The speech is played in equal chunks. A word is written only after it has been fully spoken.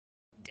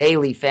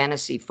daily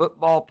fantasy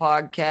football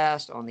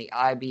podcast on the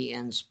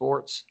IBN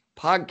Sports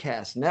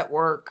Podcast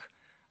Network.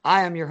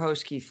 I am your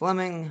host, Keith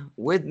Fleming.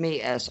 With me,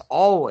 as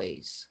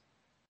always,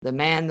 the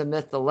man, the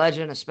myth, the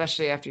legend,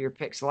 especially after your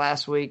picks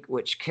last week,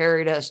 which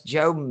carried us,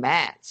 Joe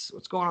Matz.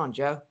 What's going on,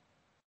 Joe?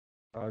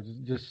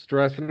 Just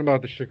stressing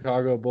about the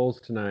Chicago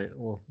Bulls tonight.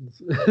 Well,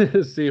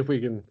 see if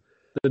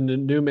the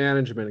new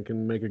management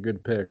can make a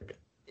good pick.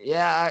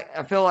 Yeah,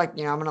 I feel like,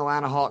 I'm an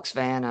Atlanta Hawks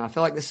fan, and I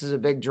feel like this is a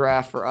big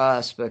draft for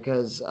us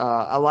because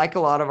I like a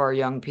lot of our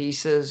young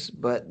pieces,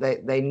 but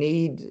they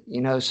need,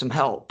 some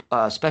help,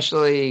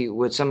 especially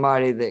with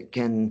somebody that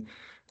can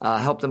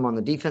help them on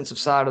the defensive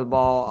side of the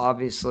ball.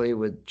 Obviously,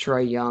 with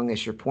Trae Young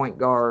as your point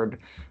guard,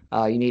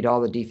 you need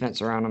all the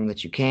defense around him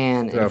that you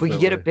can. And if we could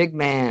get a big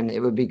man, it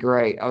would be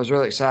great. I was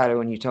really excited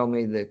when you told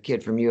me the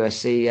kid from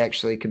USC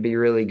actually could be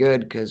really good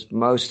because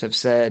most have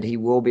said he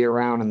will be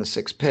around in the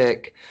sixth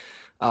pick.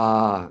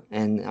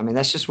 And I mean,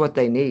 that's just what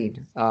they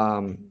need.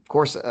 Of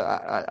course,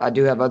 I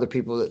do have other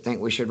people that think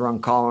we should run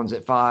Collins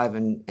at 5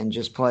 and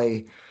just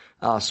play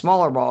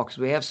smaller ball because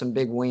we have some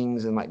big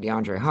wings and like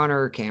DeAndre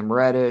Hunter, Cam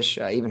Reddish,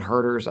 even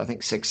Hurters, I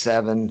think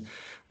 6'7".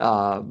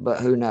 But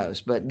who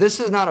knows? But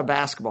this is not a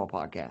basketball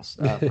podcast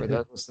for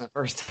those listening the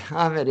first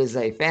time. It is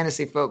a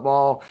fantasy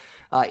football.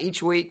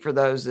 Each week, for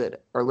those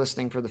that are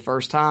listening for the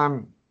first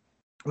time,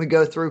 we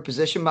go through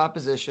position by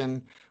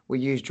position. We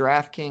use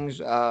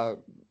DraftKings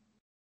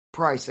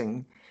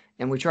pricing,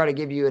 and we try to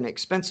give you an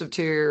expensive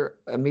tier,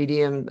 a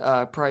medium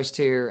price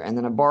tier, and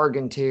then a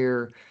bargain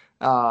tier.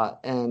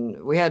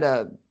 And we had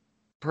a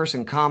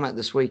person comment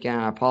this weekend.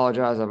 I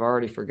apologize, I've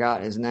already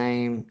forgot his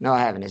name. No,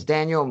 I haven't. It's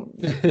Daniel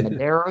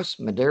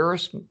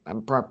Medeiros.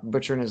 I'm probably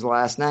butchering his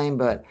last name,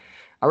 but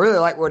I really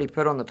like what he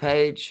put on the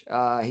page.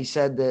 He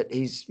said that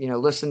he's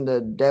listened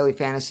to Daily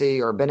Fantasy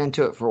or been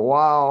into it for a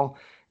while,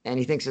 and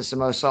he thinks it's the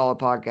most solid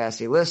podcast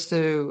he listens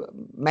to,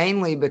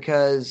 mainly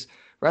because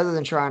rather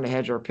than trying to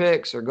hedge our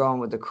picks or going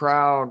with the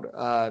crowd,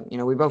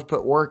 we both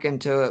put work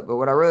into it. But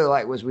what I really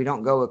like was we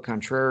don't go with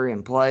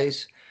contrarian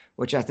plays,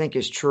 which I think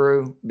is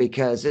true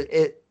because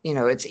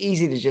it's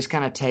easy to just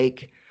kind of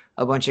take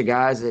a bunch of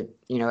guys that,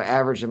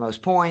 average the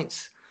most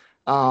points.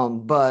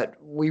 But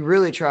we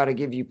really try to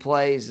give you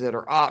plays that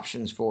are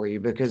options for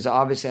you because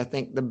obviously I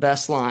think the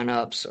best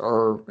lineups,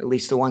 or at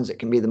least the ones that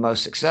can be the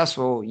most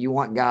successful, you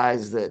want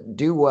guys that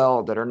do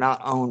well that are not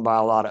owned by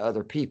a lot of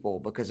other people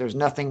because there's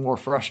nothing more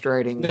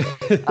frustrating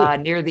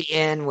near the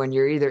end when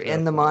you're either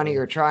in the money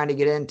or trying to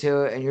get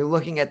into it and you're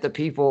looking at the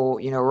people,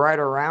 right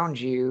around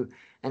you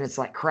and it's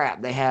like,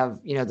 crap, they have,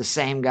 the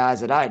same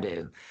guys that I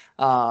do.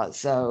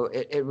 So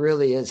it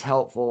really is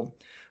helpful.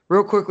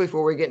 Real quickly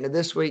before we get into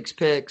this week's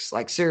picks,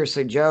 like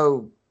seriously,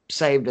 Joe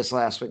saved us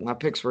last week. My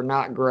picks were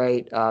not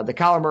great. The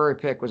Kyler Murray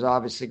pick was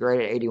obviously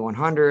great at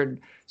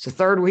 8,100. It's the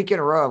third week in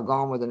a row I've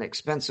gone with an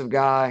expensive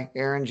guy,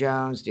 Aaron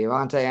Jones,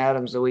 Devontae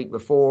Adams the week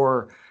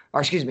before,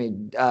 Dalvin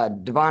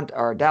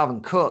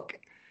Cook,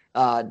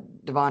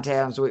 Devontae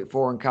Adams the week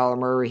before, and Kyler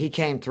Murray. He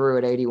came through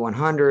at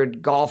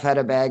 8,100. Golf had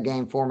a bad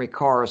game for me,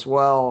 Carr as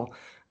well.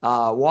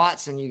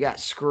 Watson, you got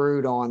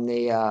screwed on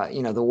the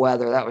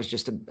weather. That was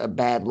just a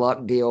bad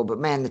luck deal. But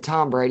man, the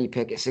Tom Brady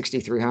pick at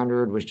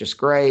 6,300 was just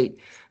great.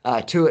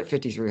 Two at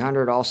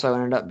 5,300 also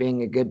ended up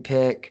being a good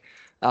pick.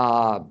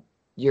 The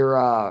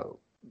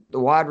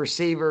wide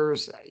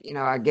receivers,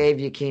 I gave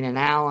you Keenan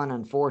Allen.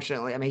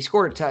 Unfortunately, I mean, he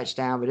scored a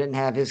touchdown, but didn't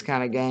have his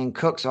kind of game.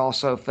 Cooks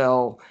also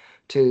fell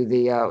to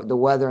the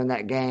weather in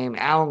that game.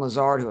 Alan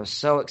Lazard, who I was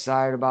so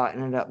excited about,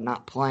 ended up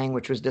not playing,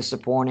 which was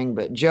disappointing.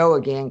 But Joe,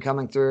 again,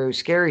 coming through.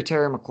 Scary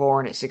Terry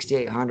McLaurin at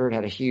 6,800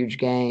 had a huge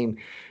game.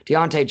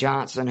 Deontay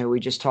Johnson, who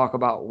we just talk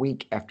about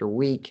week after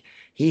week,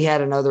 he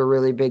had another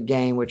really big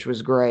game, which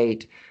was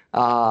great.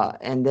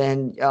 And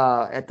then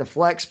at the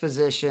flex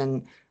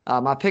position,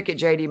 my pick at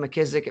J.D.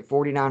 McKissick at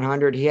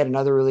 4,900, he had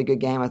another really good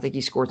game. I think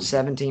he scored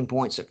 17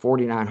 points at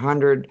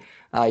 4,900.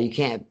 You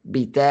can't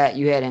beat that.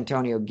 You had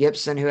Antonio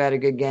Gibson, who had a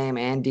good game,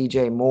 and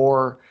DJ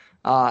Moore.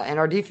 And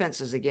our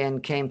defenses,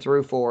 again, came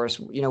through for us.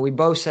 We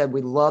both said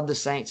we love the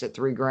Saints at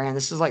 $3,000.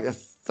 This is like the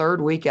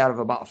third week out of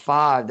about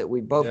 5 that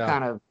we both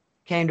kind of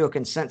came to a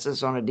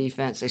consensus on a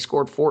defense. They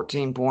scored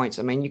 14 points.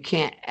 I mean, you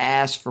can't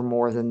ask for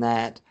more than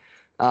that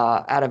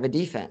out of a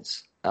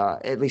defense.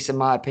 At least in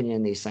my opinion,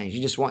 in these things.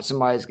 You just want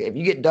somebody, if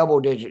you get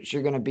double digits,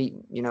 you're going to beat,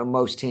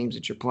 most teams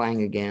that you're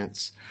playing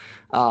against.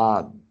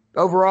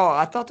 Overall,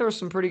 I thought there were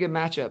some pretty good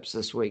matchups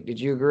this week. Did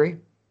you agree?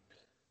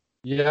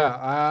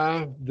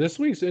 Yeah, this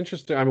week's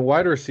interesting. I mean,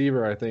 wide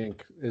receiver, I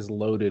think, is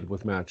loaded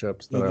with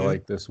matchups that I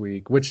like this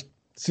week, which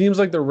seems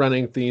like the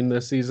running theme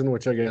this season,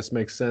 which I guess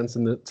makes sense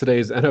in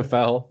today's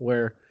NFL,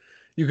 where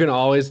you can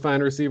always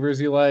find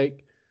receivers you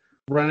like.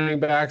 Running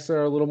backs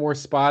are a little more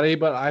spotty,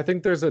 but I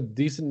think there's a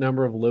decent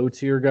number of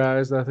low-tier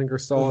guys that I think are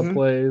solid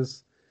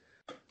plays.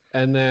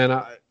 And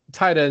then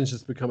tight ends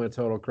just become a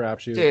total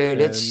crapshoot.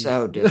 Dude, it's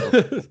so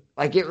difficult.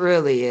 Like, it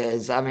really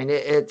is. I mean,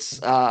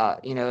 it's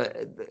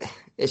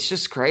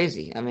just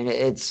crazy. I mean,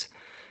 it's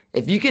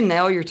If you can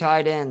nail your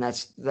tight end,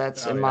 that's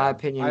Oh in my yeah,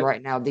 opinion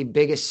right now the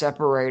biggest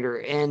separator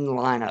in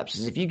lineups.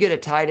 Is if you get a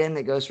tight end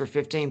that goes for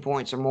 15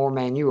 points or more,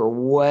 man, you are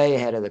way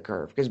ahead of the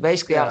curve. Because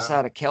basically, yeah.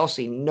 outside of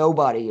Kelsey,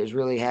 nobody is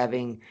really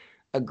having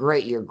a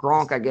great year.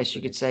 Gronk, I guess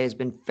you could say, has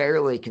been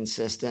fairly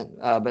consistent,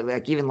 but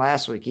like even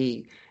last week,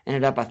 he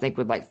ended up I think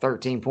with like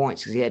 13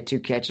 points because he had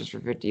 2 catches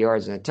for 50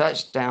 yards and a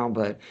touchdown.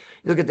 But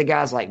you look at the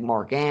guys like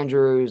Mark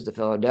Andrews, the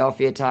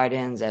Philadelphia tight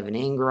ends, Evan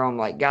Ingram,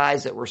 like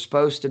guys that were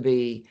supposed to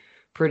be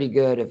pretty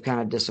good have kind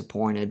of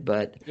disappointed.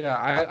 But Yeah,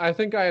 I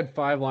think I had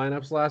 5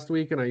 lineups last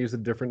week, and I used a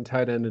different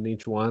tight end in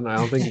each one. I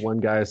don't think one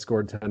guy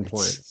scored 10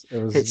 points. It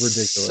was it's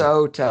ridiculous.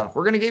 so tough.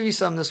 We're going to give you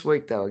some this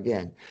week, though,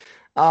 again.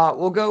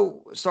 We'll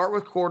go start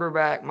with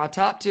quarterback. My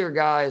top tier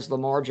guy is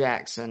Lamar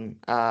Jackson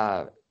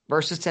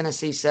versus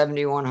Tennessee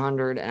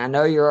 7,100. And I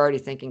know you're already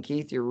thinking,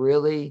 Keith, you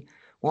really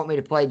want me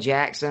to play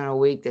Jackson in a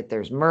week that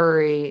there's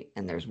Murray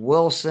and there's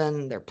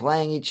Wilson. They're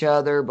playing each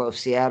other. Both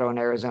Seattle and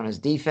Arizona's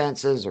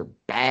defenses are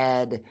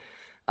bad.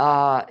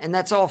 And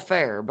that's all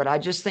fair, but I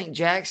just think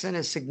Jackson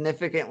is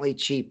significantly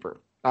cheaper.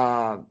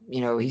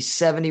 He's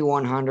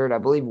 7,100. I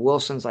believe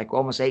Wilson's like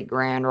almost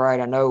 $8,000,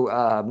 right? I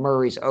know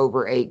Murray's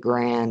over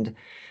 $8,000.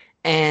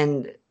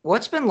 And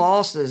what's been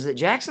lost is that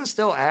Jackson's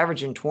still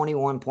averaging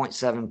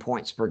 21.7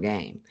 points per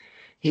game.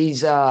 He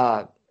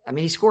scored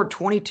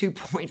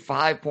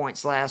 22.5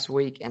 points last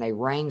week in a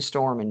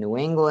rainstorm in New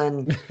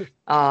England.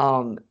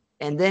 And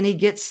then he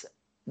gets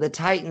the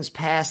Titans'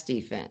 pass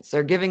defense.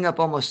 They're giving up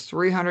almost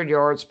 300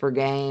 yards per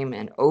game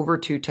and over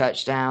 2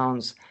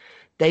 touchdowns.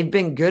 They've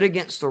been good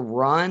against the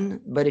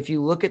run, but if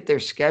you look at their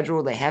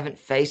schedule, they haven't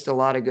faced a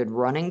lot of good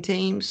running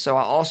teams. So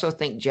I also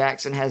think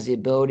Jackson has the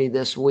ability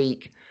this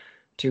week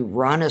to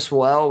run as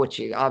well, which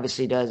he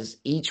obviously does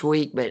each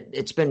week, but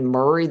it's been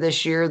Murray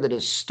this year that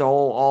has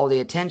stole all the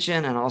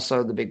attention and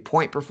also the big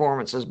point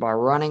performances by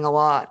running a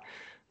lot.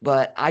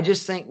 But I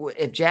just think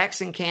if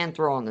Jackson can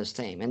throw on this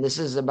team, and this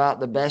is about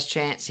the best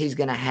chance he's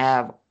going to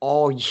have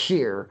all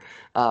year,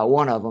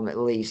 one of them at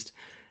least,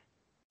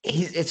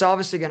 it's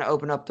obviously going to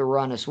open up the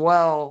run as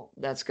well.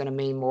 That's going to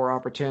mean more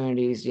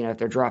opportunities, if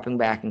they're dropping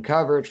back in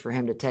coverage for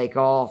him to take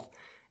off.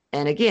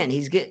 And again,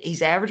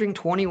 he's averaging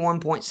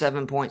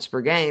 21.7 points per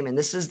game, and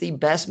this is the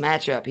best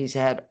matchup he's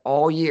had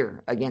all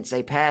year against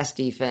a pass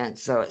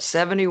defense. So at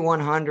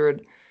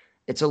 7,100,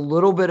 it's a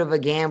little bit of a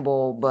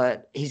gamble,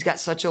 but he's got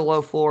such a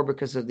low floor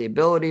because of the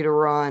ability to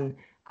run.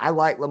 I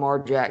like Lamar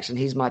Jackson.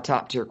 He's my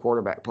top tier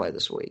quarterback play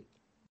this week.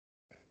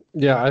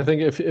 Yeah, I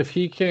think if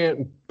he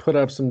can't put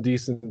up some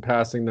decent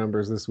passing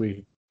numbers this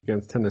week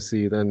against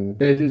Tennessee, then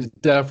it is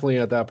definitely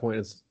at that point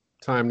it's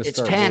time to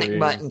start. It's panic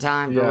button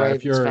time for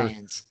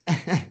Ravens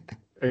fans.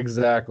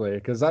 Exactly,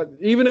 because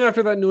even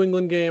after that New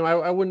England game,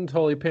 I wouldn't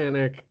totally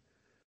panic.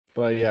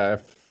 But yeah,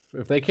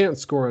 if they can't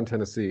score on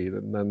Tennessee,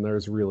 then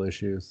there's real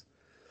issues.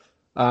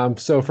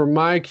 So for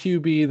my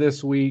QB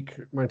this week,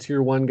 my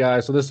tier 1 guy,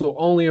 so this will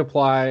only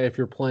apply if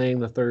you're playing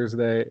the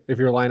Thursday, if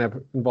your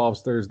lineup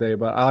involves Thursday,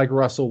 but I like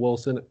Russell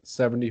Wilson at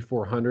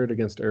 7,400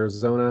 against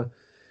Arizona.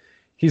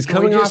 He's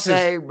coming off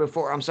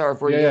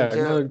before you get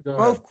to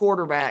both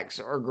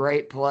quarterbacks are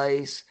great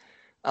plays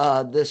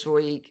this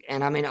week.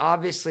 And I mean,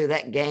 obviously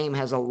that game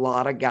has a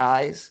lot of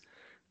guys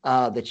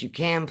that you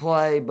can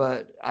play,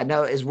 but I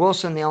know, is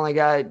Wilson the only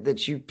guy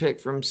that you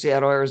picked from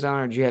Seattle,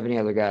 Arizona, or do you have any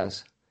other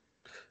guys?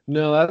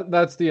 No,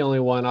 that's the only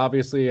one.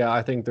 Obviously,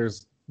 I think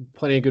there's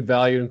plenty of good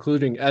value,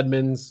 including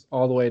Edmonds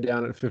all the way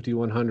down at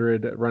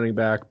 5,100 at running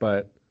back,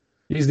 but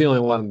he's the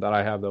only one that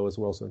I have, though, is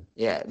Wilson.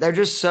 Yeah, they're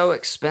just so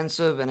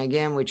expensive. And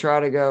again, we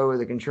try to go with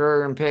the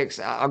contrarian picks.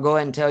 I'll go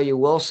ahead and tell you,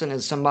 Wilson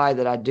is somebody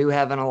that I do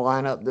have in a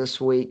lineup this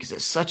week because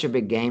it's such a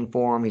big game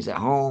for him. He's at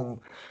home.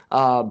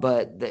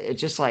 But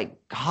it's just like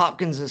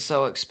Hopkins is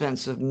so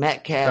expensive,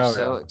 Metcalf's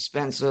so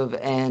expensive,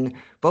 and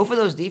both of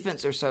those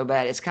defenses are so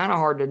bad. It's kind of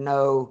hard to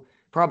know,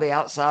 probably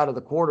outside of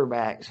the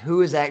quarterbacks,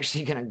 who is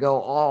actually going to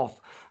go off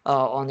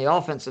on the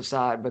offensive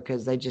side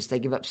because they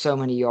give up so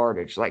many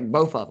yardage, like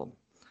both of them.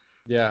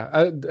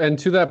 Yeah, and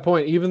to that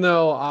point, even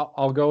though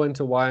I'll go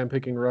into why I'm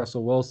picking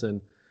Russell Wilson,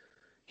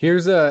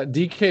 here's a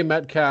DK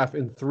Metcalf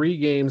in 3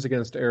 games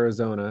against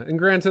Arizona. And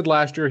granted,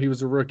 last year he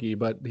was a rookie,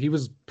 but he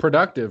was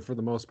productive for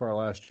the most part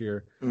last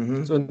year.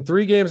 Mm-hmm. So in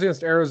 3 games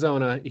against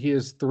Arizona, he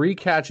has 3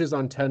 catches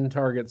on 10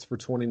 targets for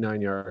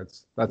 29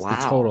 yards. That's the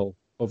total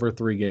over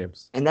 3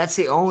 games. And that's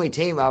the only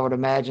team I would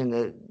imagine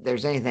that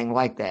there's anything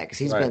like that because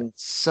he's been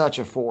such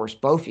a force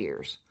both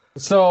years.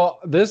 So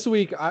this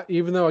week,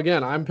 even though,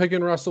 again, I'm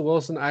picking Russell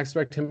Wilson, I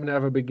expect him to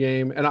have a big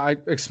game, and I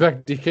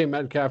expect DK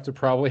Metcalf to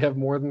probably have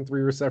more than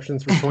 3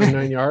 receptions for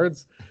 29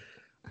 yards.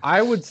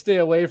 I would stay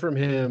away from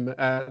him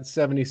at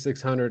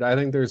 7,600. I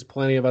think there's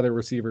plenty of other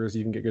receivers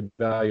you can get good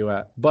value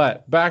at.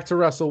 But back to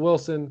Russell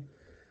Wilson,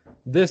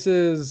 this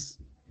is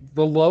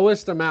the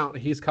lowest amount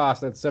he's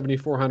cost at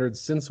 7,400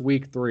 since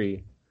week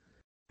 3.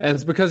 And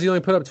it's because he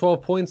only put up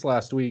 12 points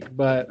last week.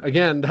 But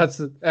again,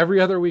 that's every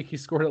other week he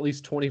scored at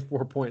least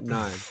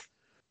 24.9.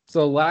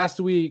 So last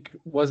week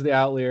was the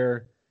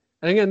outlier.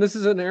 And again, this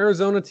is an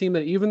Arizona team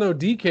that even though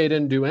DK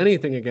didn't do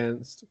anything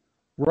against,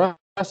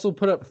 Russell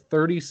put up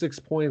 36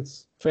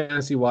 points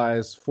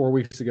fantasy-wise 4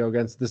 weeks ago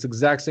against this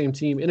exact same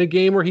team in a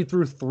game where he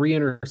threw 3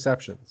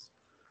 interceptions.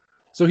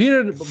 So he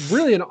had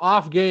really an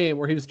off game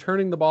where he was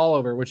turning the ball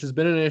over, which has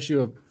been an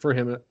issue for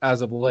him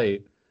as of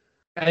late.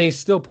 And he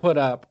still put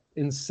up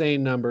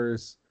insane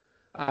numbers.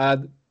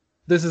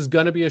 This is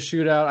going to be a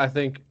shootout. I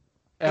think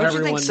Don't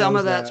you think some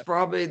of that's that.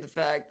 probably the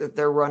fact that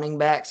their running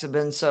backs have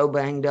been so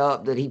banged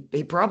up that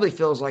he probably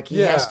feels like he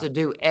has Yeah. to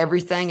do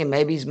everything, and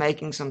maybe he's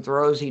making some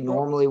throws he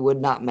normally would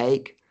not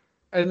make?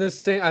 And I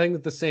think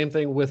that the same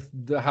thing with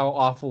how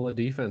awful a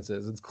defense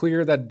is. It's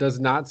clear that does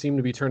not seem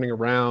to be turning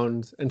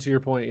around. And to your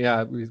point,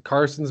 yeah,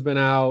 Carson's been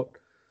out.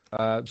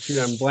 Shoot,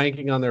 I'm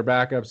blanking on their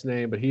backup's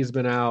name, but he's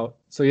been out.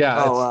 So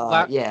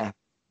yeah, Yeah.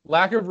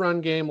 lack of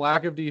run game,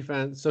 lack of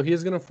defense. So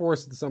he's going to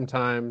force it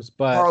sometimes.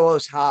 But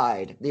Carlos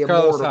Hyde, the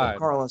Carlos immortal Hyde.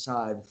 Carlos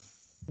Hyde.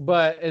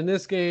 But in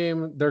this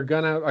game, they're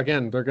gonna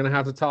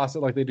have to toss it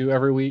like they do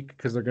every week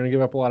because they're gonna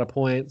give up a lot of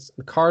points.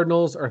 The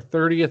Cardinals are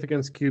 30th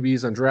against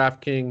QBs on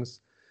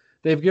DraftKings.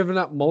 They've given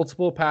up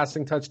multiple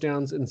passing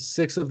touchdowns in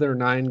 6 of their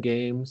 9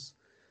 games,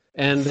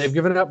 and they've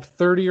given up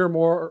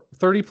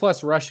 30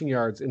 plus rushing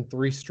yards in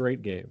 3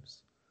 straight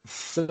games.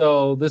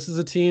 So this is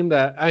a team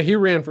that he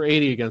ran for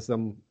 80 against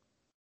them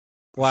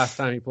last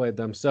time he played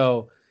them.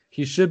 So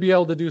he should be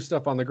able to do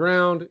stuff on the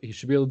ground. He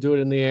should be able to do it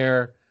in the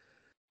air.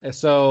 And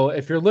so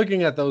if you're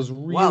looking at those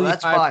really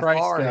that's high by price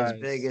far guys,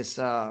 his biggest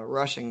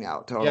rushing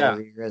out total of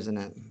the year, isn't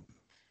it?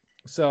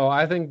 So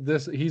I think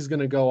he's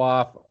going to go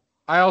off.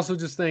 I also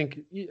just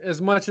think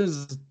as much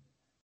as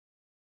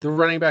the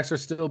running backs are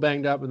still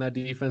banged up and that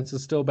defense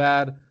is still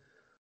bad,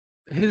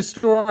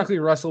 historically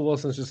Russell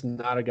Wilson's just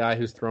not a guy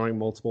who's throwing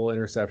multiple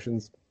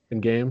interceptions in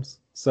games.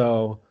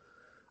 So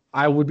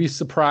I would be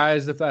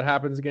surprised if that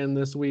happens again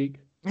this week.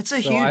 It's a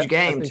huge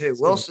game too.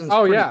 Wilson's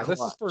this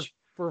is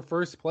for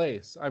first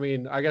place. I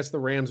mean, I guess the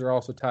Rams are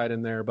also tied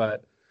in there,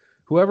 but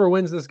whoever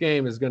wins this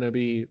game is going to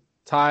be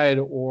tied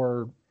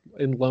or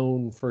in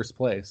lone first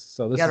place.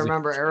 So this you got to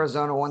remember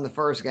Arizona won the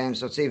first game,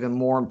 so it's even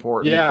more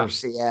important for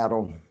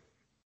Seattle.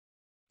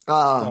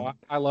 So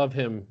I love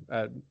him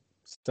at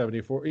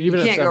 74. Even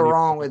you can't go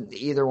wrong with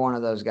either one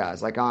of those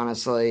guys. Like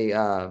honestly,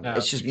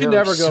 it's just you can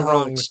never go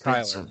wrong with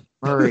Kyler.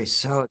 Murray's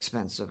so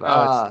expensive.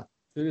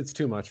 It's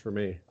too much for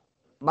me.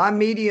 My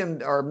medium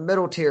or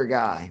middle tier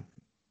guy,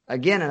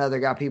 again, another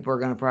guy people are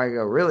going to probably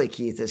go, really,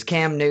 Keith, is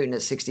Cam Newton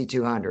at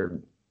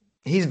 6,200.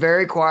 He's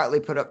very quietly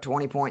put up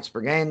 20 points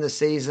per game this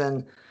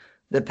season.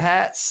 The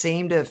Pats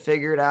seem to have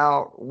figured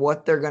out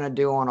what they're going to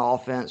do on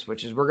offense,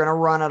 which is we're going to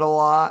run it a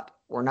lot.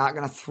 We're not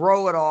going to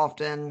throw it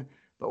often,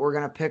 but we're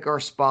going to pick our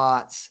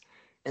spots.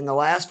 In the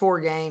last 4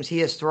 games, he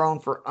has thrown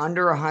for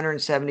under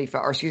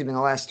 175, or excuse me, in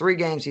the last 3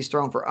 games, he's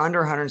thrown for under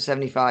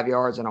 175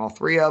 yards in all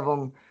 3 of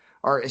them,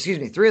 or excuse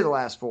me, 3 of the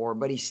last 4,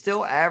 but he's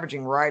still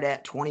averaging right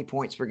at 20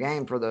 points per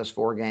game for those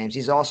 4 games.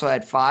 He's also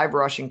had 5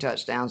 rushing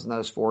touchdowns in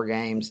those 4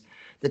 games.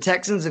 The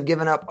Texans have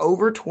given up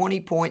over 20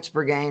 points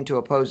per game to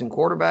opposing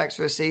quarterbacks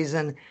for the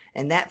season,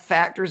 and that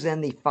factors in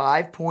the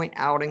 5-point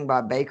outing by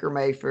Baker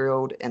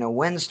Mayfield in a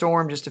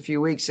windstorm just a few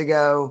weeks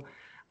ago.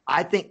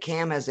 I think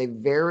Cam has a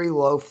very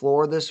low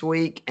floor this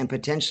week, and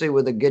potentially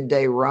with a good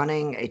day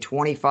running, a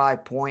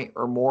 25-point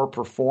or more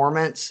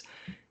performance.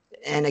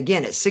 And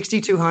again, it's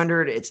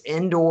 6,200. It's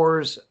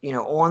indoors,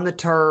 on the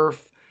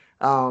turf.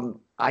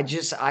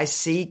 I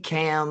see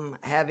Cam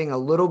having a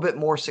little bit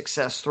more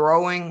success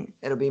throwing.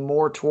 It'll be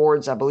more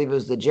towards, I believe it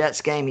was the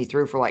Jets game. He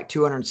threw for like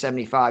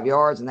 275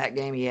 yards. In that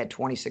game, he had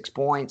 26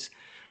 points.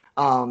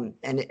 And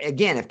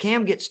again, if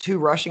Cam gets 2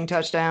 rushing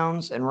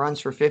touchdowns and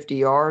runs for 50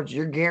 yards,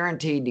 you're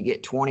guaranteed to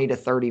get 20 to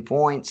 30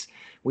 points.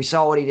 We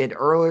saw what he did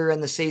earlier in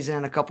the season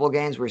in a couple of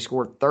games where he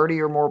scored 30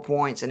 or more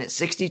points. And at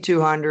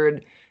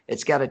 6,200,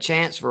 it's got a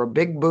chance for a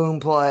big boom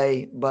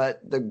play,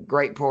 but the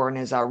great part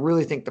is I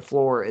really think the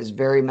floor is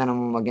very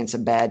minimum against a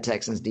bad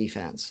Texans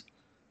defense.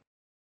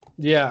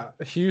 Yeah,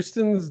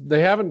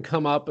 they haven't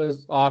come up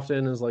as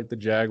often as like the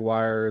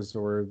Jaguars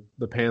or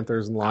the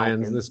Panthers and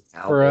Lions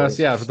for us.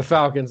 Yeah, for the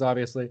Falcons,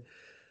 obviously.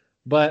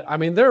 But, I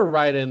mean, they're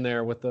right in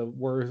there with the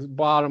worst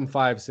bottom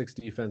 5-6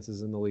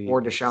 defenses in the league.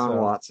 Or Deshaun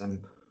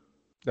Watson.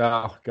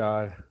 Oh,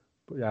 God.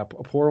 Yeah,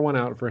 pour one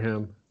out for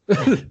him.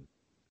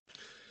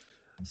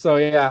 So,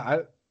 yeah,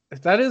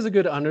 that is a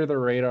good under the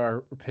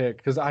radar pick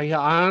because I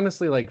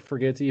honestly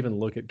forget to even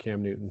look at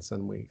Cam Newton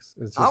some weeks.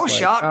 I was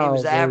shocked he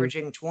was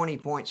averaging 20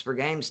 points per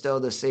game still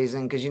this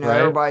season because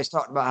everybody's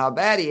talking about how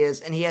bad he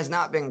is, and he has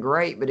not been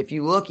great. But if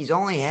you look, he's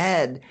only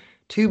had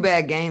 2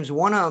 bad games.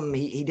 One of them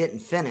he didn't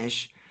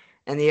finish,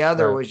 and the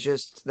other was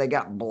just they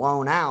got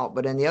blown out.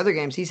 But in the other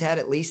games, he's had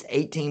at least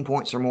 18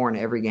 points or more in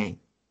every game.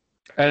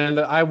 And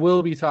I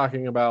will be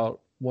talking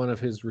about one of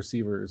his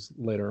receivers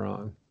later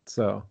on,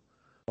 so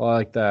I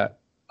like that.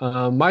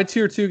 My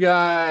tier 2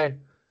 guy,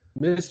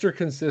 Mr.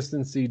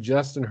 Consistency,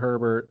 Justin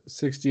Herbert,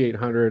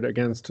 6,800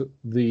 against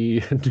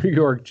the New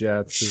York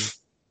Jets.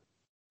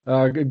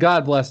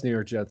 God bless New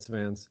York Jets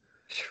fans.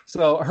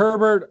 So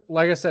Herbert,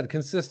 like I said,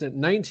 consistent.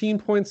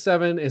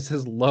 19.7 is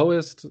his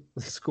lowest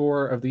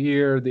score of the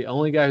year. The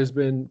only guy who's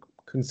been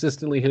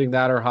consistently hitting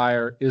that or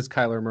higher is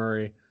Kyler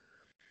Murray.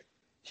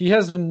 He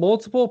has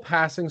multiple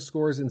passing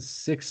scores in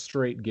 6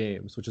 straight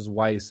games, which is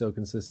why he's so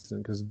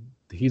consistent, because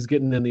he's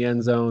getting in the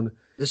end zone.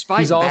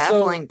 Despite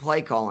baffling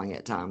play calling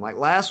at times. Like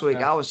last week,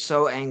 I was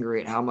so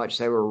angry at how much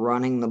they were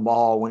running the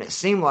ball when it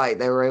seemed like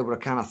they were able to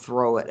kind of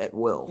throw it at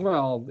will.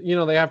 Well,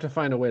 they have to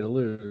find a way to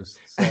lose.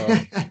 So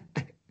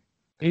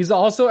he's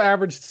also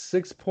averaged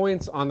 6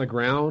 points on the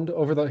ground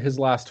over his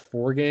last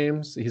 4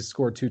 games. He's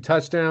scored 2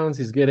 touchdowns.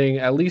 He's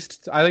getting I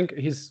think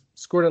he's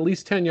scored at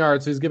least 10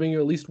 yards. So he's giving you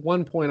at least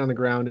 1 point on the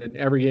ground in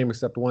every game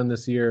except one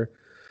this year.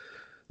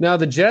 Now,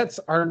 the Jets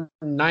are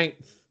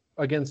 9th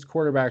against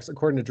quarterbacks,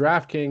 according to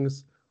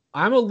DraftKings.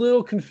 I'm a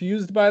little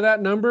confused by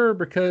that number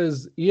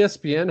because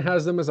ESPN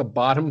has them as a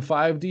bottom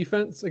 5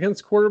 defense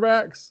against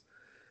quarterbacks.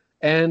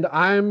 And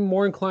I'm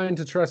more inclined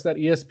to trust that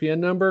ESPN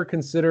number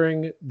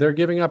considering they're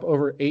giving up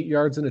over 8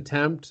 yards an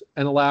attempt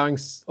and allowing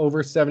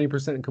over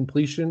 70%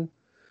 completion,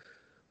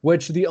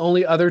 which the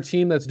only other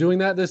team that's doing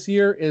that this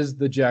year is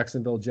the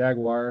Jacksonville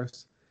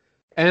Jaguars.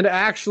 And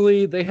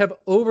actually, they have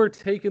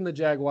overtaken the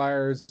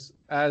Jaguars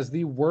as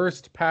the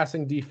worst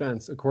passing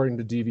defense according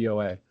to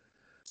DVOA.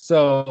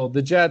 So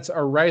the Jets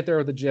are right there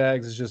with the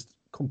Jags. It's just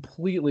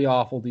completely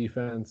awful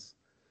defense.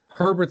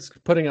 Herbert's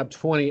putting up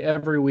 20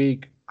 every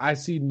week. I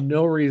see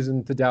no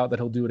reason to doubt that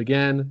he'll do it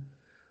again.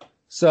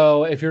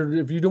 So if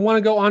you don't want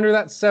to go under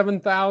that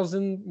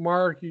 7,000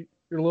 mark,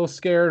 you're a little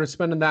scared of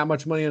spending that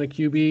much money on a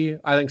QB.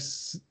 I think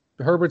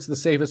Herbert's the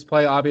safest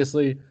play.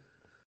 Obviously,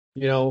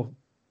 you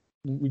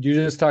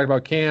just talked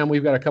about Cam.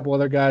 We've got a couple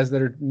other guys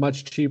that are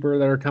much cheaper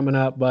that are coming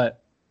up,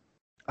 but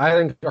I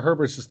think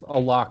Herbert's just a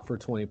lock for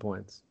 20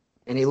 points.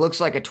 And he looks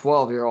like a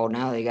 12-year-old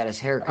now that he got his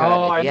hair cut.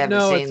 Oh, if you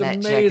haven't seen that,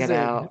 amazing. check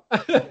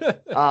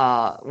it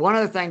out. One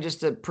other thing, just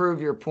to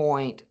prove your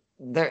point,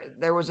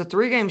 there was a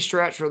 3-game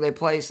stretch where they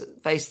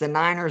faced the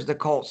Niners, the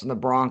Colts, and the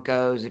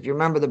Broncos. If you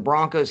remember, the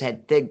Broncos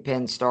had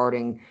Thigpen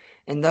starting.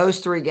 In those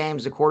 3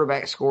 games, the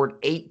quarterback scored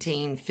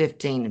 18,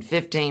 15, and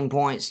 15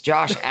 points.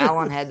 Josh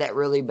Allen had that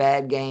really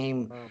bad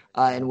game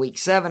in Week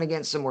 7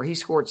 against them where he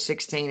scored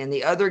 16. In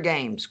the other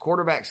games,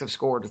 quarterbacks have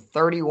scored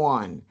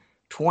 31,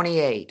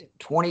 28,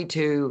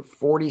 22,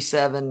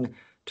 47,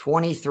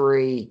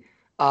 23.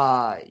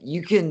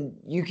 You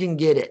can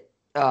get it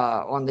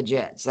on the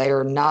Jets. They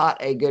are not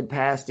a good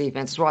pass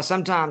defense. That's why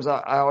sometimes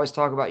I always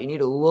talk about you need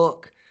to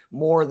look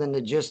more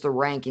than just the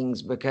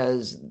rankings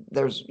because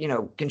there's,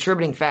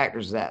 contributing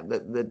factors to that.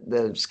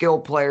 The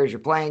skilled players you're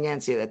playing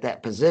against at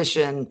that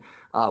position,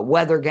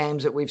 weather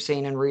games that we've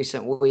seen in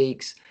recent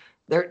weeks,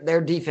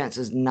 their defense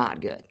is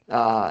not good.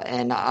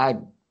 And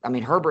I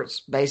mean,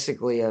 Herbert's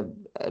basically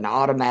an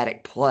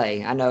automatic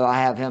play. I know I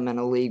have him in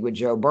a league with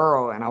Joe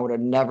Burrow, and I would have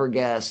never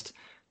guessed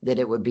that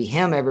it would be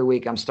him every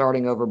week I'm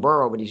starting over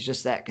Burrow, but he's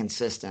just that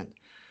consistent.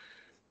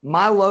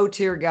 My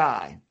low-tier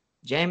guy,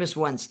 Jameis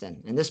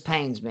Winston, and this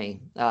pains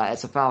me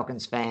as a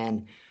Falcons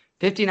fan,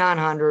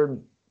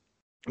 5,900.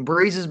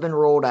 Breeze has been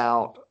ruled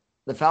out.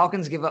 The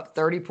Falcons give up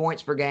 30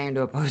 points per game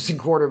to opposing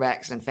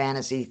quarterbacks in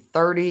fantasy,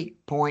 30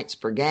 points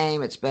per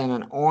game. It's been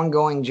an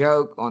ongoing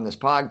joke on this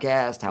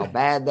podcast how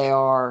bad they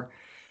are.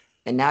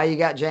 And now you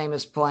got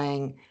Jameis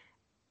playing.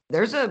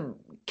 There's a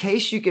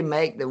case you can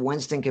make that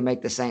Winston can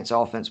make the Saints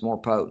offense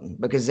more potent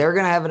because they're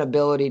going to have an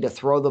ability to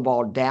throw the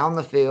ball down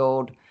the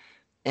field.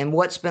 And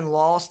what's been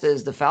lost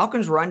is the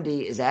Falcons' run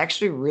D is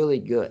actually really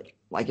good.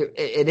 Like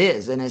it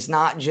is. And it's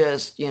not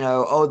just,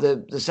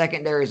 the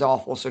secondary is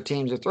awful, so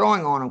teams are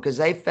throwing on them because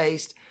they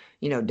faced,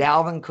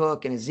 Dalvin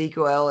Cook and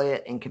Ezekiel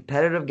Elliott in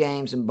competitive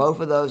games. And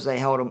both of those, they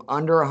held them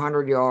under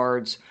 100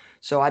 yards.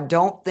 So I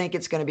don't think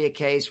it's going to be a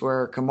case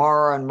where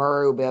Kamara and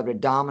Murray will be able to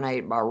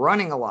dominate by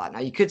running a lot. Now,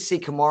 you could see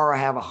Kamara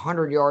have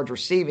 100 yards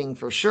receiving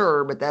for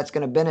sure, but that's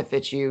going to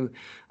benefit you.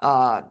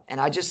 And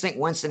I just think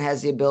Winston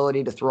has the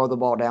ability to throw the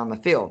ball down the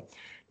field.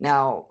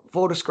 Now,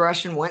 full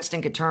discretion,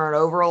 Winston could turn it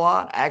over a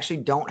lot. I actually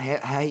don't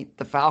hate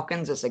the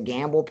Falcons. It's a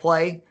gamble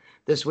play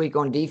this week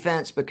on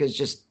defense because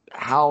just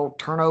how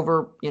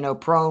turnover,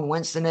 prone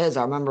Winston is.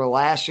 I remember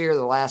last year,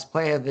 the last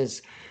play of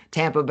his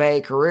Tampa Bay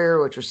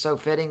career, which was so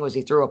fitting, was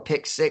he threw a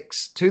pick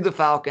 6 to the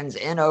Falcons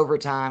in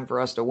overtime for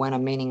us to win a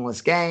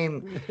meaningless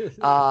game.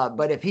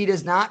 But if he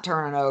does not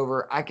turn it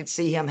over, I could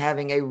see him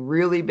having a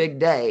really big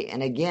day.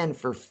 And again,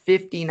 for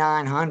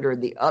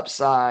 5,900, the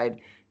upside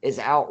is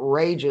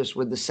outrageous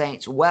with the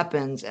Saints'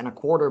 weapons and a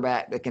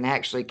quarterback that can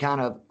actually kind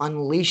of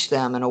unleash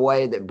them in a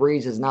way that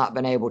Breeze has not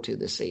been able to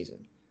this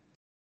season.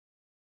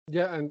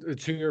 Yeah, and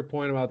to your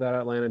point about that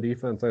Atlanta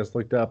defense, I just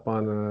looked up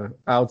on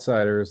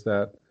Outsiders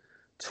that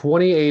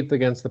 28th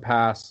against the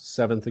pass,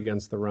 7th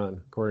against the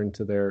run, according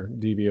to their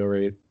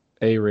DVOA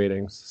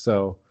ratings.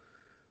 So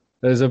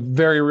there's a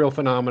very real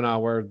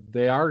phenomenon where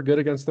they are good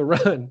against the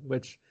run,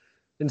 which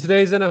in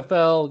today's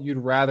NFL, you'd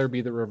rather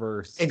be the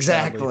reverse.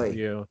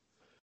 Exactly.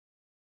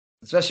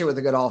 Especially with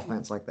a good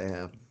offense like they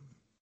have.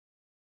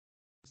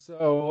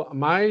 So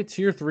my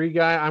tier 3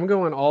 guy, I'm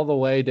going all the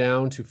way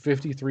down to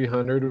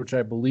 5,300, which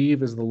I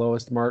believe is the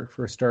lowest mark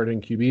for a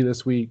starting QB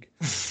this week.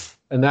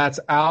 And that's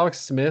Alex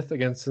Smith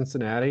against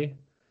Cincinnati.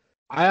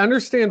 I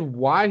understand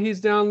why he's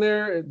down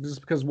there,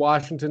 just because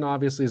Washington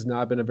obviously has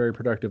not been a very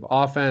productive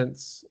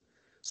offense.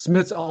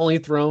 Smith's only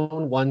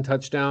thrown one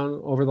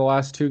touchdown over the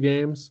last 2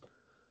 games,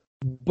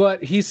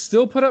 but he's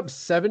still put up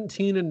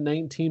 17 and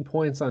 19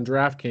 points on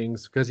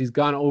DraftKings because he's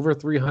gone over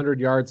 300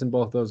 yards in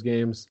both those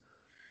games.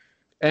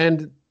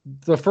 And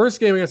the first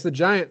game against the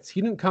Giants,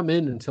 he didn't come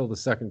in until the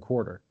second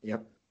quarter.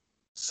 Yep.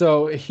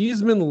 So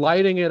he's been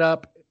lighting it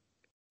up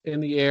in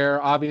the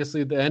air.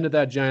 Obviously, the end of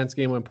that Giants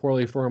game went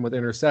poorly for him with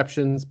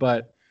interceptions,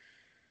 but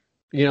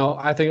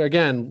I think,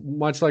 again,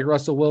 much like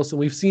Russell Wilson,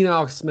 we've seen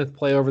Alex Smith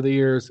play over the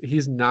years.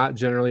 He's not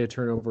generally a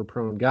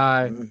turnover-prone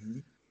guy. Mm-hmm.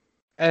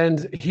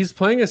 And he's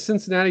playing a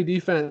Cincinnati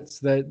defense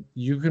that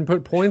you can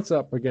put points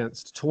up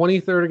against.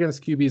 23rd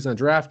against QBs on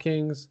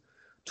DraftKings,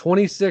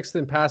 26th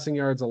in passing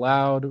yards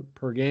allowed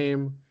per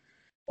game.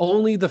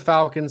 Only the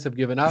Falcons have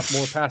given up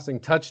more passing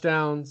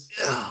touchdowns.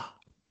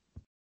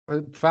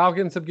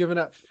 Falcons have given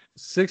up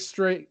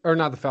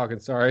not the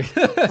Falcons, sorry.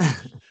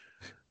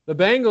 The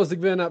Bengals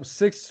have given up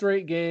 6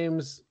 straight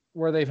games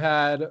where they've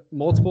had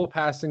multiple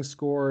passing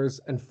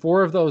scores, and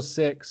 4 of those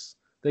 6,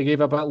 they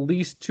gave up at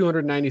least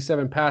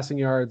 297 passing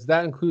yards.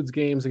 That includes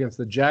games against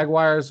the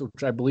Jaguars,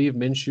 which I believe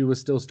Minshew was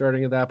still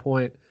starting at that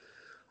point,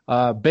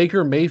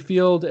 Baker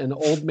Mayfield, and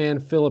old man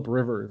Phillip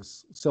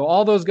Rivers. So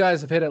all those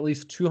guys have hit at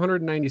least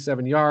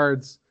 297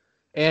 yards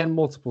and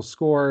multiple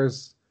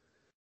scores.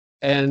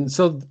 And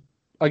so,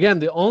 again,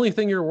 the only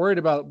thing you're worried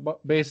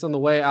about based on the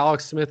way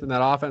Alex Smith and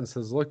that offense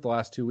has looked the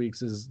last 2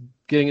 weeks is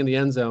getting in the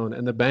end zone,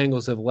 and the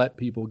Bengals have let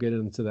people get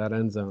into that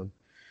end zone.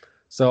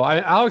 So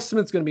Alex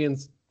Smith's going to be in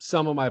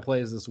some of my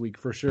plays this week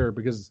for sure,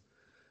 because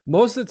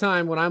most of the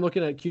time when I'm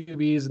looking at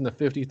QBs in the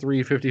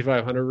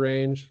 5,500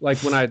 range, like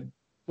when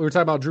we were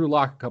talking about Drew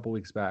Lock a couple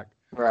weeks back.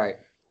 Right.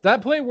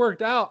 That play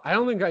worked out. I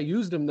don't think I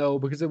used him, though,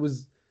 because it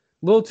was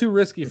a little too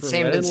risky for me.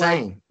 Seemed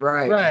insane.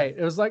 Right.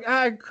 It was like,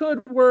 it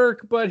could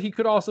work, but he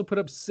could also put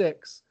up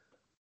 6.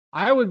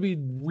 I would be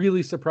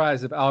really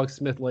surprised if Alex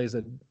Smith lays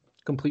a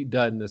complete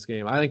dud in this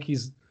game. I think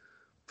he's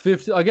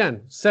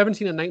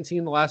 17 and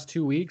 19 the last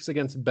 2 weeks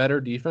against better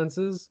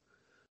defenses.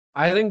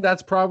 I think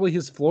that's probably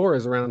his floor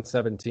is around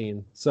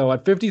 17. So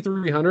at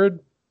 5,300,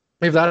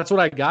 if that's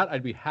what I got,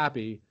 I'd be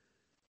happy.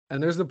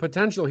 And there's the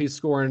potential he's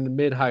scoring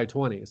mid-high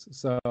 20s.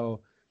 So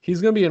he's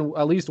going to be in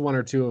at least 1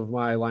 or 2 of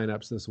my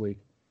lineups this week.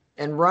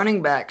 And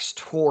running backs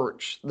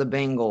torch the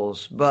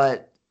Bengals,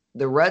 but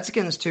the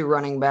Redskins' 2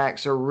 running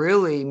backs are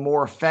really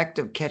more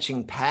effective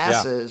catching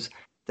passes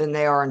than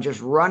they are in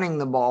just running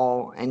the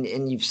ball.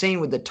 And you've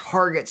seen with the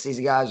targets these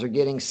guys are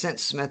getting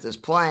since Smith is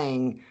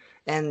playing,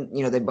 and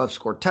they both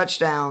scored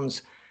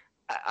touchdowns.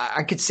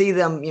 I could see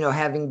them,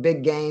 having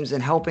big games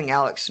and helping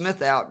Alex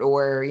Smith out to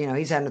where,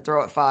 he's having to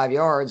throw it 5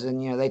 yards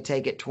and, they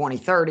take it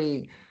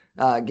 20-30,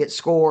 get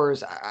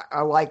scores.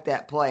 I like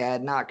that play. I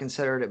had not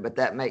considered it, but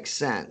that makes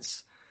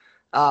sense.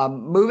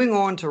 Moving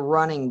on to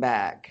running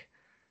back.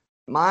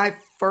 My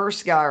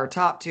first guy or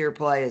top tier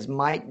play is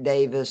Mike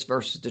Davis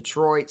versus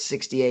Detroit,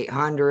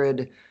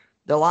 6,800.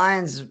 The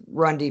Lions'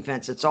 run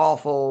defense, it's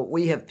awful.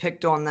 We have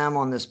picked on them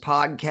on this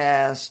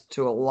podcast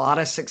to a lot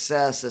of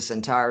success this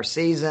entire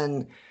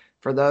season.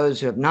 For those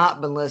who have not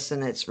been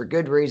listening, it's for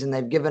good reason.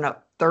 They've given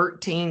up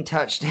 13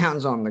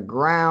 touchdowns on the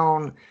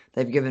ground.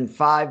 They've given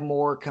 5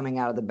 more coming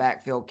out of the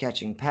backfield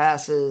catching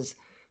passes.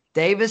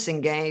 Davis,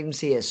 in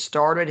games he has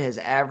started, has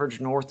averaged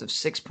north of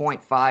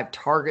 6.5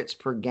 targets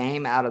per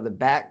game out of the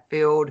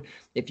backfield.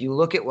 If you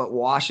look at what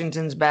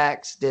Washington's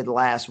backs did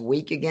last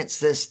week against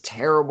this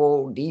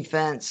terrible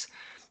defense,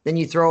 then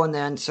you throw in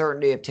the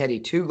uncertainty of Teddy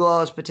Two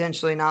Gloves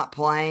potentially not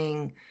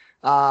playing.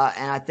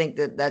 And I think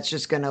that's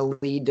just going to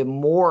lead to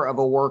more of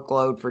a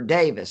workload for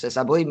Davis, as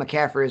I believe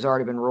McCaffrey has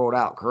already been ruled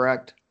out,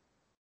 correct?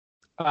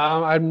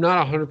 I'm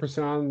not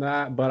 100% on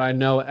that, but I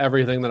know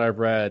everything that I've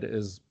read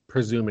is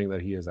presuming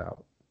that he is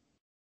out.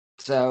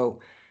 So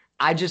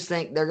I just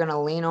think they're going to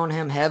lean on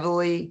him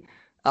heavily.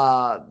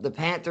 The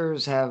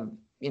Panthers have,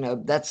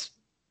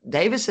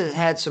 Davis has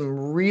had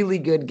some really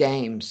good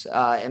games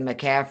in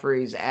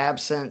McCaffrey's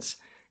absence,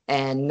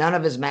 and none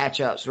of his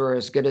matchups were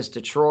as good as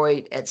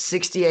Detroit. At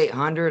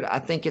 6,800, I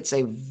think it's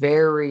a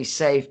very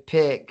safe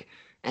pick,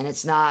 and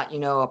it's not,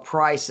 a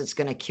price that's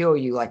going to kill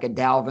you like a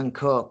Dalvin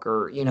Cook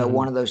or,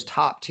 one of those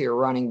top-tier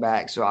running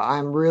backs. So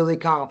I'm really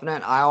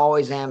confident. I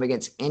always am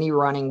against any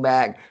running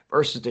back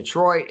versus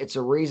Detroit. It's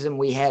a reason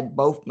we had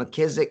both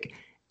McKissick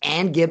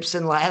and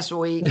Gibson last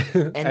week,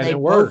 and they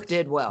both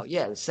did well.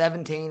 Yeah,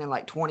 17 and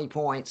like 20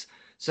 points.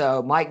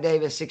 So Mike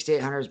Davis,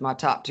 6,800 is my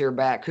top-tier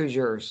back. Who's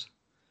yours?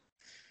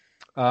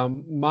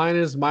 Mine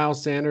is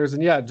Miles Sanders.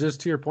 And, yeah, just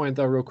to your point,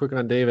 though, real quick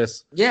on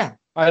Davis. Yeah.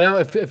 I know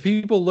if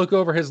people look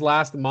over his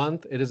last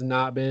month, it has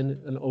not been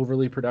an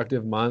overly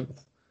productive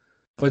month.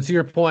 But to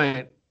your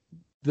point,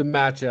 the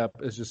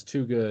matchup is just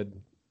too good.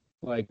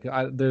 Like,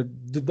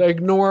 they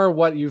ignore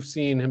what you've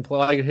seen him play.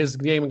 Like his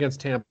game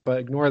against Tampa,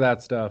 ignore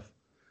that stuff.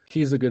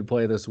 He's a good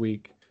play this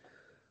week.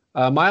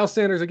 Miles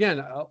Sanders,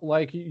 again,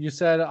 like you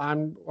said,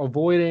 I'm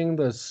avoiding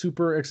the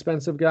super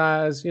expensive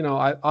guys.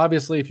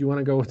 Obviously, if you want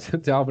to go with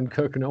Dalvin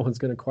Cook, no one's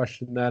going to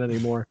question that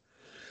anymore.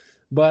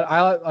 But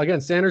again,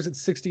 Sanders at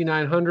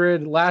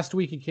 6,900. Last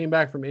week he came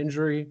back from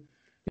injury.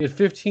 He had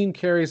 15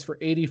 carries for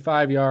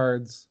 85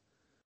 yards.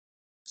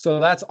 So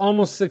that's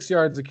almost 6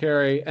 yards a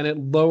carry, and it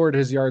lowered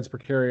his yards per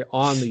carry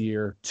on the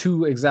year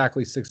to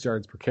exactly 6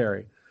 yards per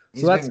carry.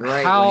 So that's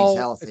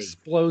how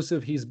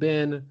explosive he's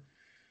been.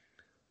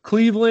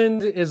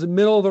 Cleveland is a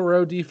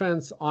middle-of-the-road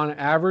defense on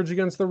average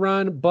against the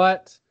run,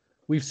 but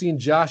we've seen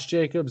Josh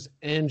Jacobs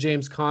and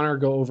James Conner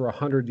go over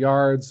 100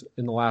 yards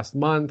in the last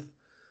month.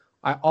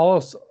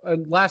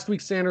 Last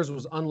week, Sanders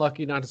was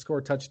unlucky not to score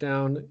a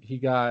touchdown. He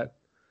got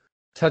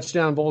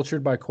touchdown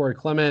vultured by Corey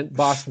Clement.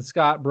 Boston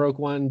Scott broke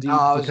one deep.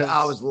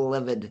 I was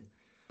livid.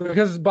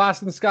 Because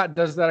Boston Scott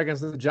does that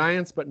against the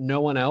Giants, but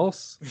no one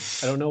else.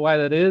 I don't know why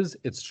that is.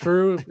 It's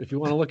true. If you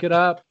want to look it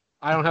up,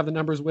 I don't have the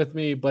numbers with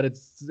me, but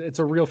it's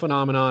a real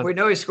phenomenon. We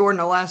know he scored in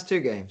the last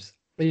 2 games.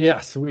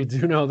 Yes, we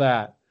do know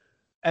that.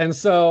 And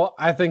so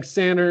I think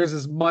Sanders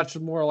is much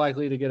more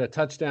likely to get a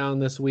touchdown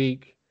this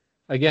week.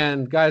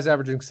 Again, guys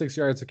averaging 6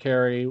 yards a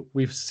carry.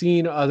 We've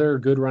seen other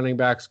good running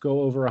backs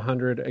go over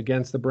 100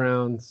 against the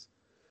Browns.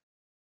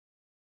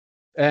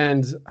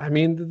 And, I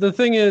mean, the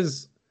thing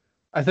is,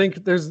 I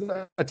think there's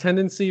a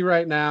tendency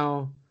right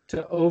now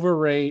to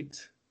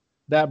overrate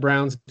that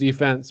Browns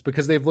defense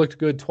because they've looked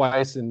good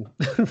twice in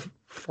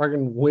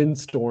fucking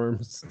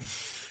windstorms.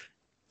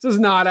 This is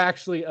not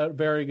actually a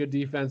very good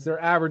defense.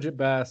 They're average at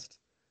best.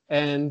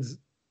 And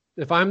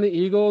if I'm the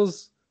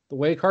Eagles, the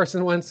way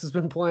Carson Wentz has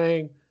been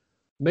playing,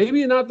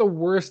 maybe not the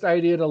worst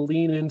idea to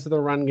lean into the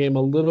run game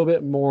a little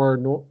bit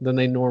more than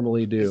they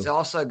normally do. He's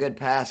also a good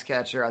pass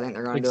catcher. I think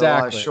they're going to do a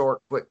lot of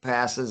short, quick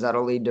passes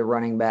that'll lead to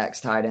running backs,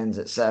 tight ends,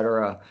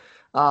 etc.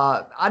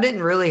 I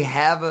didn't really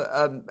have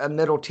a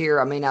middle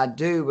tier. I mean, I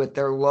do, but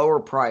they're lower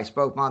price,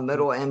 both my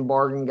middle and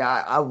bargain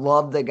guy. I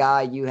love the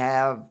guy you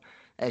have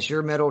as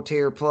your middle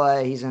tier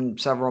play. He's in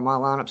several of my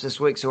lineups this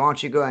week. So why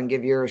don't you go ahead and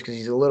give yours because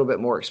he's a little bit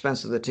more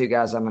expensive than the 2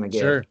 guys I'm going to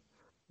give. Sure.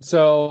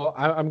 So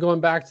I'm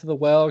going back to the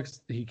well.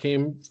 He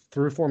came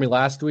through for me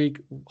last week.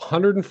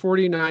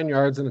 149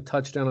 yards and a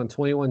touchdown on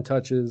 21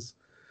 touches.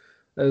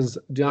 As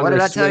DeAndre what did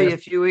I tell you a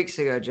few weeks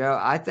ago, Joe?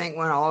 I think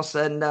when all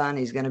said and done,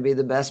 he's going to be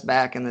the best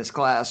back in this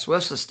class.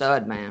 Swift's a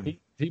stud, man.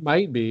 He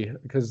might be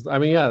because, I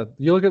mean, yeah,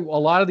 you look at a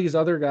lot of these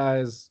other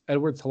guys.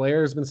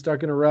 Edwards-Helaire has been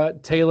stuck in a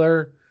rut.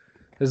 Taylor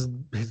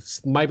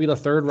might be the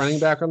 3rd running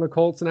back on the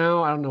Colts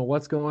now. I don't know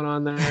what's going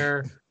on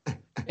there.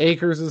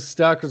 Akers is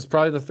stuck. It's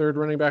probably the 3rd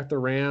running back the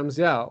Rams.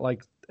 Yeah,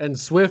 and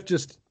Swift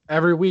just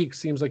every week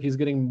seems like he's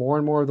getting more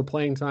and more of the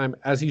playing time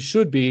as he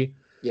should be.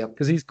 Yep.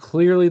 Because he's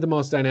clearly the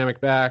most dynamic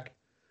back.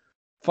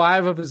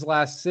 5 of his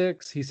last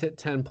 6, he's hit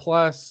 10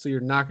 plus, so you're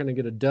not going to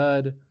get a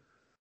dud.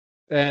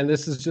 And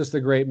this is just a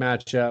great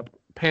matchup.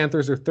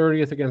 Panthers are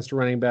 30th against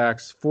running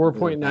backs,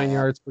 4.9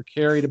 yards per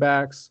carry to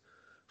backs,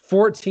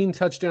 14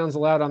 touchdowns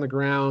allowed on the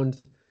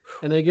ground,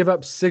 and they give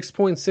up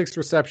 6.6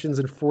 receptions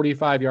and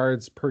 45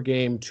 yards per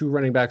game to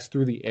running backs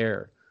through the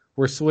air,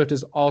 where Swift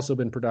has also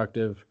been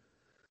productive.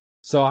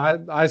 So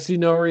I see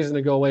no reason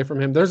to go away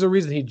from him. There's a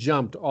reason he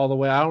jumped all the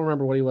way. I don't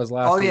remember what he was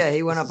last week. Oh, yeah,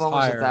 he went up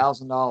almost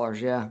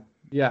 $1,000, yeah.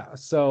 Yeah,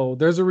 so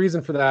there's a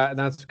reason for that, and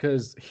that's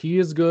because he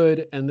is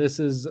good, and this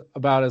is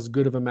about as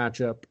good of a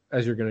matchup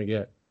as you're going to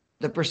get.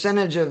 The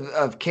percentage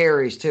of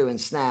carries, too, and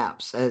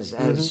snaps has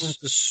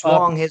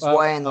swung his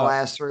way in the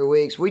last 3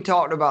 weeks. We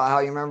talked about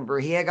how, you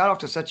remember, he had got off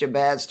to such a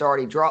bad start.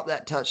 He dropped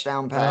that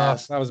touchdown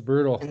pass. That was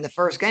brutal. In the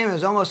first game, it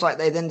was almost like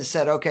they then just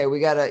said, okay,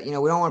 we got to, we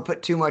don't want to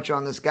put too much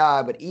on this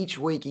guy, but each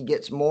week he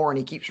gets more, and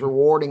he keeps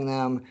rewarding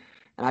them,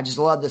 and I just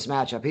love this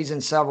matchup. He's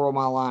in several of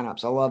my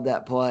lineups. I love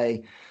that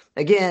play.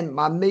 Again,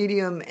 my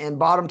medium and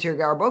bottom tier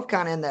guy are both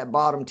kind of in that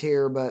bottom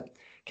tier, but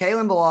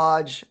Kalen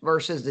Ballage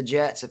versus the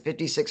Jets at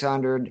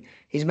 5,600.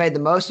 He's made the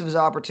most of his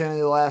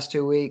opportunity the last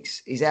 2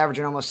 weeks. He's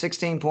averaging almost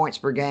 16 points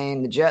per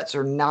game. The Jets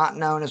are not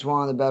known as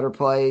one of the better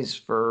plays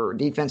for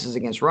defenses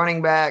against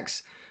running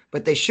backs,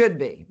 but they should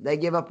be. They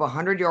give up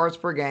 100 yards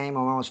per game,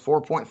 almost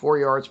 4.4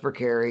 yards per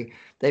carry.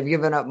 They've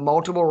given up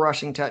multiple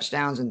rushing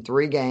touchdowns in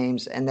 3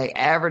 games, and they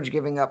average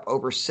giving up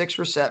over 6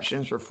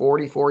 receptions for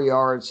 44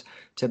 yards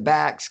to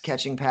backs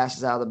catching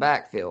passes out of the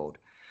backfield.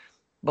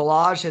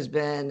 Ballage has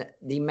been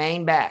the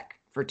main back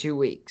for 2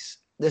 weeks.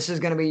 This is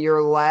going to be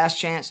your last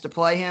chance to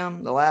play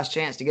him, the last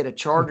chance to get a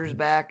Chargers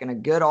back and a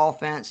good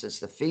offense. It's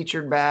the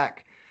featured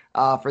back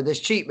for this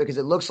cheap because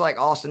it looks like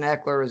Austin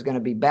Eckler is going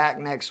to be back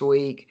next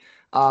week.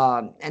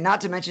 And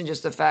not to mention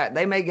just the fact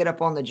they may get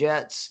up on the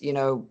Jets,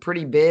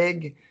 pretty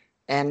big.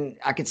 And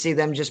I could see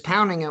them just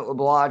pounding it with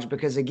Ballage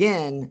because,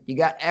 again, you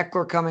got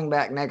Eckler coming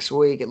back next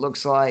week. It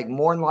looks like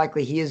more than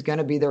likely he is going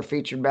to be their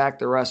featured back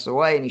the rest of the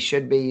way, and he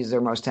should be. He's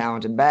their most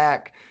talented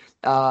back.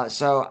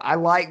 So I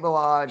like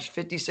Ballage,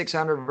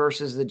 5,600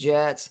 versus the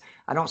Jets.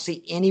 I don't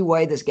see any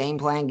way this game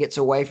plan gets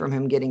away from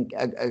him getting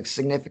a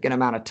significant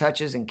amount of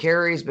touches and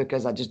carries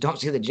because I just don't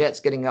see the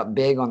Jets getting up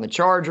big on the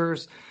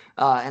Chargers.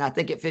 And I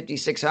think at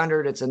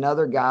 5,600, it's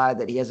another guy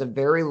that he has a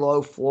very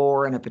low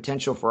floor and a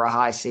potential for a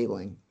high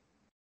ceiling.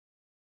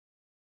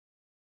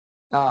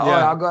 All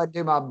right, I'll go ahead and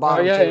do my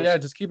bottom tier. Yeah.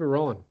 Just keep it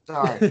rolling.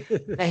 Sorry.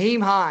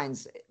 Nyheim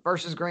Hines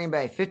versus Green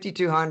Bay,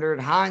 5,200.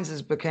 Hines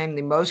has become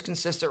the most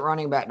consistent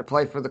running back to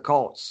play for the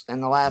Colts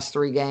in the last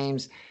 3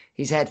 games.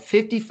 He's had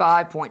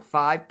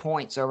 55.5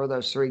 points over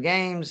those 3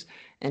 games.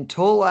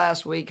 Until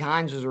last week,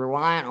 Hines was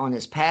reliant on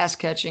his pass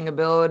catching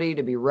ability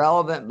to be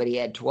relevant, but he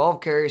had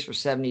 12 carries for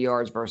 70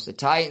 yards versus the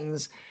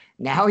Titans.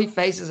 Now he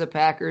faces a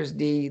Packers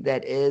D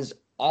that is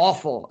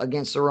awful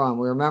against the run.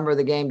 We remember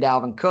the game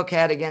Dalvin Cook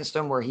had against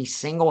them where he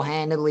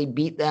single-handedly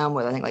beat them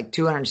with, I think, like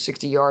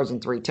 260 yards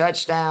and 3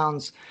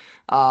 touchdowns.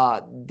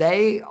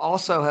 They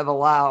also have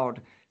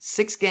allowed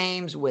 6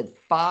 games with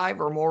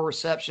 5 or more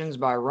receptions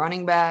by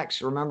running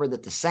backs. Remember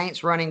that the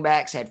Saints running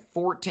backs had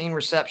 14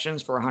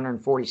 receptions for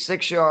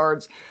 146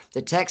 yards.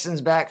 The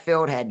Texans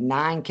backfield had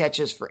 9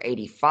 catches for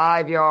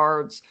 85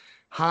 yards.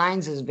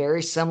 Hines is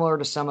very similar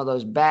to some of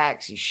those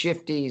backs. He's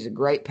shifty. He's a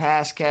great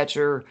pass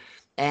catcher.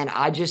 And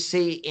I just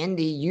see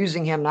Indy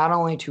using him not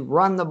only to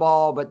run the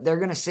ball, but they're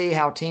going to see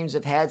how teams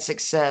have had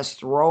success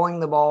throwing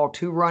the ball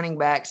to running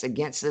backs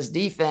against this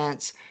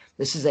defense.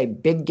 This is a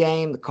big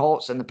game. The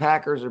Colts and the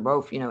Packers are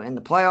both, in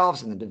the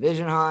playoffs and the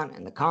division hunt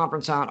and the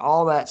conference hunt,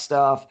 all that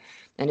stuff.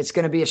 And it's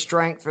going to be a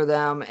strength for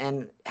them.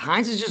 And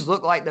Hines has just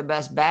looked like the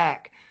best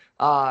back.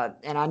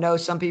 And I know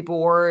some people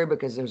worry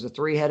because there's a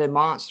 3-headed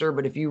monster,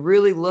 but if you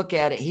really look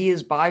at it, he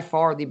is by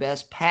far the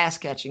best pass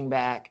catching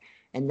back.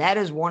 And that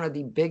is one of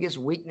the biggest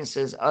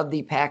weaknesses of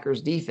the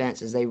Packers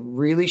defense is they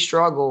really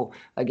struggle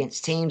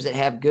against teams that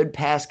have good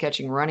pass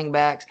catching running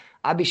backs.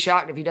 I'd be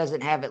shocked if he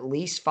doesn't have at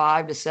least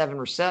 5 to 7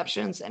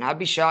 receptions. And I'd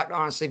be shocked,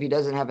 honestly, if he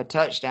doesn't have a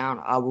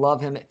touchdown. I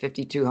love him at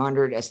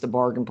 5,200 as the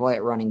bargain play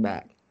at running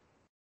back.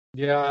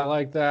 Yeah, I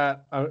like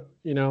that.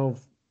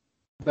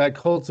 That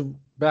Colts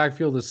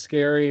backfield is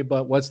scary,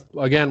 but what's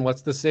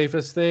the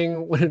safest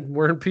thing when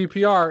we're in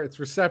PPR? It's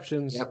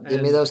receptions. Yep,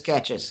 give me those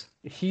catches.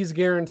 He's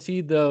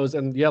guaranteed those.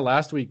 And yeah,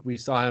 last week we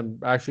saw him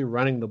actually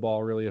running the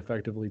ball really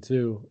effectively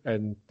too.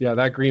 And yeah,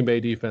 that Green Bay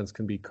defense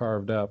can be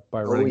carved up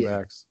by running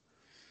backs.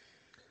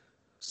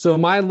 So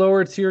my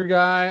lower tier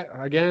guy,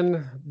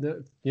 again,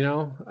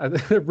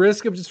 at the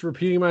risk of just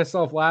repeating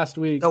myself last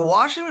week. The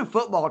Washington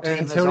football team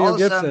has all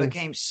of a sudden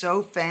became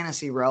so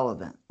fantasy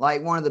relevant.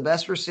 Like one of the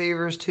best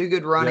receivers, 2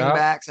 good running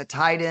backs, a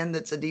tight end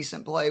that's a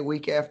decent play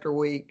week after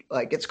week.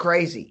 Like it's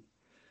crazy.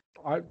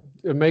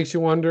 It makes you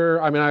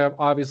wonder. I mean,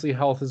 obviously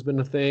health has been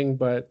a thing,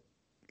 but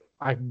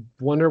I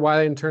wonder why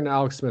they didn't turn to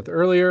Alex Smith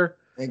earlier.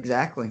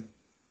 Exactly.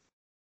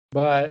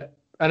 And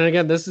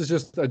again, this is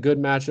just a good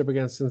matchup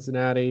against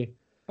Cincinnati.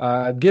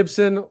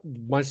 Gibson,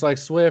 much like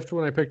Swift,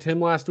 when I picked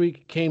him last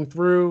week, came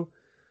through.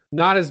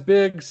 Not as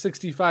big,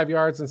 65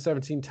 yards and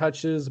 17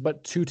 touches,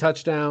 but 2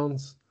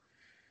 touchdowns.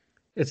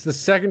 It's the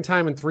second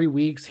time in 3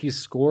 weeks he's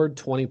scored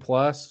 20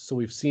 plus, so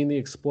we've seen the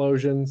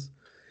explosions.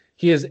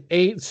 He has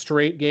 8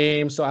 straight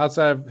games, so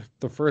outside of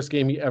the first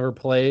game he ever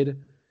played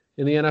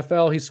in the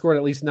NFL, he scored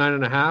at least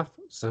 9.5.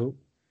 So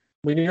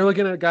when you're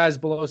looking at guys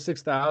below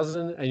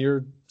 6,000 and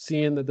you're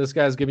seeing that this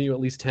guy's giving you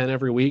at least 10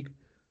 every week,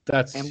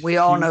 and we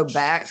all know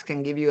backs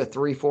can give you a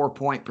 3-4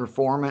 point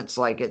performance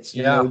like it's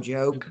no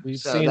joke. We've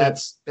so seen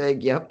that's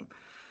big. Yep.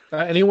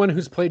 Anyone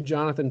who's played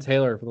Jonathan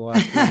Taylor for the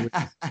last 3 weeks.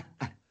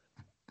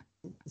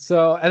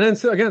 So again,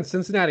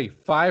 Cincinnati,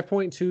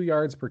 5.2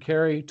 yards per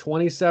carry,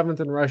 27th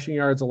in rushing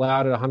yards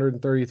allowed at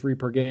 133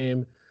 per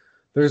game.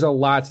 There's a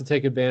lot to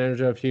take advantage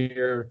of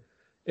here.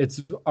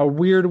 It's a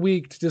weird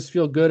week to just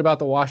feel good about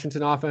the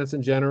Washington offense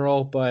in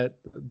general, but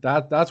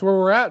that's where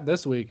we're at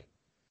this week.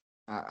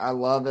 I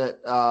love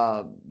it.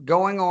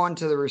 Going on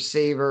to the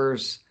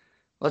receivers,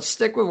 let's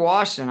stick with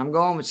Washington. I'm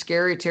going with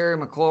Scary Terry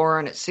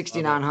McLaurin at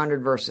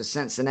 6,900 versus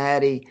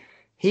Cincinnati.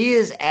 He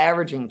is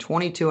averaging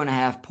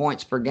 22.5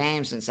 points per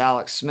game since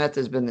Alex Smith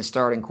has been the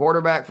starting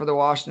quarterback for the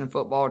Washington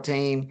football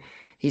team.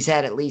 He's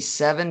had at least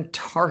 7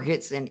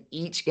 targets in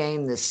each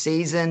game this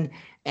season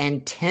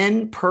and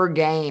 10 per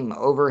game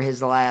over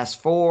his last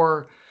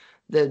 4.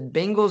 The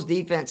Bengals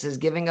defense is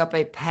giving up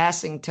a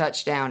passing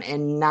touchdown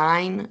in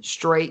 9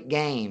 straight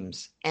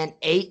games and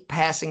 8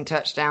 passing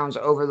touchdowns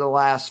over the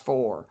last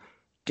 4.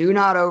 Do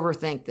not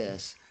overthink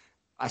this.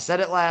 I said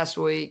it last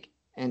week,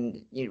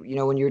 and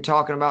when you were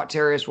talking about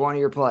Terrius, one of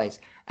your plays,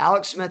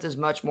 Alex Smith is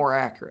much more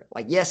accurate.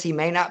 Like, yes, he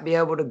may not be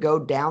able to go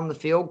down the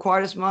field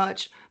quite as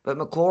much, but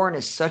McLaurin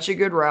is such a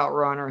good route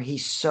runner.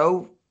 He's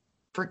so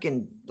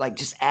freaking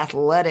just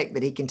athletic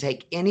that he can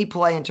take any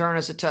play and turn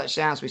us a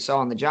touchdown, as we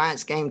saw in the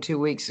Giants game 2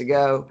 weeks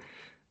ago.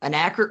 An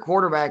accurate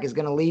quarterback is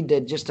going to lead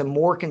to just a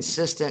more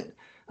consistent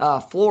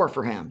floor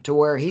for him, to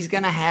where he's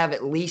going to have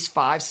at least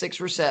 5-6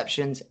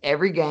 receptions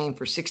every game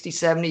for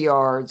 60-70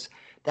 yards.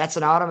 That's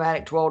an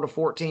automatic 12 to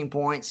 14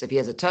 points. If he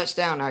has a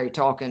touchdown, now you're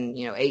talking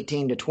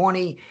 18 to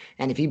 20.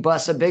 And if he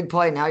busts a big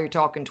play, now you're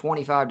talking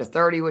 25 to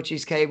 30, which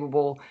he's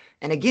capable.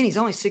 And again, he's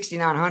only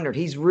 6,900.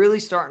 He's really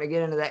starting to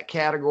get into that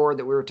category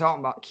that we were talking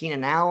about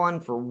Keenan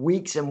Allen for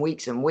weeks and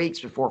weeks and weeks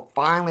before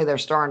finally they're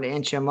starting to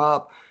inch him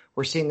up.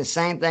 We're seeing the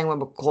same thing with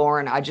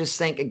McLaurin. I just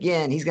think,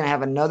 again, he's going to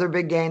have another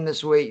big game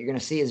this week. You're going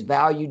to see his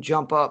value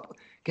jump up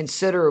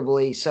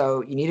considerably.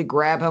 So you need to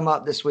grab him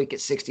up this week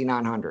at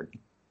 6,900.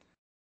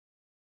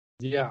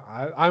 Yeah,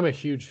 I'm a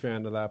huge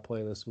fan of that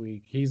play this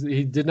week. He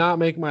did not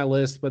make my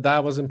list, but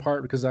that was in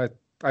part because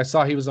I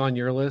saw he was on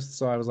your list,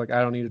 so I was like,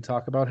 I don't need to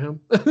talk about him.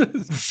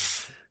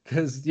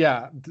 Because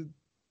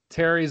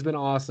Terry's been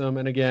awesome,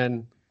 and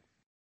again,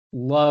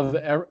 love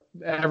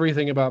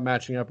everything about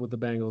matching up with the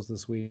Bengals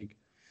this week.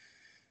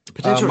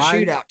 Potential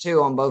shootout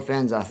too on both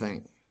ends, I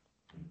think.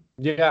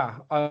 Yeah,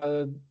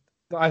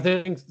 I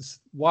think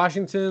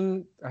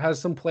Washington has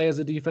some play as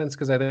a defense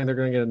because I think they're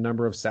going to get a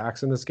number of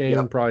sacks in this game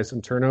and probably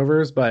some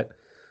turnovers. But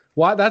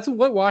that's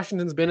what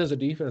Washington's been as a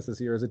defense this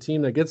year, as a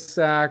team that gets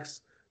sacks,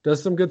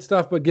 does some good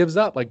stuff, but gives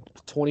up like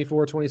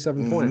 24,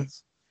 27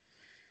 points.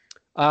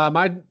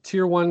 My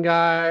tier 1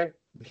 guy,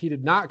 he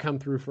did not come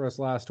through for us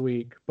last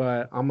week,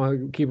 but I'm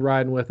going to keep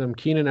riding with him.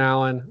 Keenan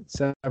Allen,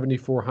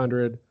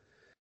 7,400.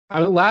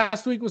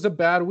 Last week was a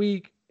bad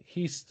week.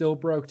 He still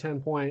broke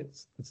 10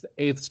 points. It's the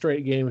 8th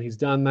straight game he's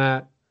done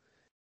that.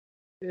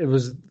 It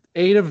was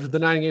 8 of the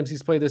 9 games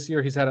he's played this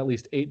year. He's had at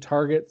least 8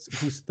 targets.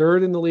 He's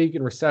 3rd in the league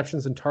in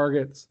receptions and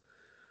targets.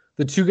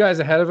 The 2 guys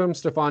ahead of him,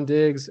 Stephon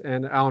Diggs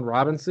and Allen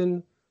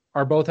Robinson,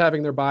 are both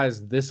having their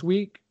buys this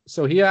week.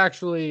 So he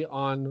actually,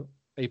 on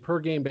a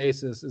per-game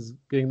basis, is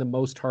getting the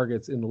most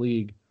targets in the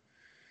league.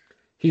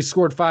 He's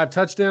scored 5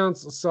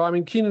 touchdowns. So, I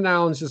mean, Keenan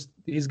Allen's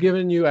he's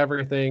giving you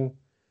everything.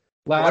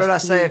 What did I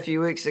say a few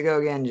weeks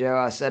ago again, Joe?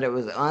 I said it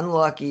was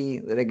unlucky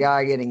that a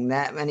guy getting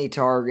that many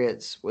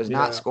targets was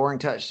not scoring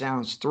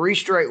touchdowns. 3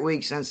 straight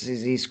weeks since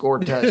he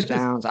scored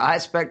touchdowns. I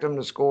expect him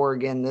to score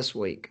again this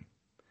week.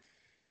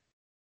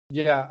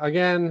 Yeah,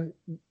 again,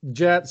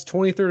 Jets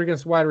 23rd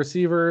against wide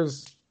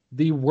receivers,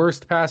 the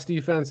worst pass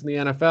defense in the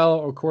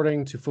NFL,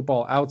 according to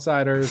Football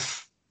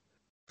Outsiders.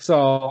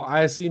 So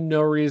I see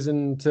no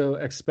reason to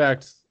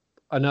expect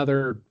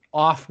another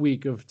off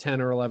week of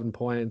 10 or 11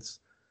 points.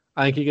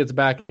 I think he gets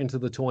back into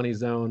the 20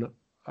 zone.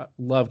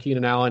 Love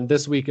Keenan Allen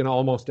this week and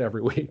almost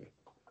every week.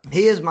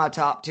 He is my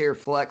top tier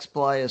flex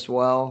play as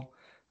well.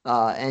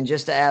 And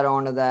just to add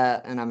on to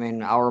that, and I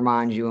mean, I'll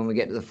remind you when we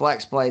get to the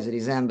flex plays that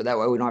he's in, but that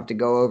way we don't have to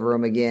go over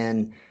him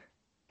again.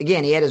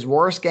 Again, he had his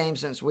worst game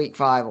since week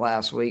 5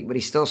 last week, but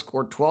he still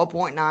scored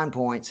 12.9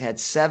 points, had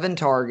 7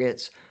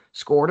 targets,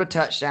 scored a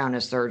touchdown in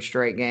his 3rd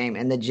straight game,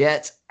 and the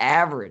Jets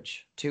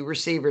average 2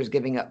 receivers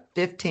giving up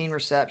 15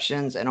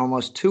 receptions and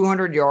almost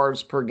 200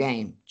 yards per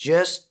game.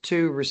 Just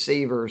 2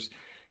 receivers.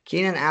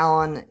 Keenan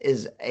Allen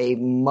is a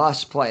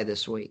must play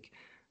this week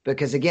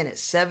because, again, at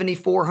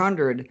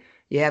 7,400,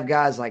 you have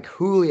guys like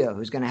Julio,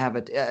 who's going to have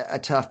a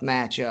tough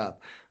matchup.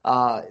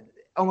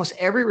 Almost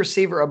every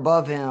receiver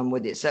above him,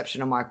 with the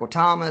exception of Michael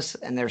Thomas,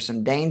 and there's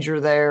some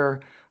danger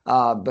there.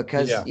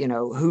 Because,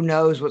 who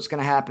knows what's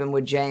going to happen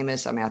with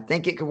Jameis. I mean, I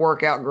think it could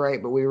work out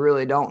great, but we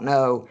really don't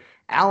know.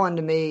 Allen,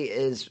 to me,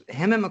 is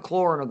him and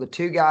McLaurin are the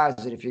 2 guys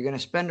that if you're going to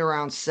spend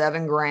around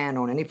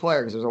 $7,000 on any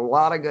player, because there's a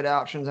lot of good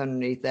options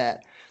underneath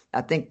that,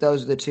 I think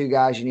those are the 2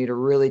 guys you need to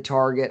really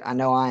target. I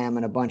know I am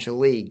in a bunch of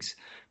leagues.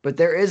 But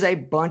there is a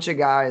bunch of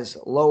guys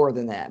lower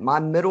than that. My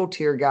middle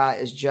tier guy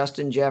is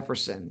Justin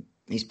Jefferson.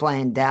 He's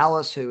playing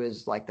Dallas, who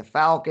is like the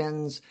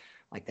Falcons,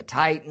 like the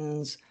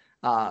Titans.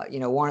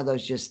 One of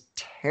those just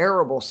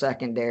terrible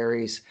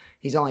secondaries.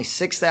 He's only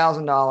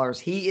 $6,000.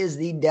 He is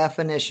the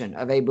definition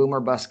of a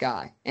boomer bust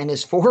guy. In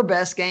his 4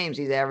 best games,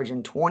 he's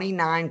averaging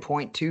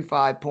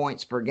 29.25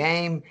 points per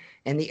game.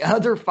 And the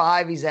other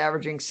 5, he's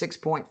averaging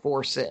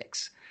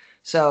 6.46.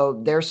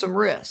 So there's some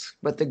risk.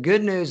 But the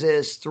good news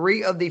is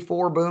 3 of the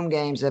 4 boom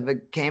games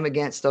came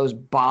against those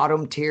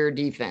bottom tier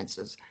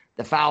defenses.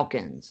 The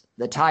Falcons,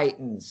 the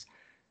Titans,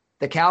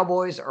 the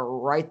Cowboys are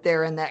right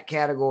there in that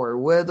category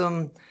with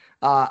them.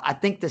 I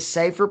think the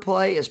safer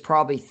play is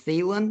probably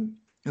Thielen,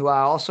 who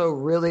I also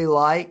really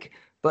like,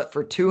 but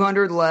for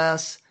 200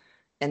 less,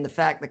 and the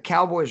fact the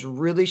Cowboys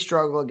really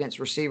struggle against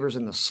receivers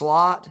in the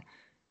slot,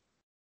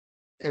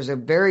 there's a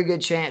very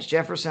good chance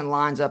Jefferson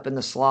lines up in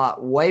the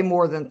slot way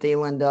more than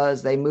Thielen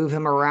does. They move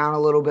him around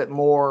a little bit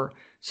more.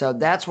 So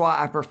that's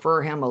why I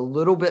prefer him a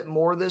little bit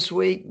more this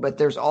week, but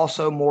there's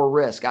also more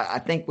risk. I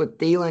think with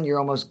Thielen, you're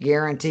almost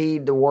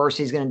guaranteed the worst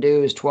he's going to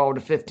do is 12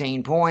 to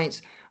 15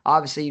 points.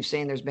 Obviously, you've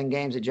seen there's been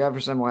games that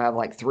Jefferson will have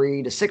like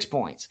 3 to 6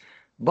 points.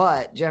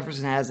 But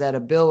Jefferson has that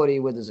ability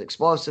with his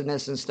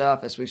explosiveness and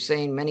stuff, as we've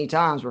seen many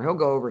times, where he'll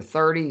go over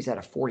 30. He's had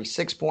a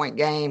 46-point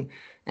game.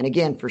 And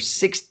again, for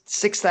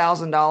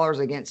 $6,000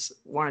 against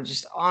one of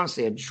just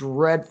honestly a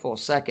dreadful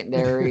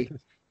secondary.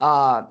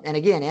 And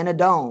again, in a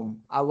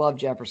dome, I love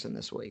Jefferson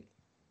this week.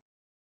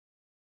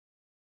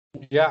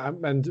 Yeah,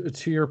 and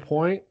to your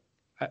point,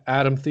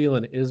 Adam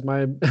Thielen is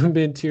my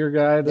mid-tier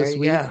guy this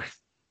week. Go.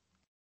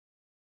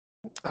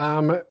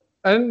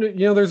 And,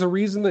 there's a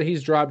reason that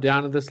he's dropped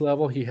down to this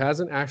level. He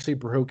hasn't actually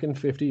broken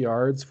 50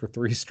 yards for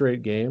 3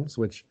 straight games,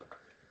 which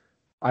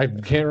I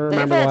can't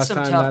remember the last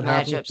time that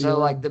happened. Matchups. So,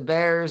 like the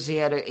Bears, he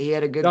had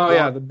a good. Oh,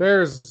 yeah, the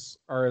Bears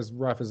are as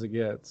rough as it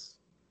gets.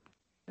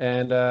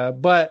 And you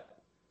got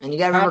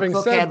to remember,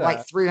 Cook had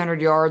like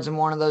 300 yards in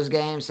one of those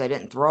games. They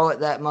didn't throw it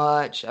that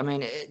much. I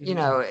mean,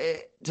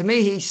 to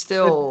me, he's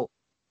still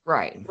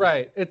Right.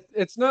 Right.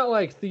 It's not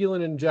like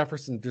Thielen and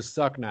Jefferson just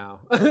suck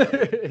now.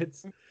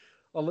 It's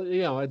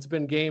it's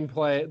been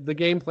gameplay. The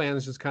game plan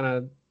is just kind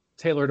of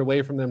tailored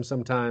away from them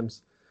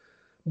sometimes.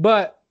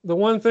 But the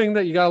one thing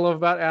that you gotta love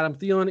about Adam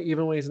Thielen,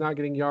 even when he's not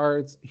getting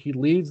yards, he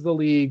leads the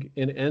league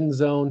in end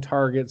zone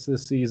targets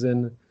this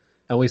season.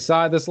 And we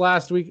saw this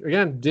last week.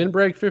 Again, didn't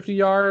break 50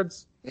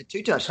 yards.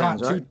 2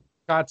 touchdowns, right?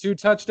 Got 2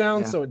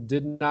 touchdowns, so it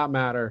did not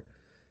matter.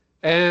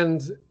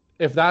 And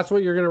if that's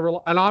what you're going to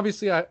rely, and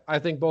obviously I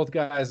think both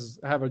guys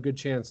have a good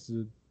chance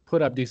to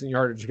put up decent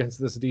yardage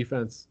against this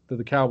defense that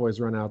the Cowboys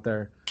run out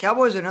there.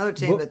 Cowboys are another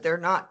team that they're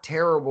not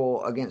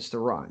terrible against the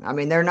run. I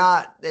mean, they're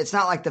not. It's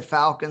not like the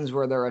Falcons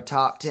where they're a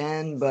top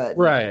 10, but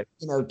right.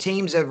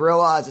 Teams have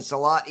realized it's a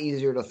lot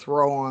easier to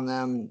throw on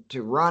them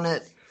to run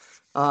it.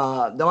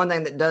 The one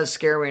thing that does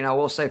scare me, and I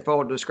will say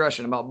full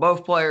discretion about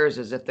both players,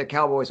 is if the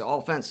Cowboys'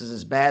 offense is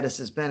as bad as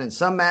it's been in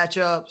some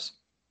matchups,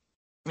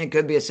 it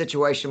could be a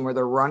situation where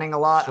they're running a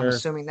lot. Sure. I'm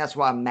assuming that's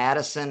why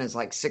Madison is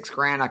like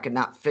 $6,000. I could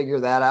not figure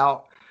that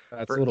out.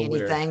 That's for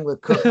anything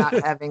with Cook not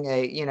having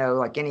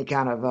like any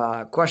kind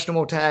of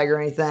questionable tag or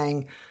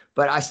anything.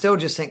 But I still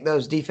just think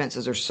those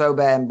defenses are so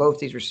bad and both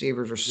these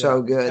receivers are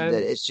so good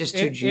that it's just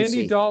too juicy.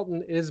 Andy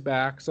Dalton is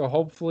back, so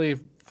hopefully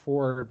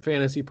for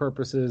fantasy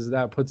purposes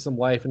that puts some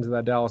life into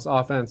that Dallas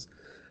offense.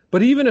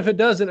 But even if it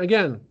doesn't,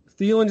 again,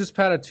 Thielen just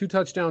had a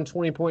 2-touchdown,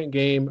 20-point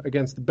game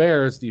against the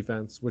Bears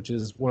defense, which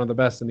is one of the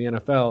best in the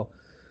NFL.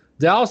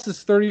 Dallas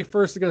is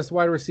 31st against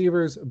wide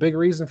receivers. A big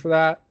reason for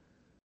that.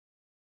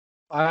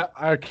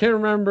 I can't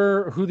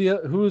remember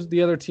who's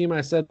the other team I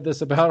said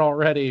this about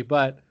already,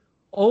 but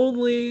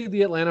only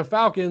the Atlanta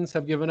Falcons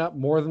have given up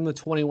more than the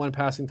 21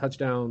 passing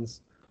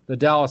touchdowns that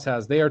Dallas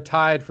has. They are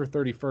tied for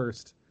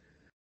 31st.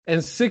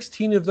 And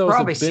 16 of those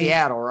probably have been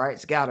Seattle, right?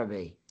 It's got to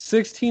be.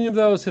 16 of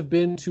those have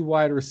been to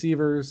wide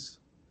receivers.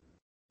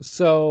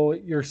 So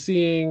you're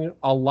seeing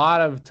a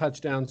lot of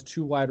touchdowns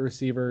to wide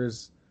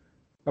receivers,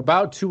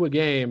 about 2 a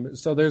game.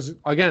 So there's,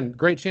 again,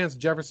 great chance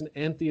Jefferson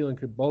and Thielen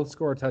could both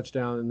score a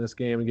touchdown in this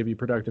game and give you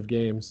productive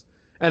games.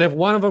 And if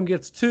one of them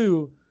gets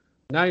 2,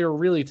 now you're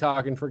really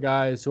talking for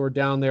guys who are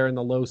down there in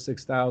the low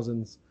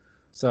 6,000s.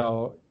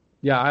 So,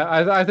 yeah,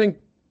 I think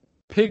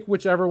pick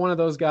whichever one of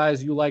those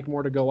guys you like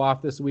more to go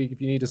off this week.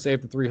 If you need to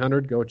save the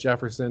 300, go with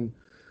Jefferson.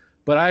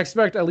 But I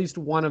expect at least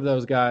one of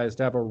those guys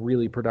to have a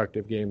really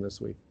productive game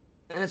this week.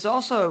 And it's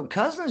also,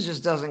 Cousins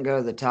just doesn't go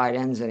to the tight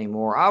ends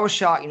anymore. I was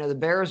shocked. The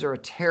Bears are a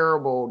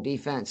terrible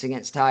defense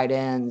against tight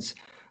ends.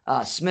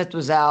 Smith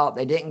was out.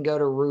 They didn't go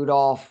to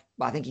Rudolph.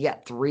 I think he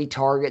got 3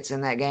 targets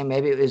in that game.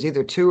 Maybe it was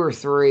either 2 or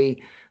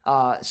 3.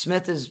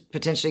 Smith is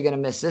potentially going to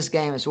miss this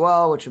game as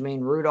well, which would mean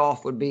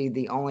Rudolph would be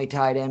the only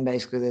tight end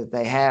basically that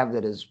they have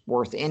that is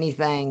worth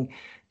anything.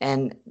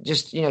 And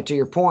just, to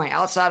your point,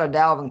 outside of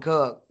Dalvin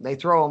Cook, they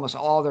throw almost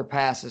all their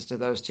passes to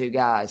those 2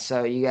 guys.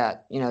 So you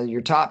got,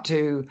 your top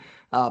 2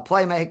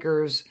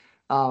 playmakers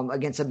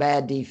against a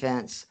bad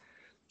defense.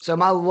 So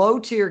my low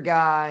tier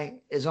guy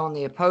is on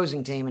the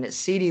opposing team, and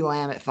it's CeeDee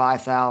Lamb at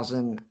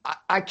 $5,000.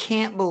 I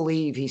can't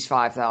believe he's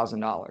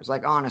 $5,000.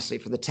 Like, honestly,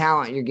 for the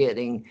talent you're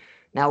getting.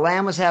 Now,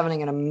 Lamb was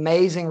having an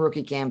amazing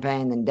rookie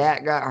campaign. Then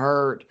Dak got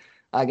hurt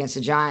against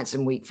the Giants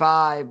in week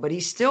 5, but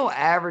he's still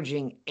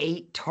averaging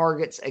 8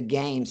 targets a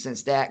game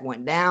since Dak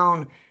went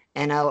down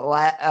and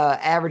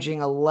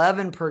averaging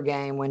 11 per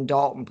game when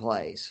Dalton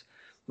plays,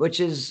 which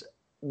is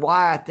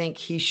why I think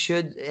he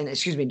should,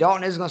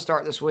 Dalton is going to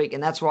start this week,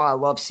 and that's why I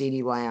love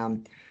CeeDee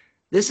Lamb.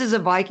 This is a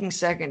Viking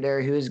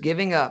secondary who is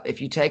giving up, if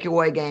you take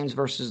away games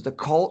versus the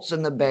Colts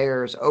and the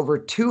Bears, over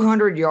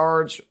 200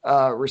 yards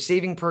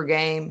receiving per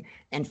game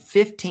and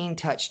 15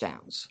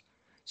 touchdowns.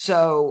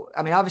 So,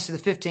 obviously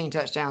the 15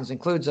 touchdowns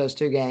includes those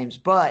 2 games,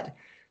 but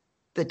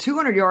the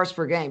 200 yards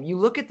per game, you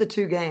look at the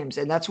 2 games,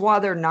 and that's why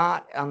they're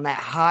not on that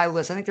high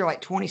list. I think they're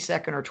like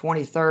 22nd or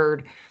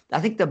 23rd. I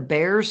think the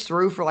Bears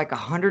threw for like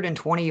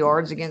 120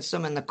 yards against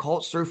them, and the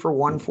Colts threw for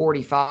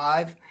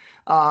 145.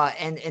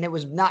 And it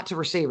was not to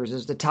receivers. It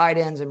was the tight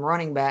ends and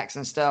running backs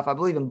and stuff. I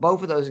believe in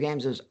both of those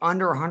games it was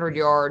under 100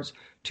 yards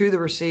to the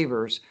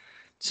receivers.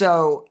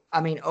 So,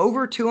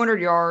 over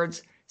 200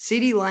 yards.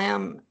 CeeDee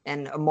Lamb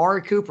and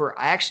Amari Cooper,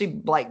 I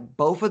actually like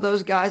both of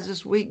those guys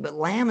this week, but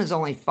Lamb is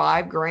only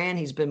 $5,000.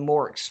 He's been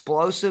more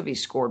explosive. He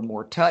scored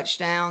more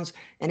touchdowns.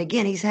 And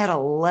again, he's had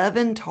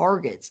 11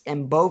 targets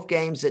in both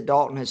games that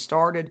Dalton has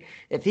started.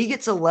 If he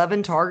gets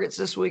 11 targets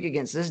this week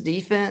against this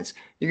defense,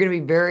 you're going to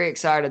be very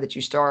excited that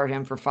you started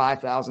him for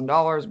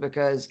 $5,000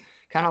 because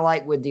kind of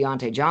like with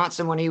Deontay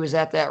Johnson when he was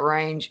at that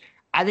range,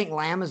 I think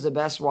Lamb is the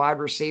best wide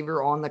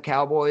receiver on the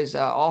Cowboys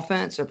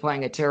offense. They're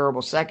playing a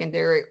terrible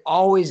secondary.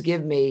 Always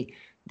give me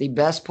the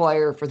best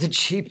player for the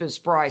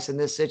cheapest price in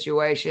this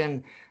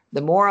situation.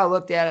 The more I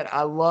looked at it,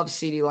 I love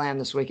CeeDee Lamb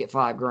this week at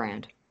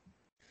 $5,000.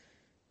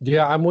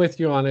 Yeah, I'm with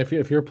you on if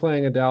you're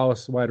playing a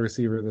Dallas wide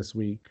receiver this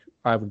week,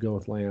 I would go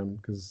with Lamb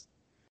because,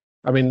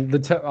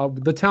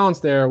 the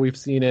talent's there. We've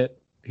seen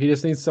it. He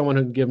just needs someone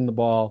who can give him the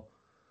ball.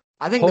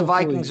 I think the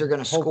Vikings are going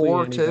to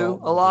score, too,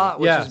 a lot,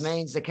 which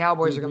means the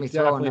Cowboys are going to be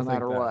throwing no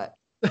matter what.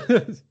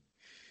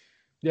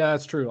 Yeah,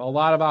 that's true. A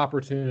lot of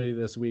opportunity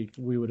this week,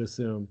 we would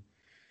assume.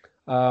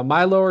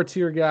 My lower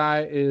tier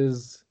guy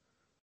is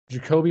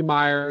Jacoby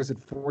Myers at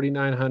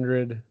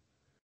 4,900.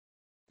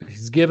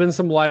 He's given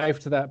some life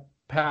to that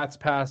Pats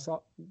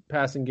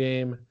passing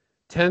game.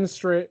 10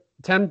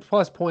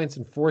 plus points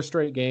in 4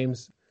 straight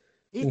games,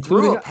 He threw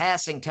including a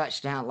passing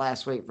touchdown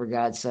last week, for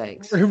God's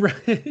sakes.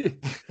 right.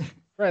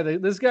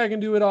 Right. This guy can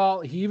do it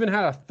all. He even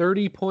had a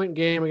 30-point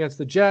game against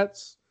the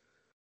Jets.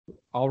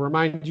 I'll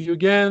remind you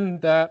again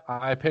that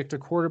I picked a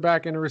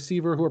quarterback and a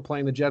receiver who are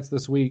playing the Jets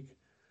this week.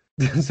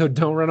 So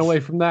don't run away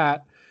from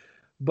that.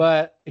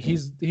 But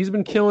he's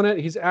been killing it.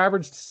 He's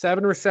averaged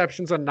 7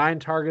 receptions on 9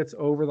 targets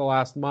over the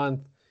last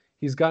month.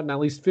 He's gotten at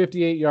least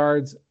 58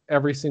 yards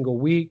every single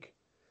week.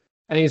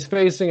 And he's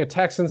facing a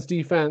Texans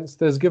defense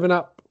that has given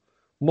up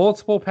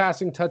multiple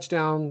passing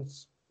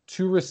touchdowns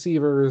to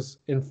receivers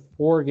in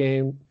 4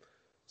 games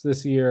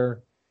this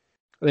year.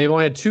 They've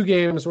only had 2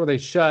 games where they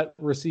shut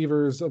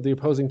receivers of the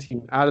opposing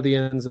team out of the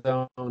end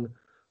zone.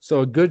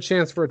 So a good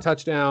chance for a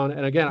touchdown.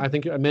 And again, I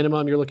think a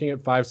minimum, you're looking at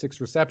 5-6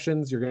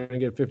 receptions. You're going to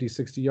get 50,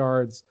 60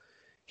 yards.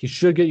 He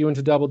should get you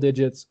into double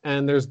digits.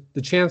 And there's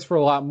the chance for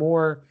a lot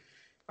more.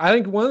 I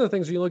think one of the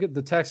things when you look at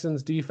the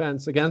Texans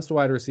defense against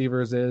wide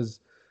receivers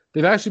is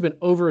they've actually been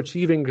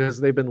overachieving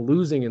because they've been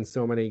losing in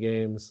so many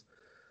games.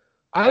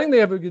 I think they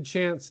have a good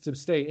chance to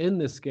stay in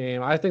this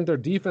game. I think their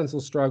defense will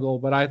struggle,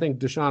 but I think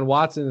Deshaun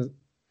Watson,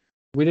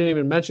 we didn't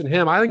even mention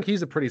him. I think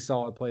he's a pretty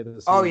solid play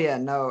this Oh, week. yeah,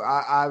 no,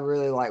 I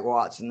really like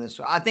Watson this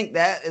one. I think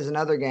that is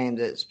another game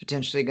that's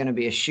potentially going to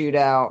be a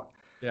shootout.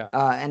 Yeah.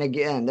 And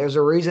again, there's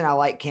a reason I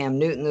like Cam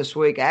Newton this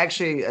week.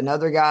 Actually,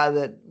 another guy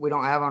that we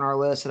don't have on our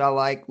list that I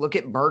like, look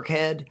at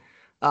Burkhead.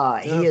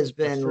 He has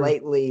been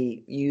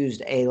lately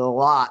used a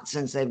lot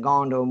since they've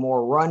gone to a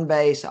more run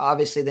base.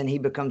 Obviously, then he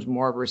becomes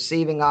more of a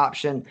receiving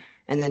option.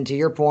 And then to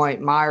your point,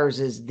 Myers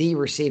is the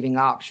receiving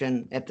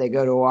option if they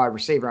go to a wide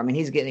receiver. I mean,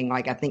 he's getting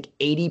I think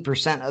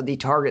 80% of the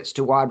targets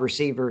to wide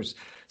receivers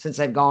since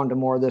they've gone to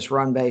more of this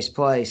run-based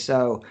play.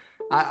 So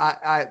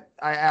I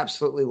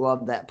absolutely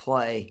love that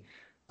play.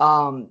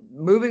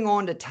 Moving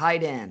on to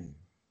tight end.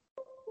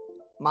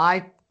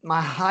 My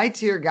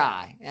high-tier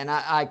guy, and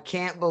I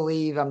can't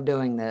believe I'm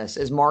doing this,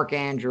 is Mark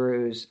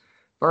Andrews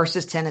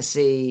versus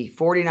Tennessee,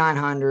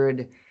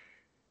 4,900.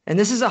 And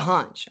this is a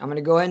hunch. I'm going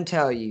to go ahead and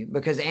tell you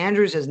because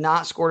Andrews has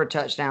not scored a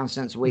touchdown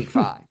since week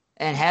 5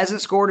 and hasn't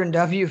scored in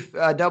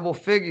double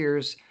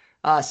figures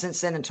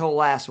since then until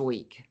last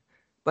week.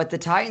 But the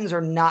Titans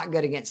are not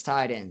good against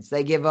tight ends.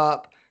 They give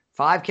up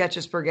 5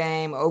 catches per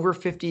game, over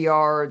 50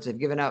 yards. They've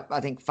given up,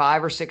 I think,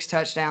 5 or 6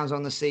 touchdowns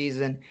on the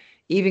season.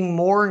 Even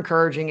more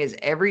encouraging is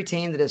every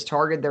team that has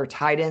targeted their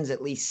tight ends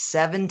at least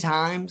 7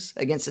 times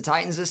against the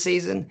Titans this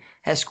season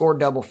has scored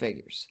double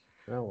figures.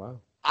 Oh, wow.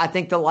 I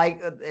think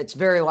it's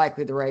very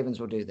likely the Ravens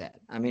will do that.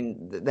 I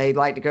mean, they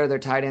like to go to their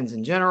tight ends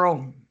in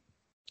general.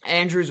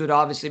 Andrews would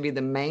obviously be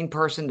the main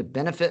person to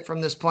benefit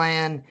from this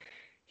plan.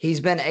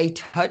 He's been a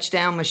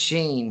touchdown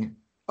machine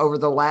over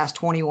the last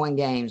 21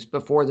 games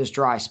before this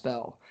dry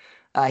spell.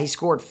 He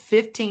scored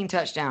 15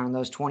 touchdowns in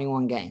those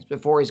 21 games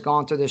before he's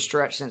gone through this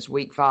stretch since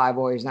week 5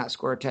 where he's not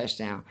scored a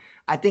touchdown.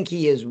 I think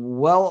he is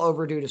well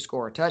overdue to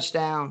score a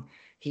touchdown.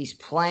 He's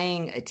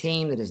playing a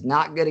team that is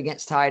not good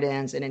against tight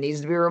ends, and it needs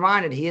to be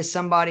reminded he is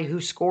somebody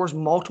who scores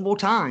multiple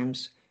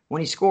times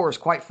when he scores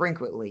quite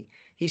frequently.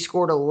 He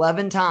scored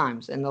 11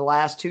 times in the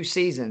last 2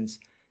 seasons.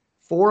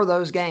 4 of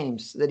those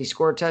games that he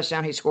scored a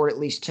touchdown, he scored at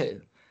least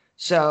 2.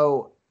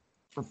 So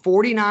for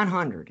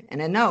 4,900,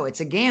 and I know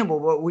it's a gamble,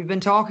 but we've been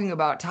talking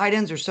about tight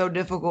ends are so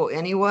difficult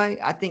anyway.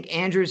 I think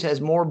Andrews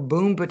has more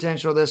boom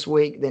potential this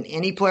week than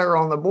any player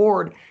on the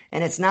board,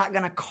 and it's not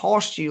going to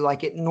cost you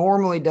like it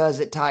normally does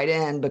at tight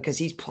end because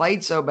he's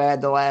played so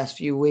bad the last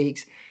few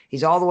weeks.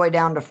 He's all the way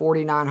down to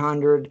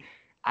 4,900.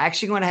 I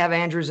actually going to have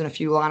Andrews in a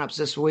few lineups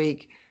this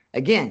week.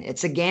 Again,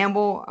 it's a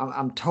gamble.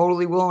 I'm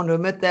totally willing to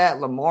admit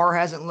that. Lamar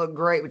hasn't looked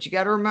great, but you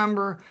got to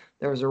remember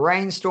there was a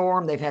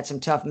rainstorm. They've had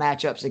some tough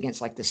matchups against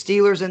the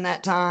Steelers in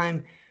that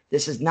time.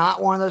 This is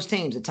not one of those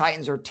teams. The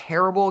Titans are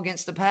terrible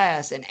against the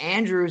pass, and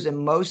Andrews in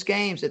most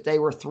games, if they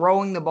were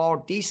throwing the ball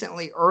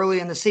decently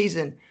early in the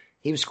season,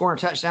 he was scoring a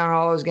touchdown in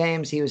all those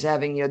games. He was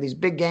having these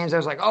big games. I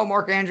was like, oh,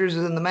 Mark Andrews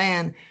is in the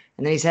man,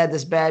 and then he's had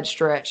this bad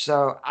stretch.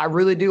 So I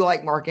really do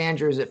like Mark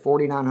Andrews at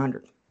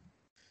 4,900.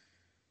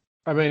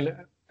 I mean,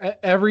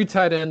 every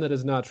tight end that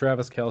is not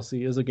Travis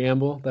Kelce is a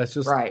gamble. That's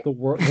just right. The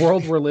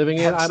world we're living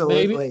in.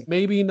 Absolutely.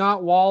 Maybe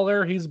not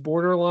Waller. He's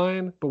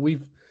borderline, but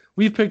we've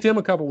picked him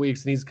a couple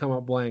weeks and he's come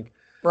up blank.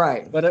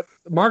 Right. But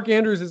Mark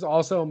Andrews is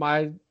also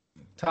my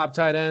top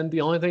tight end.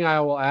 The only thing I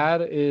will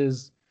add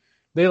is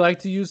they like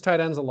to use tight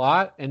ends a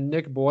lot, and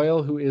Nick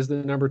Boyle, who is the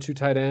number 2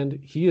 tight end,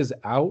 he is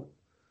out.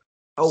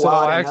 Oh, so wow,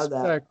 I didn't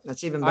know that.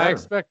 That's even better. I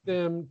expect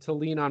them to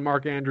lean on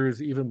Mark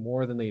Andrews even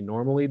more than they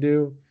normally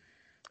do.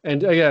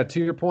 And yeah,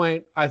 to your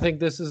point, I think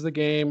this is the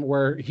game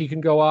where he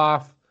can go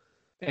off.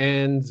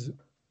 And,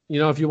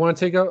 if you want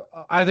to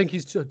I think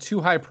he's too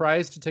high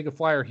priced to take a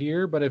flyer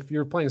here. But if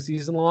you're playing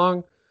season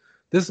long,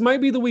 this might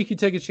be the week you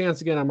take a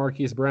chance again on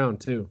Marquise Brown,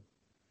 too.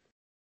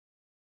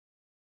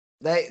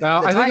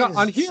 Now, The I think Titans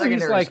on here he's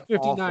secondary is like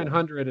awful.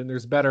 5,900, and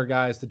there's better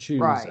guys to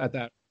choose Right. at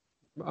that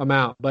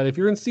amount. But if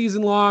you're in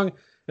season long,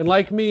 and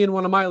like me in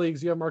one of my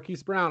leagues, you have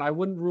Marquise Brown, I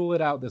wouldn't rule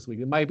it out this week.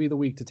 It might be the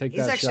week to take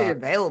He's that actually shot.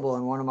 available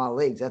in one of my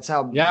leagues. That's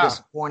how Yeah,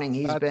 disappointing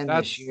he's been this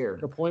that's year.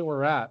 the point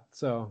we're at.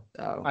 So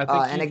So, I think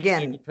and he could be a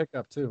again, good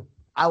pickup too.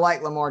 I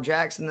like Lamar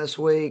Jackson this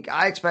week.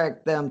 I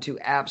expect them to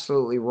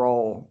absolutely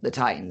roll the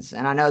Titans.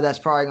 And I know that's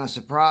probably going to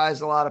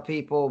surprise a lot of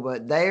people,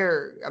 but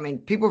I mean,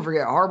 people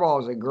forget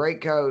Harbaugh is a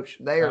great coach.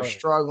 They are Oh, yeah.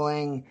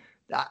 struggling.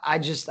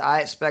 I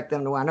expect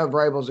them to win. I know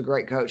Vrabel's a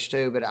great coach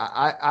too, but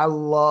I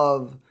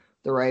love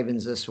the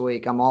Ravens this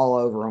week. I'm all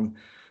over them.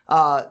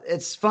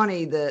 It's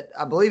funny that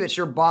I believe it's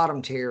your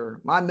bottom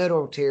tier, my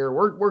middle tier.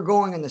 We're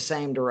going in the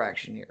same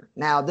direction here.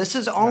 Now, this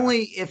is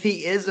only if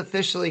he is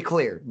officially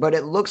cleared, but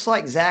it looks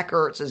like Zach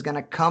Ertz is going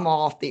to come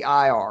off the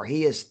IR.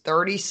 He is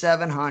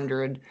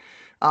 3,700.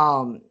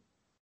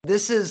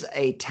 This is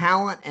a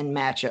talent and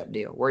matchup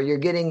deal where you're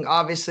getting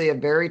obviously a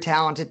very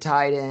talented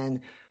tight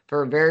end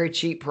for a very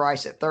cheap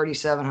price at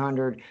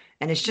 3,700,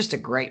 and it's just a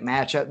great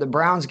matchup. The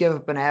Browns give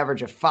up an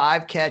average of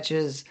 5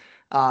 catches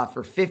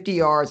for 50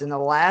 yards. In the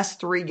last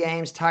 3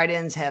 games, tight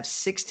ends have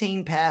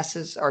 16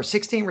 passes or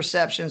 16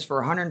 receptions for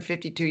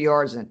 152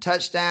 yards and a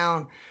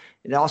touchdown.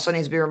 It also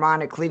needs to be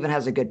reminded Cleveland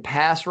has a good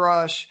pass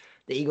rush.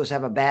 The Eagles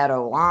have a bad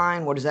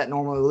O-line. What does that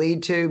normally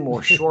lead to?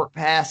 More short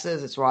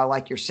passes. That's why I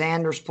like your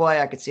Sanders play.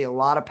 I could see a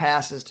lot of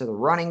passes to the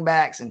running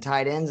backs and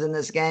tight ends in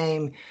this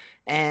game.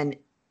 And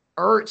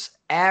Ertz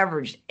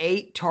averaged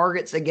 8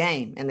 targets a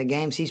game in the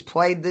games he's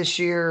played this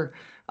year.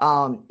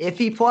 If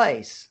he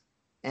plays,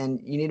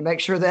 and you need to make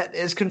sure that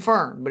is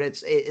confirmed, but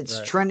it's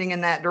right. Trending in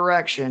that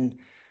direction.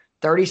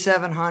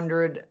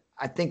 3,700,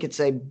 I think it's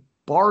a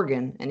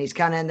bargain, and he's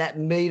kind of in that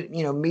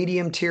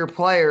medium tier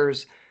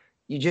players.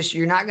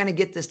 You're not going to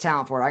get this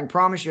talent for it. I can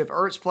promise you, if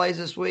Ertz plays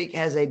this week,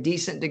 has a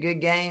decent to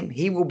good game,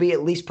 he will be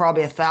at least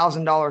probably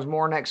 $1,000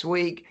 more next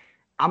week.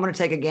 I'm going to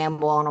take a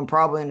gamble on him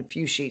probably in a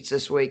few sheets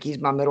this week. He's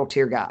my middle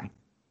tier guy.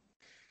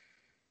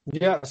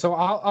 Yeah, so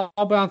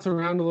I'll bounce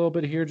around a little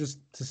bit here just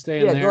to stay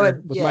in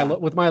there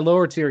with my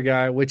lower tier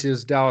guy, which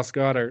is Dallas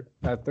Goedert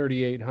at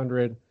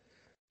 3,800.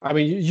 I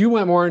mean, you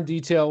went more in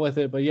detail with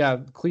it, but yeah,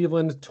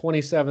 Cleveland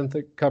 27th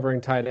at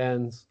covering tight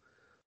ends.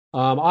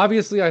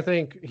 Obviously, I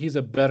think he's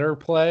a better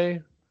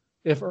play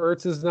if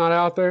Ertz is not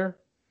out there.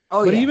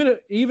 Oh, but yeah.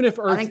 even if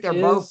Ertz I think they're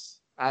both.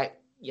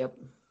 Yep.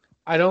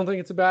 I don't think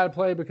it's a bad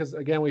play because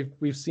again,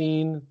 we've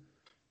seen.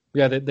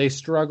 Yeah, they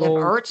struggle.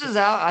 If Ertz is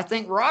out, I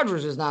think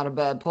Rodgers is not a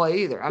bad play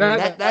either. I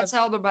mean, that's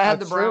how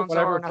bad the Browns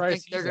are, and I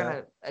think they're going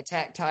to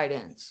attack tight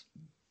ends.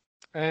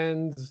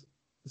 And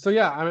so,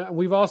 yeah, I mean,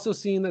 we've also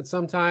seen that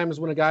sometimes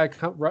when a guy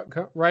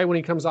right when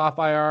he comes off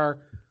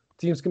IR,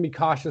 teams can be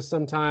cautious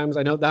sometimes.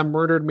 I know that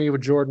murdered me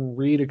with Jordan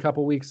Reed a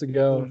couple weeks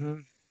ago. Mm-hmm.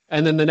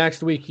 And then the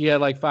next week he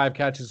had like 5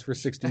 catches for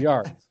 60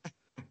 yards.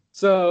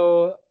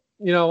 So,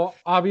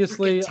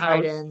 obviously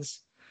tight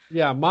ends.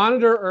 Yeah,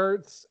 monitor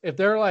Ertz. If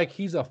they're like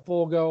he's a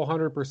full go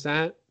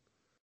 100%,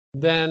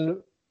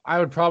 then I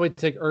would probably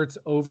take Ertz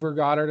over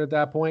Goddard at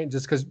that point,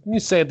 just because you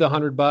saved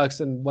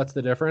 $100 and what's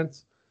the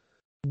difference?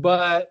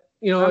 But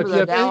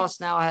remember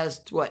Dallas now has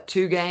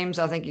 2 games?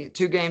 I think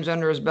 2 games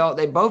under his belt.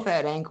 They both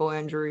had ankle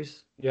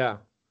injuries. Yeah,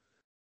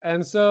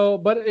 and so,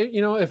 but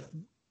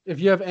if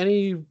you have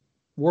any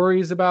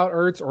worries about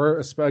Ertz,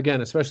 or again,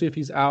 especially if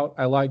he's out,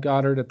 I like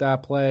Goddard at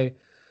that play.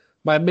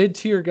 My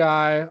mid-tier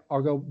guy,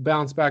 I'll go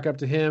bounce back up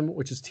to him,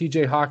 which is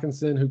TJ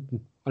Hawkinson,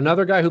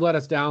 another guy who let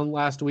us down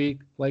last week,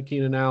 like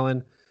Keenan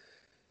Allen.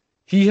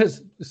 He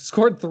has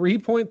scored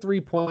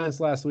 3.3 points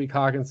last week,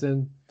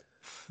 Hawkinson.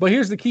 But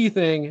here's the key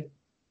thing.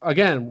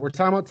 Again, we're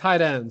talking about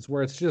tight ends,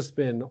 where it's just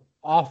been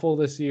awful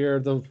this year.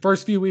 The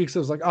first few weeks, it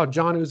was like, oh,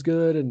 Jonnu's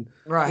good, and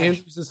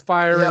Andrews is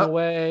firing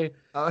away.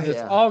 Oh, and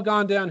it's all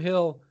gone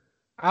downhill.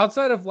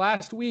 Outside of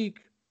last week,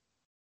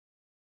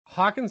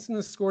 Hawkinson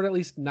has scored at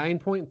least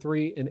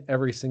 9.3 in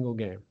every single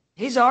game.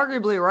 He's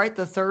arguably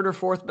the 3rd or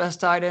 4th best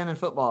tight end in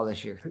football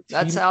this year.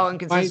 That's how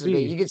inconsistent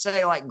he is. You could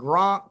say like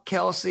Gronk,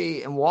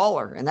 Kelsey, and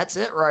Waller, and that's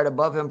it right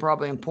above him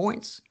probably in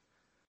points.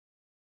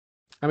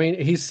 I mean,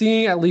 he's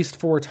seeing at least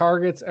 4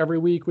 targets every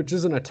week, which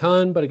isn't a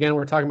ton, but again,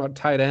 we're talking about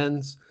tight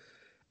ends.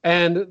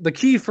 And the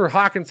key for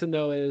Hawkinson,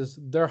 though, is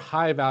they're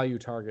high-value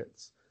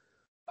targets.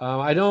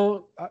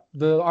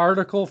 The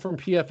article from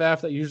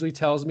PFF that usually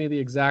tells me the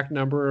exact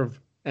number of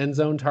end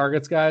zone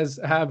targets guys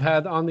have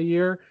had on the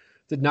year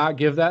did not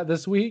give that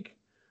this week,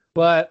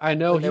 but I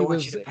know he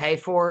want you to pay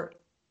for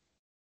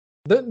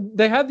it.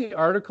 They had the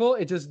article,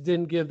 it just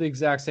didn't give the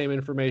exact same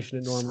information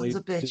it normally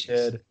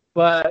did.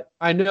 But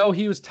I know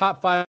he was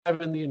top 5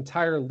 in the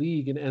entire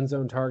league in end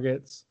zone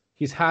targets.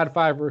 He's had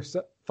 5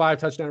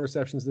 touchdown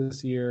receptions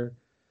this year,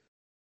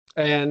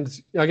 and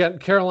again,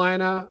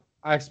 Carolina,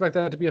 I expect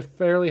that to be a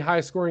fairly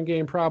high scoring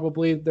game.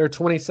 Probably they're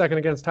 22nd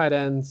against tight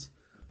ends,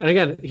 and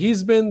again,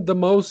 he's been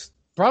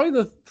probably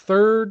the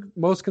 3rd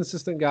most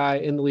consistent guy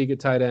in the league at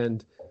tight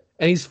end,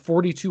 and he's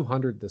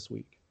 4,200 this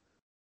week.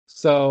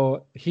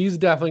 So he's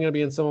definitely going to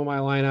be in some of my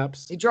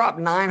lineups. He dropped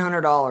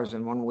 $900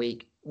 in 1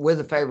 week with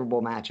a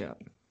favorable matchup.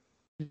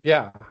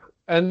 Yeah,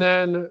 And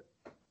then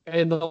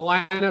in the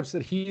lineups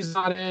that he's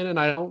not in, and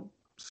I don't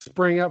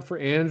spring up for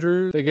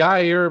Andrew, the guy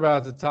you're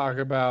about to talk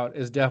about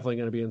is definitely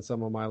going to be in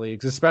some of my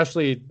leagues,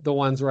 especially the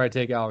ones where I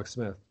take Alex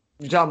Smith.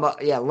 You're talking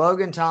about, yeah,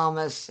 Logan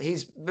Thomas.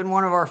 He's been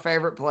one of our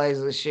favorite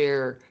plays this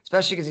year,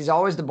 especially because he's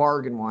always the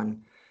bargain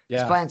one. Yeah.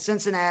 He's playing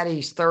Cincinnati.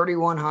 He's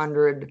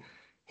 3,100.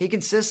 He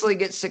consistently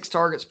gets 6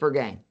 targets per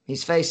game.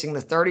 He's facing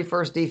the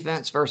 31st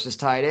defense versus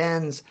tight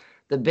ends.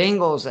 The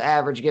Bengals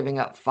average giving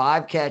up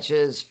 5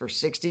 catches for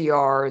 60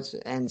 yards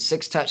and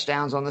 6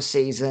 touchdowns on the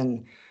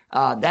season.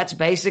 That's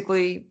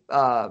basically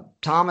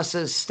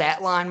Thomas's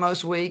stat line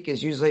most week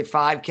is usually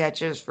 5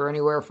 catches for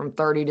anywhere from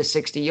 30 to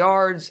 60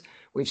 yards.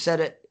 We've said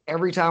it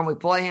every time we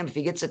play him. If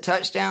he gets a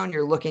touchdown,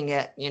 you're looking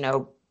at,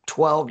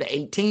 12 to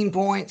 18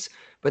 points.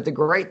 But the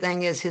great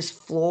thing is his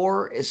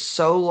floor is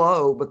so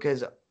low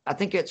because I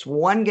think it's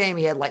one game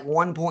he had like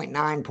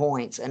 1.9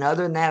 points. And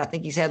other than that, I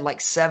think he's had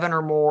like 7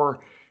 or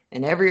more.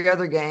 In every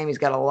other game, he's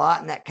got a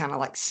lot in that kind of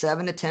like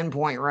 7 to 10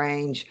 point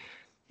range.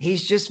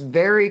 He's just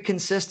very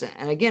consistent.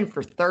 And again,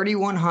 for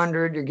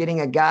 3,100, you're getting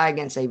a guy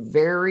against a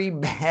very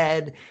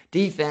bad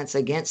defense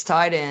against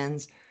tight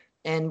ends.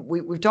 And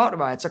we've talked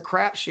about it. It's a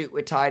crapshoot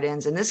with tight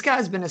ends. And this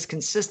guy's been as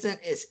consistent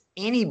as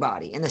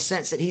anybody in the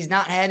sense that he's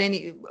not had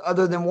any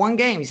other than one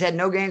game. He's had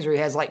no games where he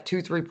has like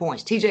 2-3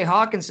 points. TJ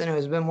Hawkinson, who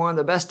has been one of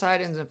the best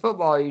tight ends in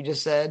football, you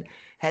just said,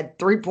 had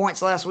 3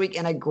 points last week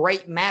in a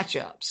great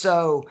matchup.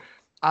 So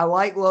I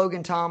like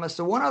Logan Thomas.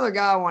 The one other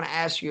guy I want to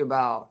ask you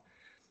about,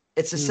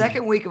 it's the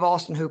second week of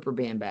Austin Hooper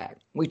being back.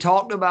 We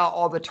talked about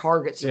all the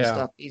targets and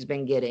stuff he's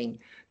been getting.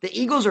 The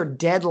Eagles are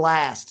dead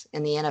last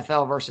in the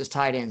NFL versus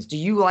tight ends. Do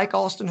you like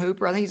Austin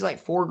Hooper? I think he's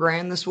like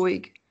 $4,000 this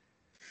week.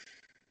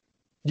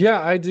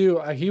 Yeah, I do.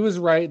 He was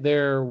right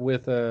there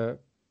with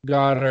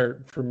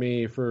Goddard for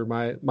me for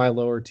my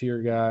lower tier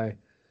guy.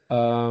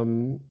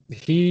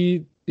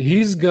 He's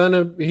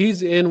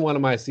in one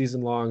of my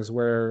season longs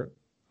where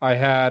I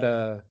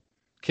had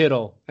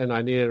Kittle and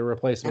I needed a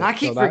replacement. And I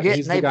keep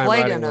forgetting they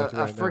played in a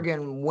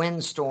friggin'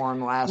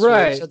 windstorm last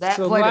week. So that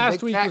played a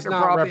big factor.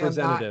 Was not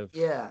representative.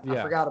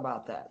 I forgot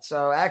about that.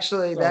 So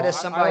actually, that is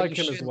somebody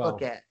you should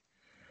look at.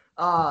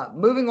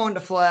 Moving on to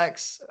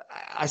flex,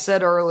 I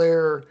said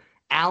earlier,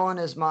 Allen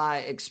is my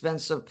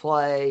expensive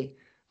play.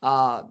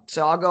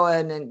 So I'll go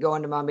ahead and go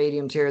into my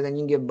medium tier. Then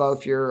you can give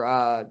both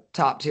your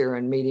top tier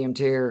and medium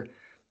tier.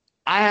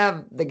 I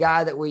have the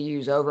guy that we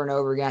use over and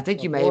over again. I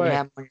think you may even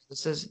have one.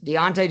 This is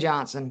Deontay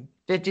Johnson,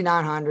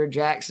 5,900,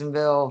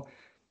 Jacksonville.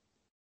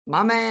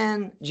 My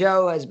man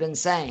Joe has been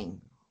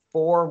saying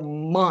for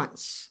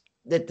months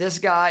that this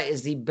guy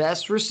is the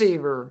best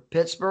receiver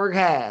Pittsburgh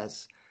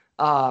has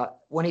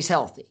when he's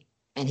healthy.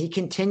 And he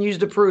continues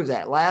to prove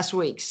that. Last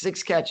week,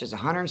 6 catches,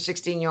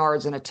 116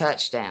 yards, and a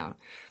touchdown.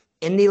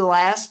 In the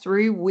last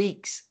 3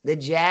 weeks, the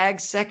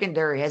Jags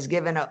secondary has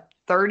given up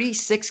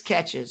 36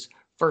 catches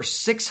for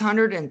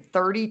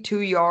 632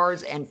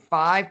 yards and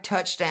 5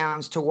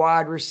 touchdowns to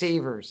wide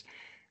receivers.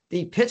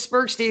 The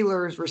Pittsburgh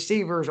Steelers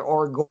receivers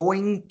are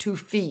going to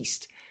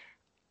feast.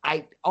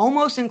 I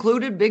almost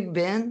included Big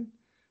Ben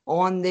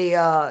on the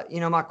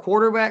my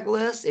quarterback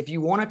list. If you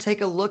want to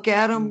take a look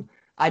at them,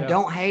 I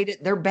don't hate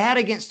it. They're bad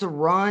against the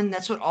run.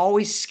 That's what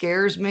always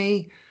scares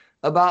me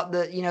about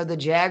the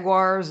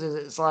Jaguars.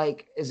 Is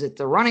it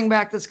the running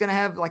back that's going to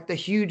have like the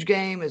huge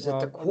game? Is it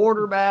the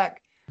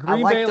quarterback?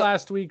 Green Bay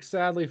last week,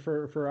 sadly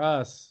for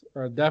us,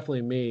 or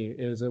definitely me,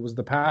 it was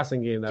the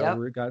passing game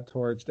that got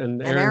torched,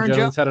 and Aaron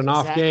Jones had an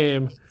off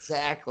game.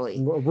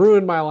 Exactly.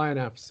 Ruined my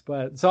lineups.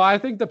 But so I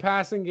think the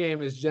passing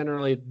game is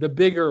generally the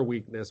bigger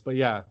weakness. But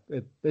yeah,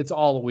 it's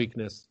all a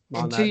weakness.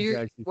 And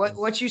to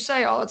what you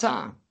say all the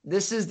time,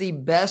 this is the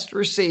best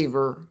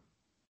receiver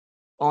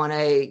on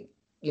a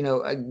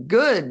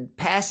good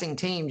passing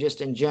team just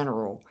in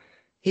general.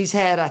 He's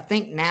had, I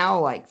think now,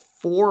 like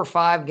 4 or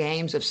 5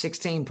 games of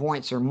 16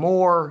 points or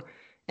more.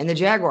 And the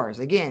Jaguars,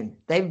 again,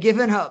 they've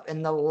given up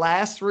in the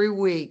last 3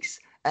 weeks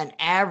an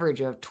average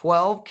of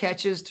 12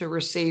 catches to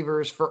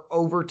receivers for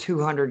over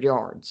 200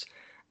 yards.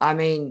 I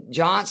mean,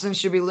 Johnson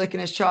should be licking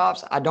his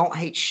chops. I don't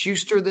hate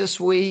Schuster this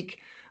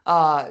week.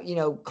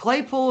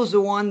 Claypool is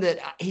the one that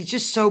he's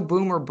just so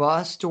boom or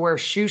bust to where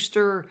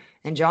Schuster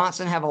and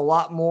Johnson have a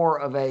lot more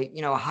of a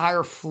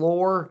higher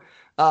floor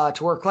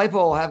to where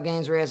Claypool will have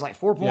games where he has like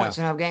 4 points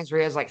and have games where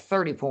he has like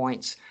 30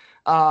 points.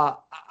 I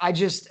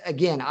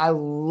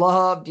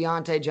love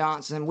Deontay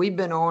Johnson. We've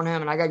been on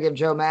him, and I got to give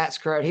Joe Matz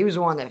credit. He was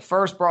the one that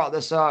first brought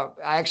this up.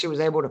 I actually was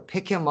able to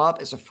pick him up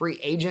as a free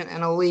agent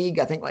in a league,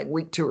 I think like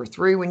week 2 or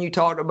 3 when you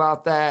talked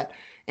about that.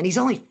 And he's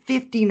only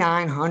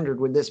 5,900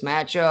 with this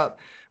matchup.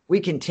 We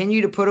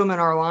continue to put him in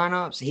our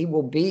lineups. He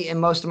will be in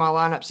most of my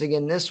lineups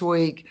again this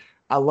week.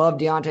 I love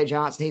Deontay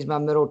Johnson. He's my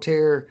middle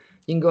tier.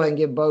 You can go ahead and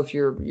give both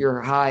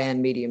your high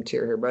and medium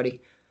tier here, buddy.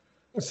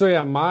 So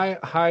yeah, my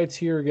high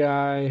tier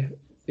guy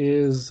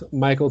is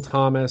Michael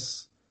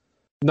Thomas.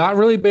 Not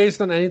really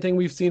based on anything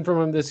we've seen from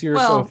him this year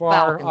so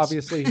far, Falcons.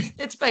 Obviously.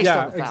 It's based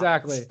on the Falcons.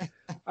 Exactly.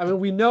 I mean,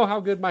 we know how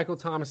good Michael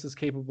Thomas is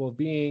capable of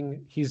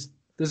being.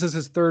 This is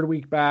his 3rd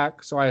week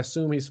back, so I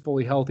assume he's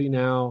fully healthy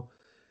now.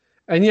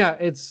 And yeah,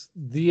 it's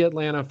the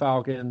Atlanta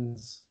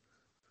Falcons,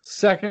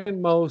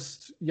 second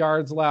most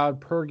yards allowed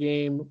per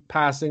game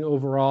passing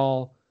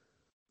overall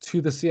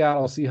to the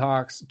Seattle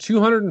Seahawks,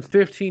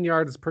 215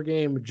 yards per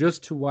game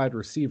just to wide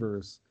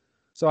receivers.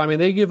 So, I mean,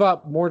 they give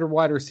up more to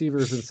wide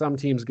receivers than some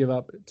teams give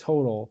up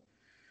total.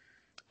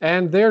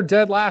 And they're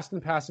dead last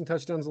in passing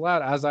touchdowns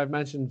allowed. As I've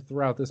mentioned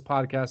throughout this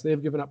podcast,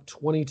 they've given up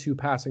 22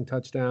 passing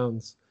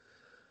touchdowns.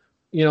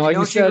 You know, like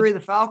don't you said, agree the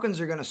Falcons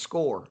are going to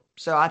score?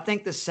 So I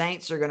think the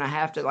Saints are going to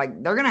have to,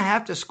 they're going to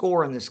have to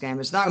score in this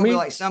game. It's not going to be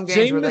like some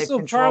games where they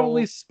will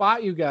probably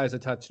spot you guys a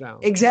touchdown.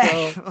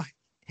 Exactly. So,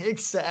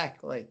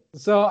 exactly.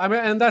 So, I mean,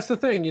 and that's the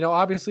thing, you know,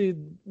 obviously,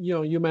 you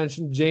know, you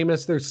mentioned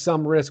Jameis, there's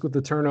some risk with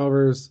the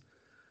turnovers,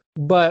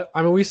 but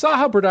I mean, we saw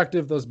how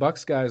productive those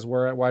Bucs guys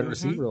were at wide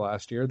receiver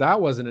last year.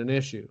 That wasn't an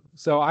issue.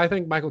 So I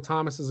think Michael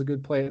Thomas is a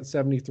good play at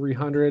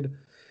 7,300.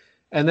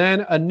 And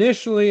then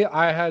initially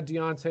I had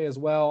Deontay as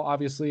well.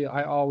 Obviously,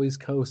 I always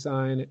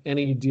co-sign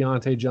any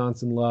Deontay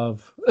Johnson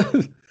love.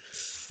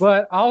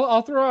 But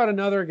I'll throw out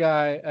another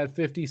guy at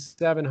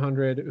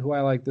 5,700 who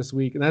I like this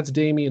week, and that's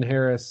Damian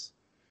Harris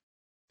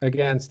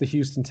against the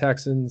Houston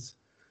Texans.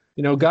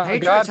 You know,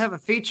 Patriots have a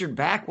featured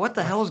back. What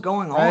the hell is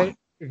going on?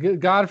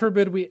 God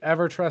forbid we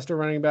ever trust a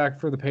running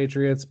back for the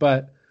Patriots,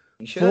 but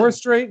 4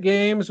 straight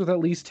games with at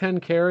least 10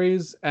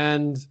 carries,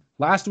 and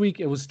last week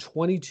it was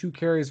 22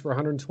 carries for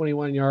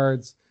 121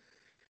 yards.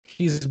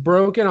 He's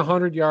broken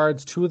 100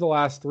 yards 2 of the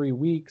last 3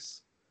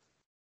 weeks.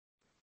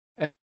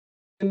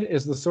 And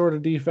is the sort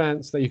of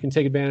defense that you can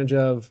take advantage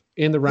of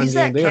in the run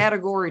game. He's that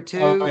category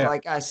too,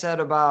 like I said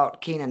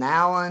about Keenan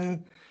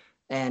Allen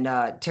and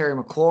Terry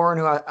McLaurin,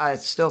 who I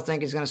still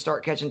think is going to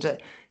start catching.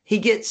 He's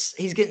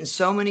getting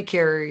so many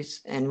carries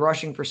and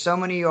rushing for so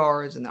many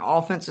yards, and the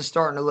offense is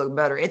starting to look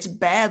better. It's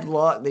bad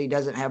luck that he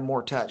doesn't have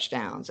more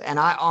touchdowns. And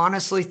I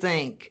honestly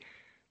think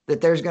that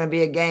there's going to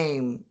be a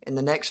game in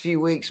the next few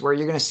weeks where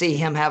you're going to see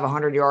him have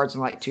 100 yards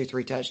and like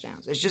 2-3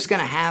 touchdowns. It's just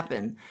going to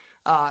happen.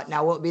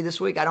 Now, will it be this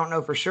week? I don't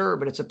know for sure,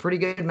 but it's a pretty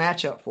good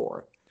matchup for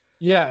it.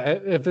 Yeah,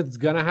 if it's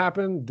going to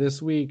happen,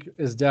 this week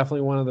is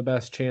definitely one of the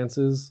best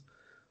chances.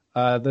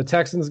 The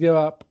Texans give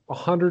up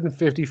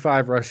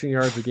 155 rushing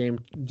yards a game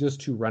just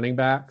to running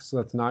backs, so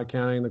that's not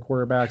counting the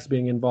quarterbacks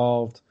being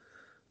involved.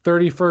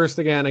 31st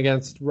again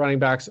against running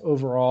backs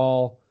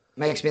overall.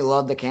 Makes me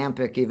love the Cam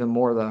pick even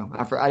more, though.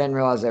 I didn't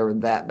realize they were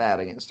that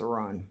bad against the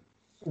run.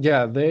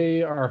 Yeah,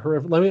 they are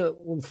horrific. Let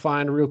me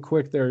find real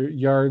quick their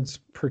yards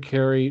per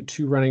carry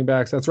to running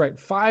backs. That's right,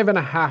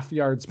 5.5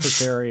 yards per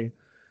carry.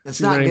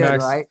 That's not good,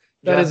 backs. Right?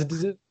 That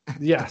is,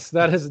 yes,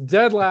 that is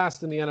dead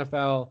last in the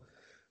NFL.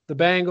 The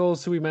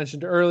Bengals, who we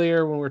mentioned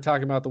earlier when we were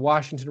talking about the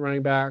Washington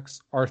running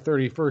backs, are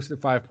 31st at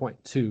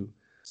 5.2.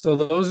 So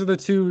those are the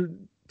two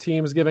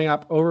teams giving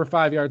up over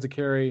 5 yards a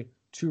carry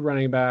to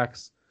running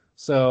backs.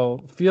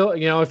 So if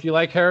you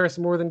like Harris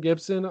more than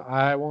Gibson,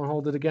 I won't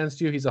hold it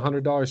against you. He's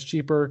 $100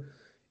 cheaper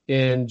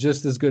in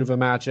just as good of a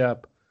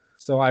matchup.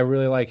 So I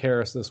really like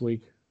Harris this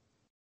week.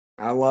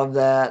 I love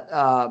that.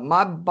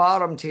 My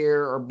bottom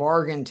tier or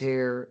bargain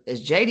tier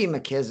is J.D.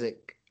 McKissic,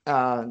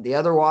 the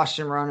other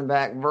Washington running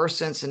back versus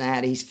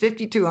Cincinnati. He's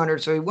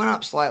 5,200, so he went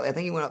up slightly. I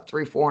think he went up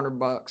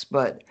 $300-400.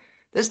 But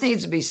this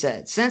needs to be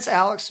said. Since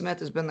Alex Smith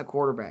has been the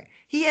quarterback,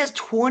 he has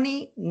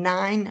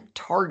 29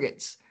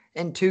 targets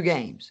in 2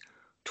 games.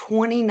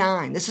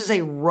 29. This is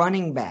a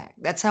running back.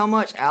 That's how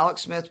much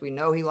Alex Smith, we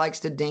know he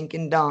likes to dink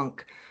and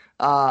dunk.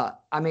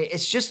 I mean,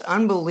 it's just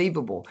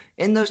unbelievable.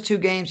 In those 2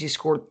 games, he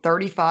scored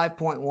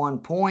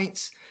 35.1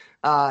 points.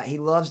 He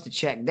loves to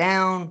check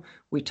down.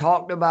 We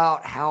talked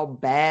about how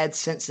bad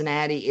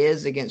Cincinnati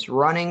is against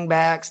running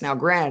backs. Now,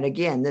 granted,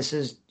 again, this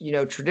is,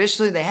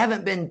 traditionally they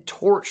haven't been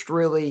torched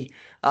really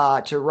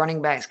to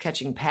running backs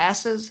catching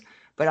passes.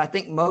 But I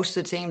think most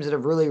of the teams that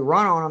have really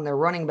run on them, their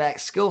running back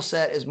skill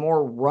set is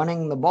more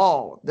running the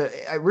ball.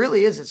 It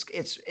really is.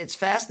 It's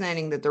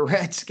fascinating that the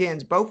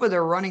Redskins, both of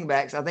their running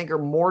backs, I think, are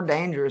more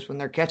dangerous when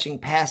they're catching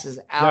passes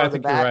out of the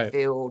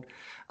backfield.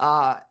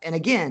 Right. And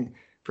again,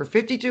 for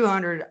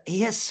 5,200,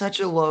 he has such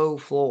a low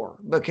floor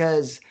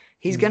because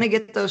he's going to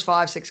get those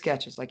 5-6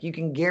 catches. Like, you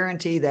can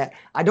guarantee that.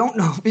 I don't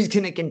know if he's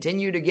going to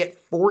continue to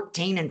get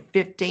 14 and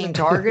 15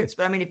 targets,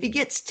 but I mean, if he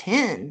gets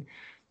 10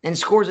 and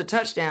scores a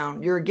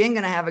touchdown, you're again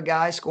going to have a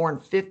guy scoring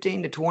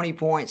 15 to 20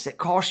 points that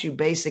cost you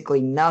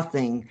basically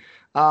nothing.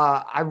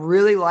 I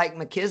really like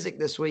McKissic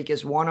this week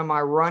as one of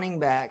my running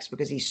backs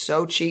because he's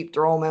so cheap.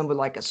 Throw him in with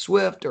like a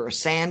Swift or a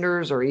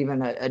Sanders or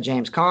even a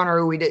James Conner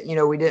who we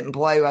didn't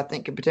play, who I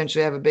think could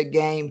potentially have a big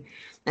game.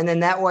 And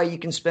then that way you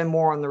can spend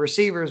more on the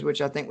receivers, which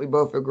I think we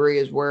both agree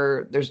is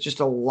where there's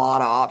just a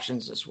lot of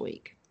options this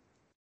week.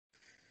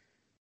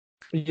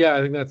 Yeah,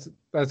 I think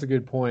that's a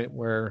good point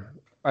where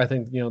I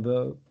think,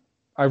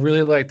 I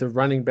really like the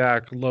running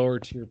back lower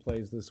tier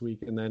plays this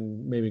week and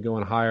then maybe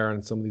going higher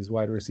on some of these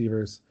wide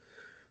receivers.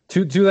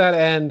 To that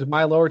end,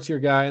 my lower tier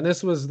guy, and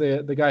this was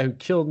the guy who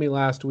killed me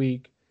last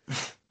week.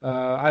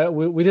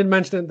 We didn't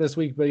mention it this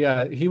week, but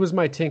yeah, he was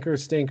my tinker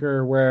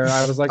stinker where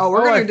I was like,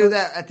 we're going to do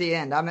that at the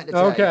end. I meant to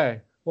tell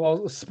you.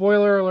 Well,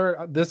 spoiler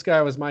alert, this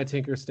guy was my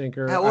Tinker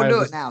Stinker. We'll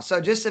do it now. So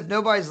just if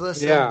nobody's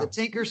listening, Yeah. the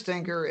Tinker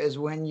Stinker is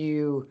when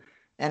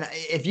and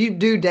if you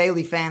do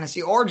daily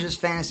fantasy or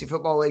just fantasy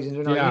football leagues in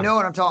general, you Yeah. know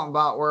what I'm talking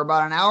about. Where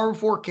about an hour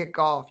before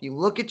kickoff, you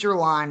look at your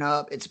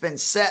lineup, it's been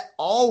set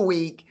all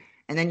week,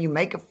 and then you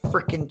make a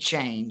freaking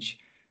change.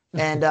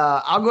 And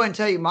I'll go ahead and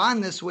tell you, mine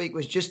this week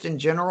was just in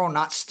general,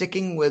 not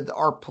sticking with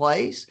our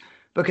plays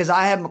because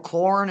I had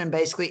McLaurin in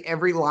basically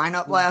every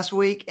lineup last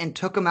week and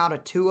took him out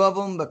of two of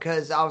them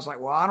because I was like,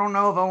 well, I don't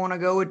know if I want to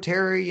go with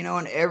Terry,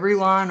 in every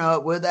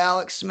lineup with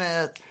Alex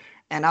Smith.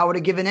 And I would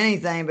have given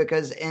anything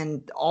because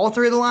in all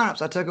three of the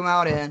lineups I took him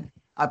out in,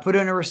 I put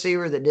in a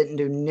receiver that didn't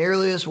do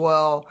nearly as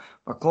well.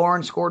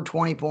 McLaurin scored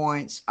 20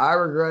 points. I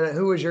regret it.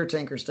 Who was your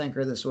Tinker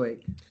Stinker this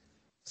week?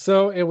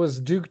 So it was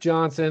Duke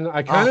Johnson.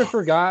 I kind of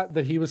forgot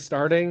that he was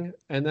starting,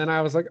 and then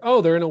I was like,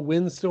 "Oh, they're in a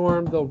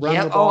windstorm. They'll run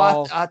the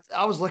ball."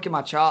 I was licking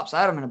my chops.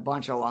 I had him in a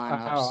bunch of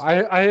lineups.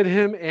 I had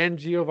him and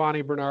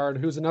Giovanni Bernard,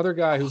 who's another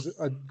guy who's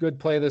a good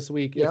play this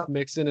week if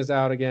Mixon is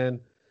out again.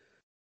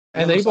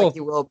 And they both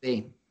he will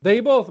be. They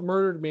both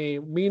murdered me.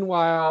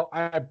 Meanwhile,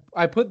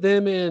 I put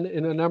them in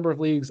a number of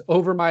leagues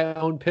over my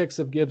own picks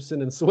of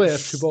Gibson and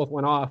Swift, who both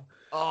went off.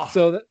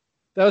 So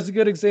that was a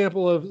good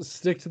example of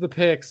stick to the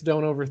picks,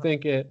 don't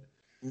overthink it.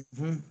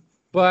 Mm-hmm.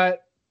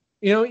 But,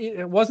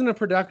 it wasn't a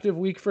productive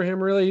week for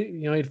him, really.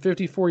 He had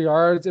 54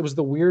 yards. It was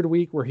the weird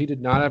week where he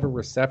did not have a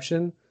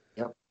reception.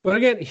 Yep. But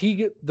again,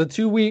 the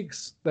 2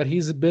 weeks that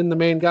he's been the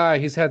main guy,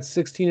 he's had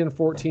 16 and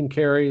 14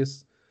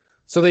 carries.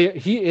 So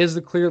he is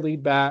the clear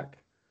lead back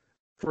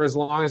for as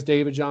long as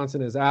David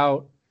Johnson is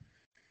out.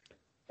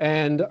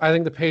 And I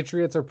think the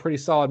Patriots are a pretty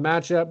solid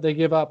matchup. They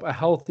give up a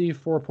healthy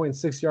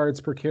 4.6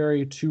 yards per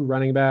carry to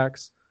running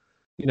backs.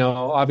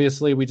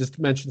 Obviously we just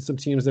mentioned some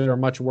teams that are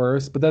much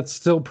worse, but that's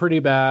still pretty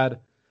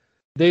bad.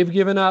 They've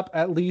given up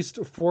at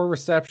least 4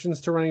 receptions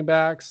to running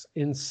backs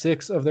in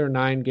 6 of their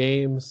 9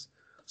 games.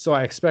 So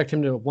I expect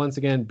him to once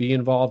again be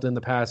involved in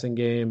the passing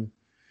game.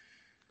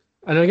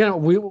 And again,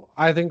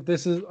 I think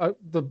this is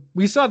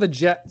we saw the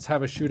Jets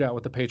have a shootout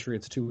with the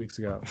Patriots 2 weeks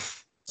ago.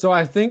 So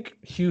I think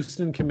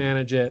Houston can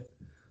manage it.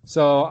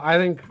 So I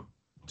think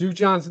Duke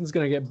Johnson's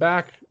going to get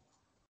back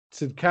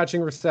to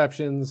catching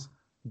receptions,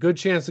 good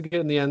chance to get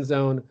in the end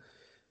zone.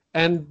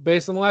 And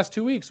based on the last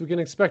 2 weeks, we can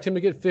expect him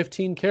to get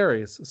 15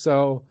 carries.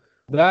 So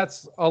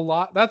that's a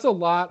lot. That's a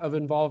lot of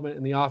involvement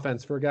in the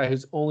offense for a guy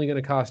who's only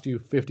going to cost you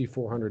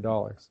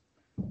 $5,400.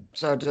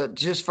 So to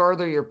just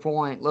further your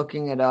point,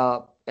 looking it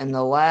up, in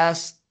the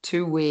last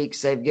 2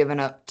 weeks, they've given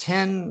up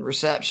 10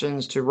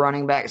 receptions to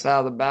running backs out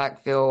of the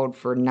backfield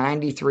for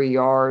 93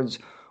 yards.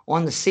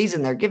 On the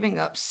season, they're giving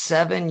up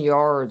 7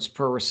 yards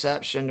per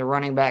reception to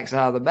running backs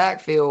out of the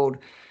backfield.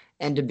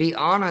 And to be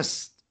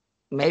honest,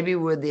 maybe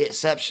with the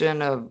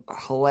exception of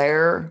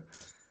Hilaire,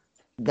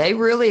 they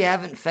really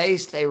haven't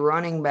faced a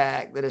running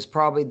back that is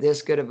probably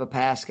this good of a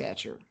pass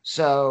catcher.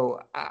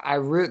 So I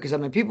root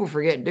because, people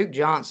forget Duke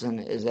Johnson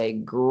is a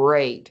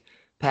great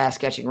pass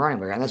catching running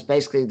back. And that's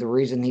basically the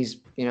reason he's,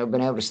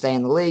 been able to stay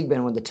in the league,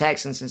 been with the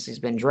Texans since he's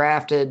been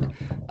drafted.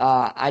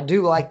 I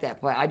do like that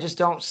play. I just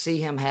don't see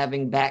him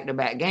having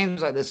back-to-back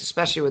games like this,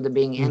 especially with it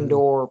being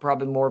indoor,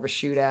 probably more of a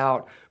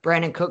shootout.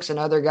 Brandon Cook's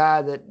another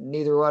guy that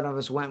neither one of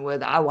us went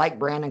with. I like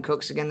Brandon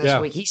Cooks again this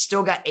week. He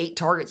still got 8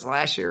 targets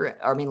last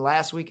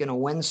week in a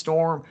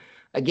windstorm.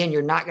 Again,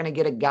 you're not going to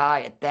get a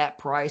guy at that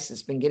price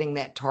that's been getting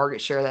that target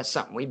share. That's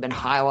something we've been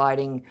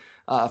highlighting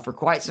for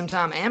quite some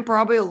time, and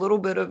probably a little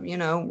bit of,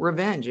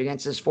 revenge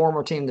against his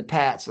former team, the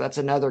Pats. So that's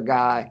another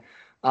guy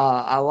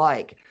I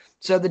like.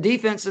 So the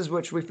defenses,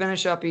 which we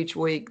finish up each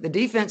week, the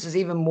defense is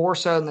even more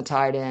so than the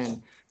tight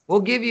end.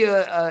 We'll give you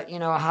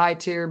a high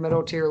tier,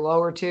 middle tier,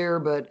 lower tier,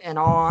 but in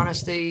all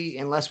honesty,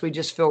 unless we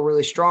just feel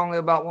really strongly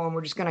about one,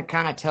 we're just going to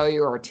kind of tell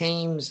you our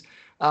teams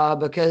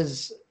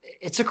because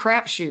it's a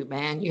crapshoot,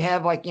 man. You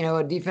have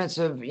a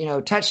defensive,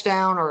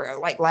 touchdown, or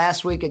like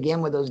last week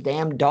again with those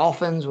damn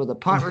Dolphins with a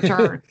punt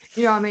return.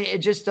 It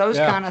just those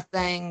kind of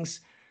things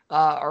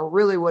are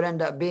really what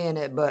end up being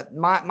it. But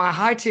my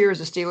high tier is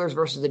the Steelers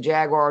versus the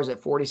Jaguars at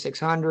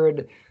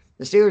 4,600.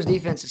 The Steelers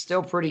defense is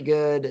still pretty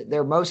good.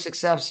 They're most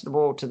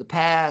accessible to the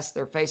pass.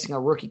 They're facing a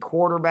rookie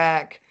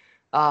quarterback.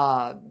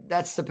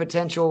 That's the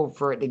potential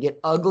for it to get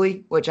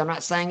ugly, which I'm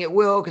not saying it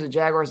will because the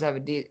Jaguars have a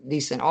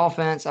decent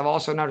offense. I've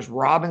also noticed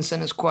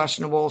Robinson is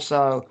questionable.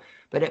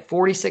 But at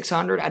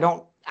 4,600, I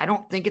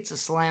don't think it's a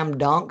slam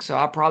dunk, so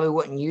I probably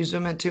wouldn't use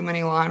them in too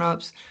many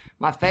lineups.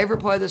 My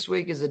favorite play this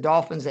week is the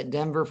Dolphins at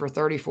Denver for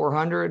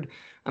 3,400.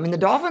 The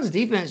Dolphins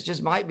defense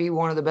just might be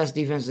one of the best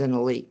defenses in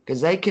the league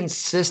because they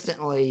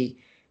consistently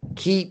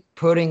keep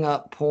putting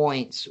up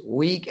points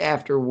week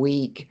after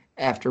week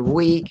after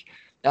week.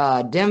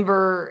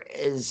 Denver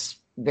is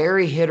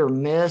very hit or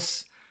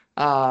miss.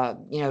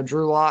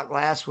 Drew Lock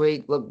last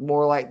week looked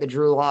more like the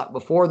Drew Lock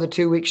before the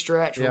 2-week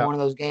stretch. Where one of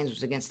those games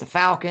was against the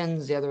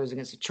Falcons. The other was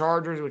against the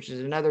Chargers, which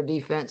is another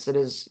defense that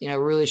has,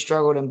 really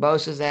struggled in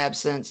Bosa's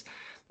absence.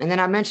 And then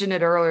I mentioned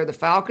it earlier, the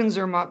Falcons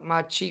are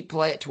my cheap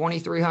play at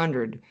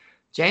 2,300.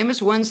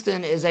 Jameis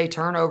Winston is a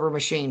turnover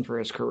machine for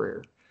his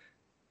career.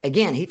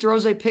 again, he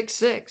throws a pick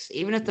six.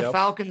 Even if the Yep.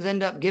 Falcons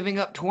end up giving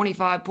up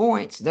 25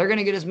 points, they're going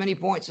to get as many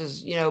points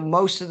as,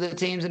 most of the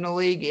teams in the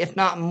league, if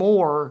not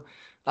more.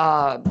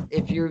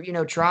 If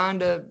you're, trying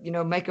to,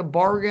 make a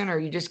bargain, or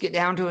you just get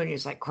down to it and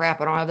it's like,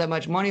 crap, I don't have that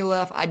much money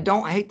left. I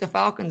don't hate the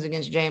Falcons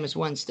against Jameis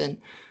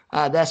Winston.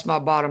 That's my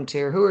bottom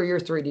tier. Who are your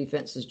three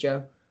defenses,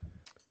 Joe?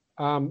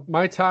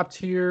 My top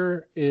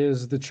tier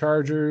is the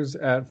Chargers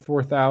at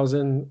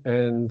 4,000,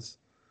 and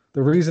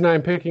the reason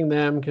I'm picking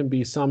them can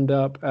be summed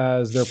up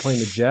as they're playing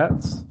the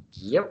Jets.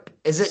 Yep.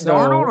 Is it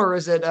Darnold or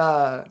is it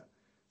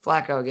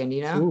Flacco again? Do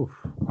you know? Ooh,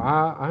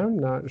 I'm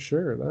not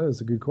sure. That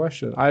is a good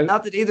question.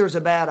 Not that either is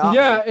a bad option.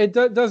 Yeah, it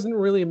doesn't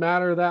really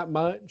matter that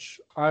much.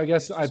 I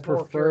guess I'd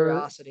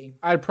curiosity.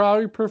 I'd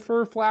probably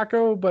prefer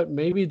Flacco, but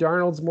maybe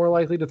Darnold's more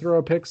likely to throw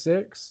a pick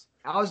six.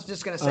 I was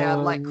just going to say I'd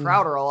like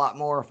Crowder a lot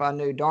more if I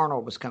knew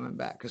Darnold was coming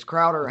back, because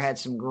Crowder had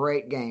some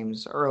great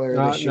games earlier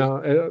this year.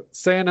 No,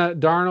 saying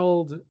that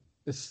Darnold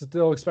is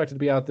still expected to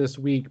be out this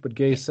week, but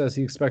Gase says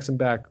he expects him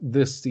back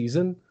this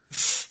season.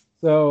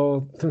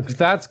 So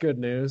that's good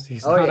news.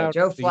 He's not out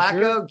Joe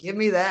Flacco, give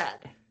me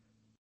that.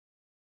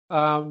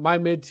 My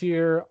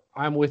mid-tier,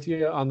 I'm with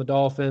you on the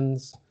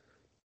Dolphins.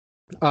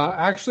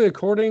 Actually,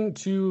 according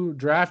to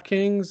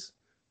DraftKings,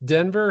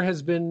 Denver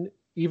has been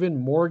even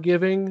more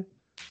giving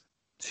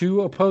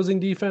to opposing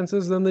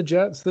defenses than the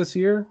Jets this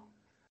year.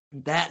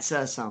 That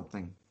says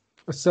something.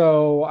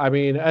 So, I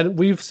mean, and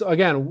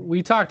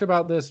we talked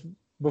about this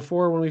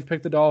before when we've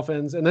picked the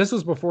Dolphins, and this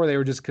was before they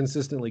were just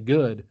consistently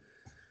good.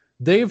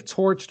 They've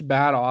torched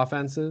bad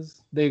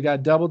offenses. They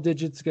got double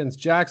digits against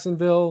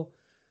Jacksonville,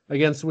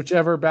 against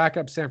whichever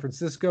backup San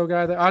Francisco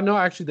guy.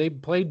 Actually, they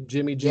played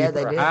Jimmy G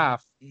for a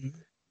half.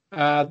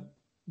 Mm-hmm.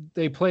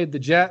 They played the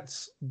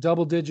Jets,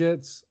 double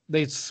digits.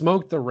 They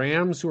smoked the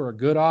Rams, who are a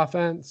good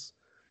offense.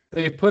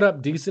 They put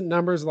up decent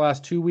numbers the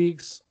last 2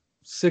 weeks,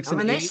 6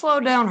 and 8. They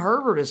slowed down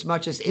Herbert as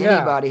much as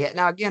anybody had.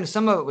 Now, again,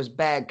 some of it was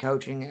bad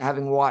coaching.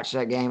 Having watched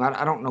that game,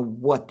 I don't know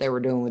what they were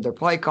doing with their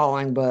play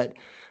calling, but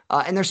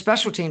and their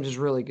special teams is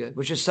really good,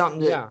 which is something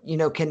that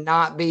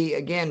cannot be,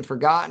 again,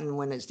 forgotten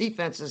when it's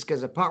defenses,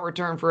 because a punt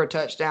return for a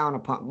touchdown, a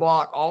punt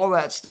block, all of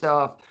that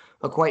stuff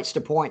equates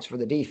to points for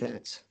the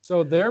defense.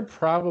 So they're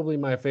probably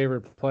my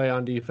favorite play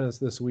on defense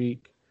this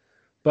week.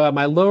 But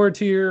my lower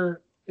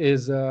tier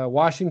is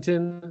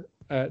Washington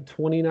at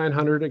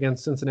 2,900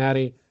 against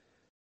Cincinnati.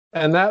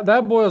 And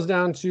that boils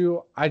down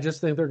to, I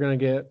just think they're going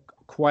to get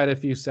quite a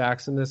few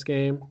sacks in this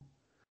game.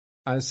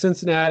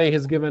 Cincinnati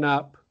has given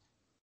up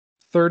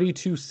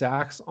 32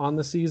 sacks on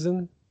the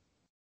season,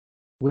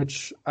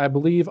 which I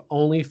believe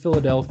only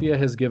Philadelphia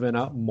has given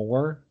up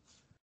more.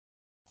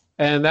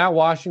 And that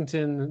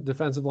Washington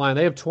defensive line,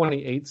 they have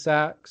 28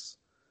 sacks.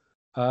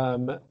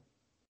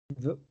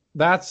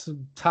 That's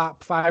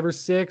top 5 or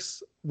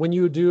 6. When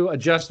you do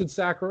adjusted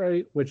sack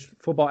rate, which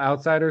Football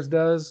Outsiders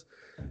does,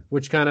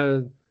 which kind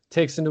of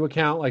takes into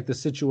account like the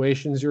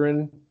situations you're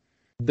in,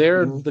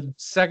 they're the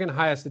second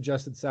highest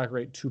adjusted sack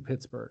rate to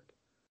Pittsburgh.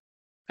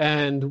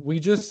 And we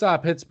just saw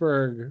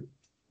Pittsburgh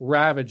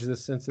ravage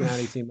this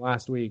Cincinnati team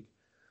last week.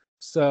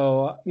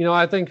 So,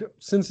 I think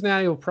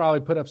Cincinnati will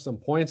probably put up some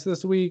points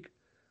this week,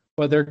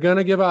 but they're going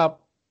to give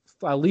up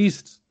at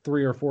least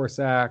 3 or 4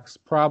 sacks,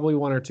 probably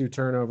 1 or 2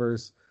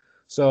 turnovers.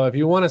 So if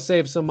you want to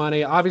save some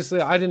money,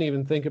 obviously I didn't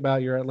even think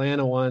about your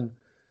Atlanta one.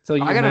 I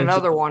got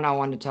another one I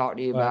wanted to talk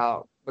to you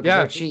about because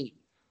they're cheap.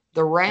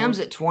 The Rams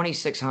at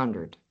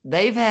 2,600.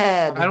 They've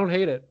had I don't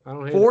hate it.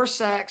 4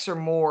 sacks or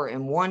more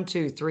in 1,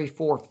 2, 3,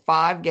 4,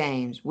 5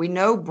 games. We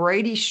know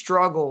Brady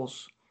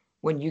struggles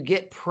when you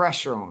get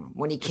pressure on him,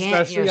 when he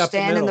can't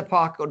stand in the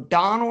pocket.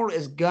 Donald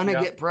is gonna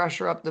get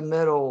pressure up the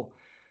middle.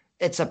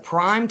 It's a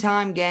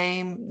primetime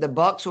game. The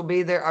Bucs will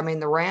be there. I mean,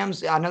 the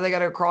Rams, I know they got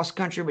to go cross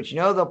country, but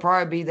they'll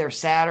probably be there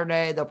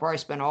Saturday. They'll probably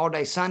spend all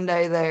day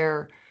Sunday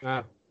there.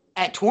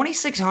 At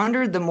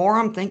 2,600, the more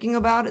I'm thinking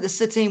about it,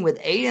 this is a team with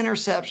 8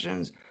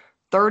 interceptions,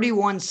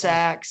 31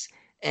 sacks,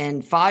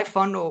 and 5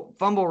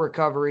 fumble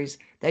recoveries.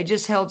 They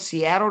just held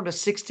Seattle to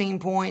 16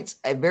 points,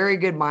 a very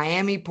good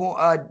Miami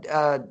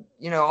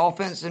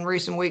offense in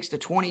recent weeks to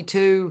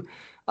 22.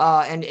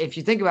 And if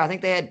you think about it, I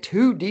think they had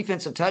 2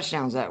 defensive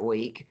touchdowns that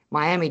week.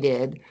 Miami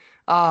did.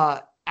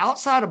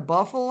 Outside of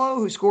Buffalo,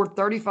 who scored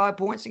 35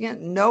 points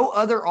again, no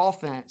other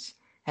offense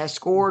has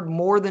scored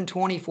more than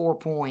 24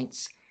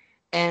 points.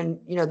 And,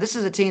 this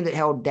is a team that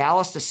held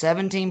Dallas to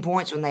 17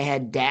 points when they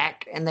had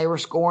Dak and they were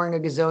scoring a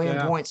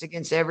gazillion points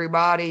against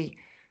everybody.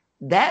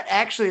 That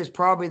actually is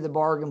probably the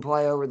bargain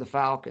play over the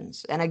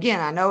Falcons. And again,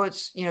 I know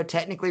it's,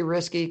 technically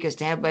risky because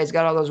Tampa Bay's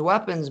got all those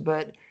weapons,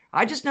 but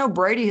I just know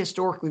Brady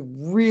historically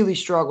really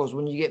struggles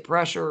when you get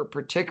pressure,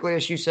 particularly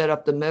as you said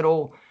up the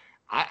middle.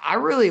 I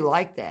really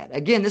like that.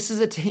 Again, this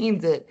is a team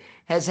that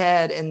has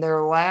had in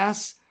their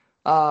last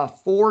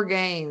 4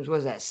 games,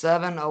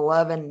 7,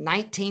 11,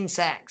 19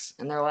 sacks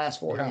in their last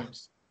 4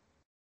 games.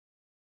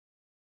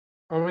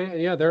 I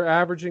mean, they're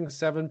averaging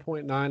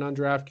 7.9 on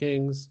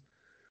DraftKings.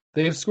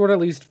 They've scored at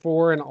least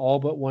 4 in all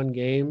but 1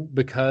 game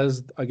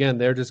because, again,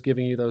 they're just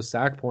giving you those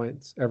sack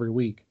points every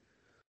week.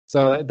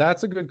 So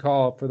that's a good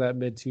call for that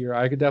mid-tier.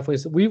 I could definitely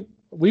say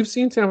we've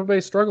seen Tampa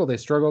Bay struggle. They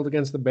struggled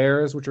against the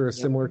Bears, which are a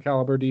similar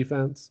caliber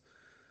defense.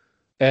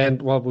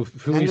 And we've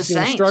seen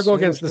them struggle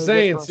against the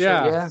Saints.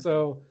 Yeah.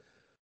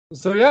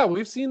 So yeah,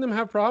 we've seen them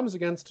have problems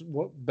against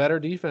better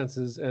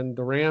defenses, and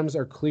the Rams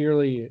are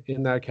clearly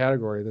in that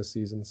category this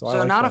season.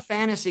 So not a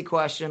fantasy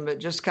question, but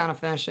just kind of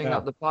finishing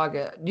up the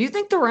podcast. Do you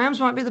think the Rams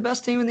might be the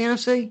best team in the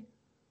NFC?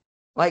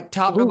 Like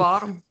top to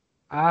bottom?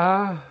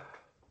 I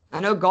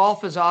know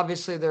golf is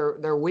obviously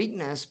their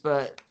weakness,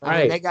 but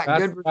I mean, they got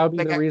good. That would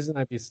be the reason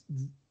I'd be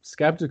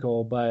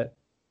skeptical, but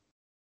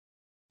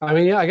I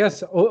mean, yeah, I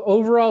guess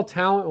overall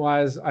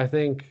talent-wise, I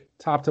think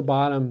top to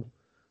bottom,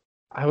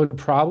 I would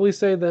probably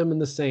say them and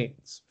the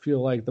Saints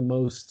feel like the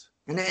most.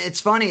 And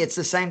it's funny, it's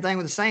the same thing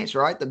with the Saints,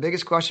 right? The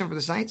biggest question for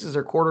the Saints is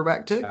their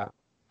quarterback too. Yeah.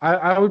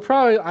 I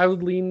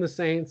would lean the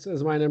Saints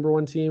as my number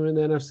one team in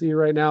the NFC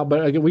right now.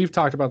 But again, we've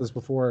talked about this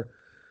before.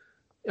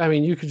 I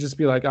mean, you could just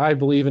be like, I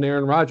believe in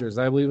Aaron Rodgers.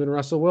 I believe in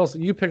Russell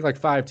Wilson. You pick like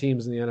 5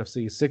 teams in the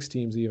NFC, 6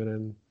 teams even.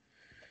 And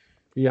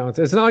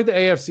it's not like the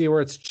AFC where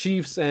it's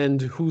Chiefs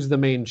and who's the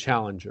main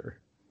challenger.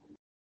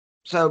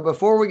 So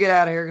before we get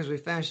out of here, because we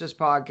finished this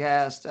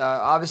podcast,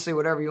 obviously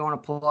whatever you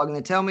want to plug, and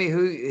then tell me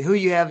who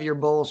you have your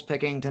Bulls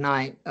picking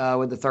tonight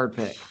with the 3rd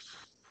pick.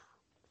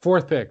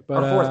 4th pick.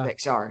 But, 4th pick,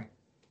 sorry.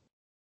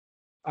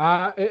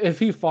 If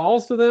he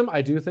falls to them,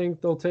 I do think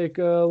they'll take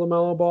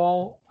LaMelo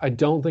Ball. I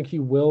don't think he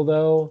will,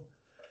 though.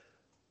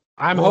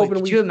 I'm hoping.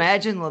 Could you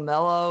imagine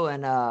LaMelo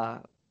and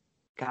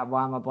God,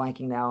 why am I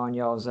blanking now on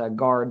y'all's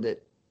guard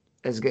that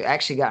has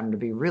actually gotten to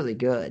be really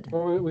good?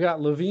 Well, we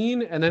got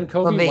LaVine and then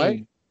Kobe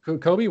White.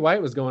 Kobe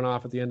White was going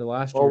off at the end of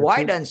last year. Well,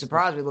 White doesn't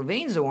surprise me.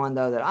 LaVine's the one,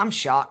 though, that I'm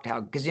shocked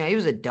because he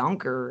was a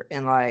dunker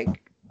and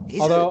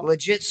he's a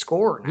legit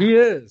scorer now. He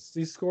is.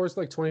 He scores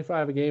like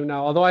 25 a game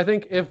now. Although I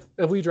think if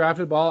we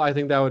drafted Ball, I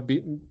think that would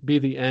be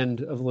the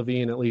end of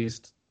LaVine at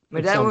least. I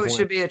mean, that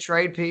should be a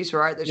trade piece,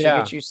 right? That should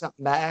get you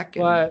something back.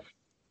 But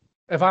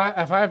if I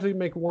have to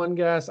make one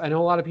guess, I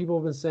know a lot of people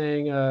have been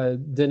saying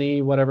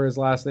Denis, whatever his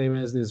last name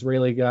is, the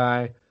Israeli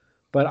guy.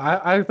 But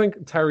I think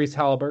Tyrese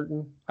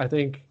Halliburton. I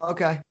think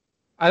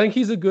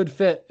he's a good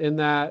fit in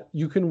that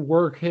you can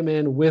work him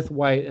in with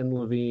White and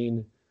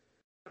LaVine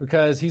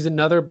because he's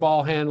another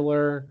ball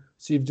handler.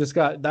 So you've just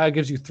got that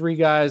gives you 3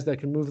 guys that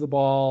can move the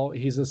ball.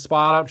 He's a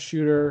spot up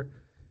shooter.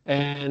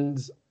 And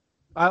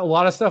a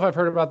lot of stuff I've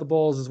heard about the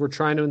Bulls is we're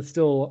trying to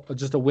instill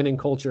just a winning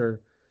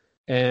culture.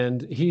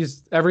 And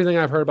everything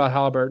I've heard about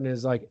Halliburton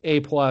is like A+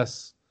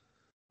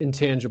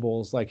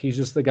 intangibles. Like he's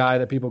just the guy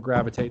that people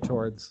gravitate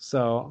towards.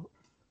 So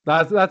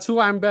that's who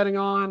I'm betting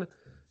on.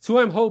 So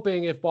I'm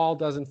hoping if Ball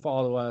doesn't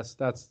fall to us,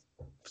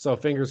 so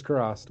fingers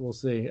crossed. We'll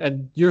see.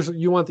 And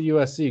you want the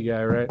USC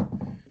guy, right?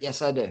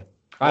 Yes, I do.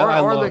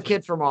 Or the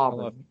kid from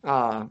Auburn.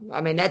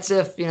 I mean, that's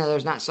if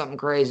there's not something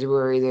crazy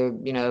where either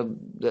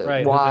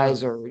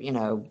Wise or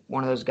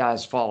one of those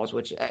guys falls,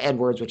 which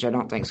Edwards, which I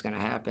don't think is going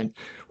to happen.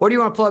 What do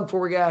you want to plug before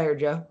we get out of here,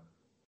 Joe?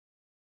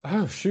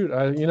 Oh shoot!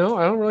 I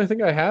don't really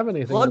think I have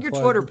anything. Plug your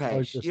Twitter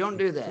page. You don't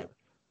do that.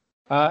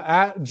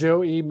 At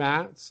Joe E.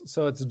 Matz.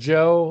 So it's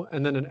Joe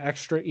and then an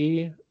extra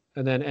E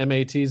and then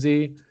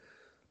MATZ.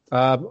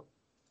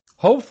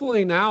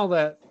 Hopefully now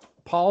that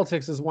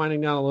politics is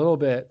winding down a little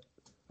bit,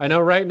 I know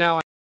right now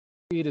my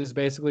feed is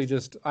basically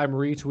just I'm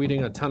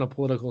retweeting a ton of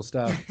political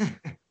stuff.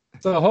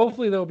 So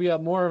hopefully there'll be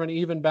more of an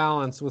even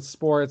balance with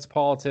sports,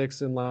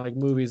 politics, and like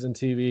movies and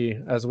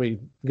TV as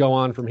we go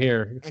on from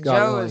here. And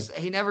Joe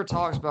he never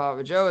talks about it,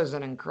 but Joe is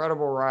an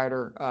incredible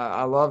writer.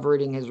 I love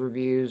reading his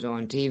reviews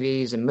on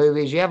TVs and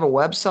movies. You have a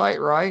website,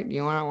 right?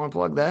 You want to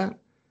plug that?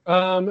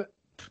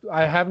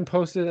 I haven't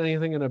posted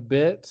anything in a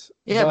bit.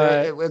 Yeah,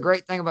 but the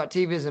great thing about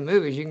TVs and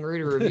movies, you can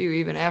read a review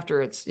even after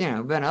it's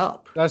been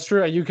up. That's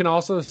true. You can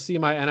also see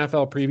my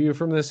NFL preview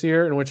from this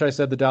year, in which I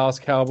said the Dallas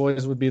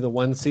Cowboys would be the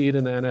 1 seed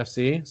in the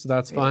NFC. So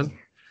that's fun.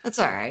 That's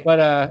all right. But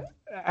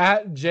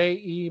at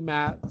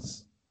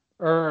JEMats,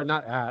 or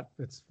not at,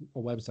 it's a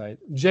website,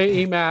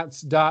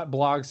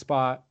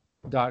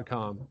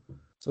 jemats.blogspot.com.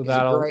 So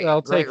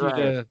that'll take you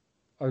to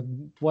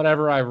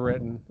whatever I've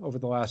written over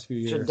the last few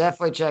years. Should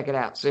definitely check it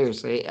out.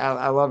 Seriously,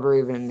 I love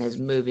reading his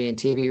movie and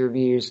TV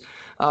reviews.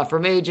 For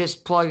me,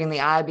 just plugging the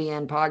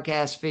IBN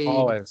podcast feed.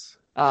 Always.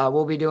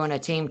 We'll be doing a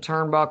Team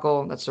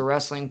Turnbuckle. That's the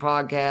wrestling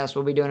podcast.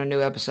 We'll be doing a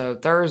new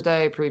episode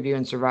Thursday,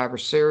 previewing Survivor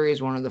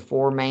Series, one of the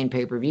 4 main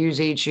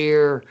pay-per-views each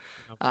year.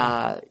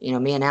 Okay.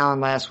 Me and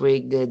Alan last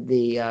week did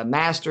the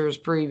Masters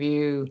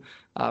preview.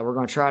 We're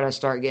going to try to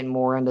start getting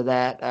more into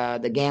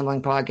that. The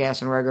gambling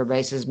podcast on a regular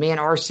basis. Me and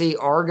RC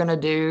are going to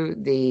do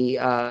the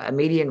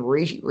immediate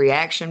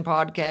reaction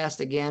podcast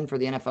again for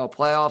the NFL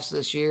playoffs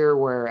this year,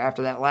 where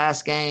after that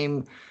last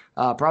game,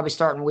 probably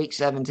starting week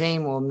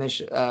 17, we'll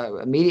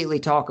immediately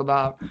talk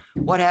about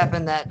what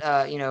happened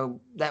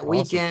that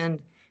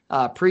weekend,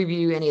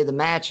 preview any of the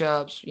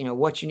matchups,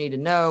 what you need to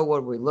know,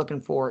 what we're looking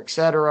for,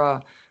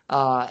 etc.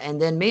 And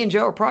then me and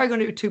Joe are probably going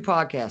to do 2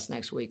 podcasts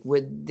next week.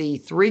 With the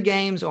 3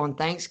 games on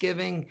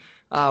Thanksgiving,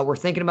 we're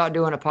thinking about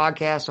doing a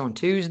podcast on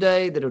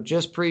Tuesday that'll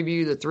just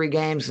preview the 3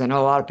 games. I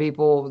know a lot of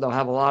people, they'll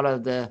have a lot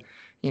of the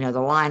the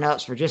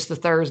lineups for just the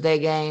Thursday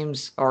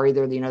games, or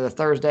either the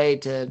Thursday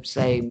to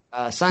say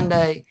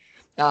Sunday.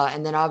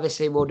 And then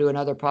obviously we'll do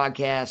another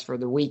podcast for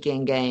the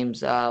weekend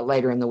games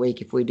later in the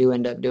week. If we do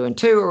end up doing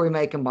two, or we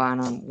may combine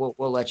them,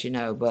 we'll let you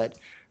know. But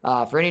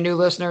for any new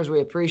listeners, we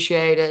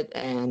appreciate it.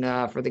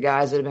 And for the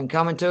guys that have been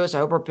coming to us, I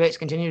hope our picks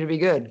continue to be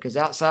good, because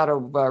outside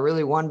of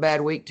really one bad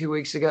week 2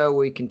 weeks ago,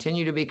 we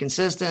continue to be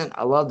consistent.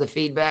 I love the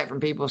feedback from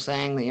people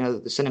saying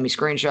that, sending me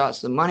screenshots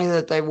of the money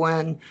that they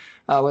win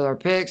with our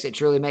picks. It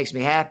truly makes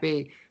me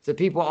happy. The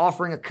people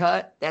offering a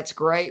cut, that's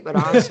great. But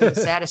honestly, the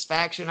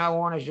satisfaction I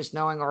want is just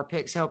knowing our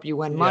picks help you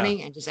win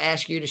money, and just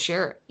ask you to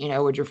share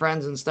it, with your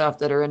friends and stuff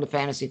that are into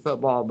fantasy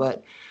football.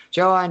 But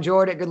Joe, I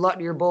enjoyed it. Good luck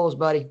to your Bulls,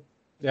 buddy.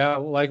 Yeah,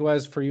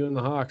 likewise for you and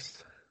the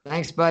Hawks.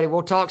 Thanks, buddy.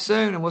 We'll talk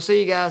soon, and we'll see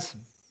you guys.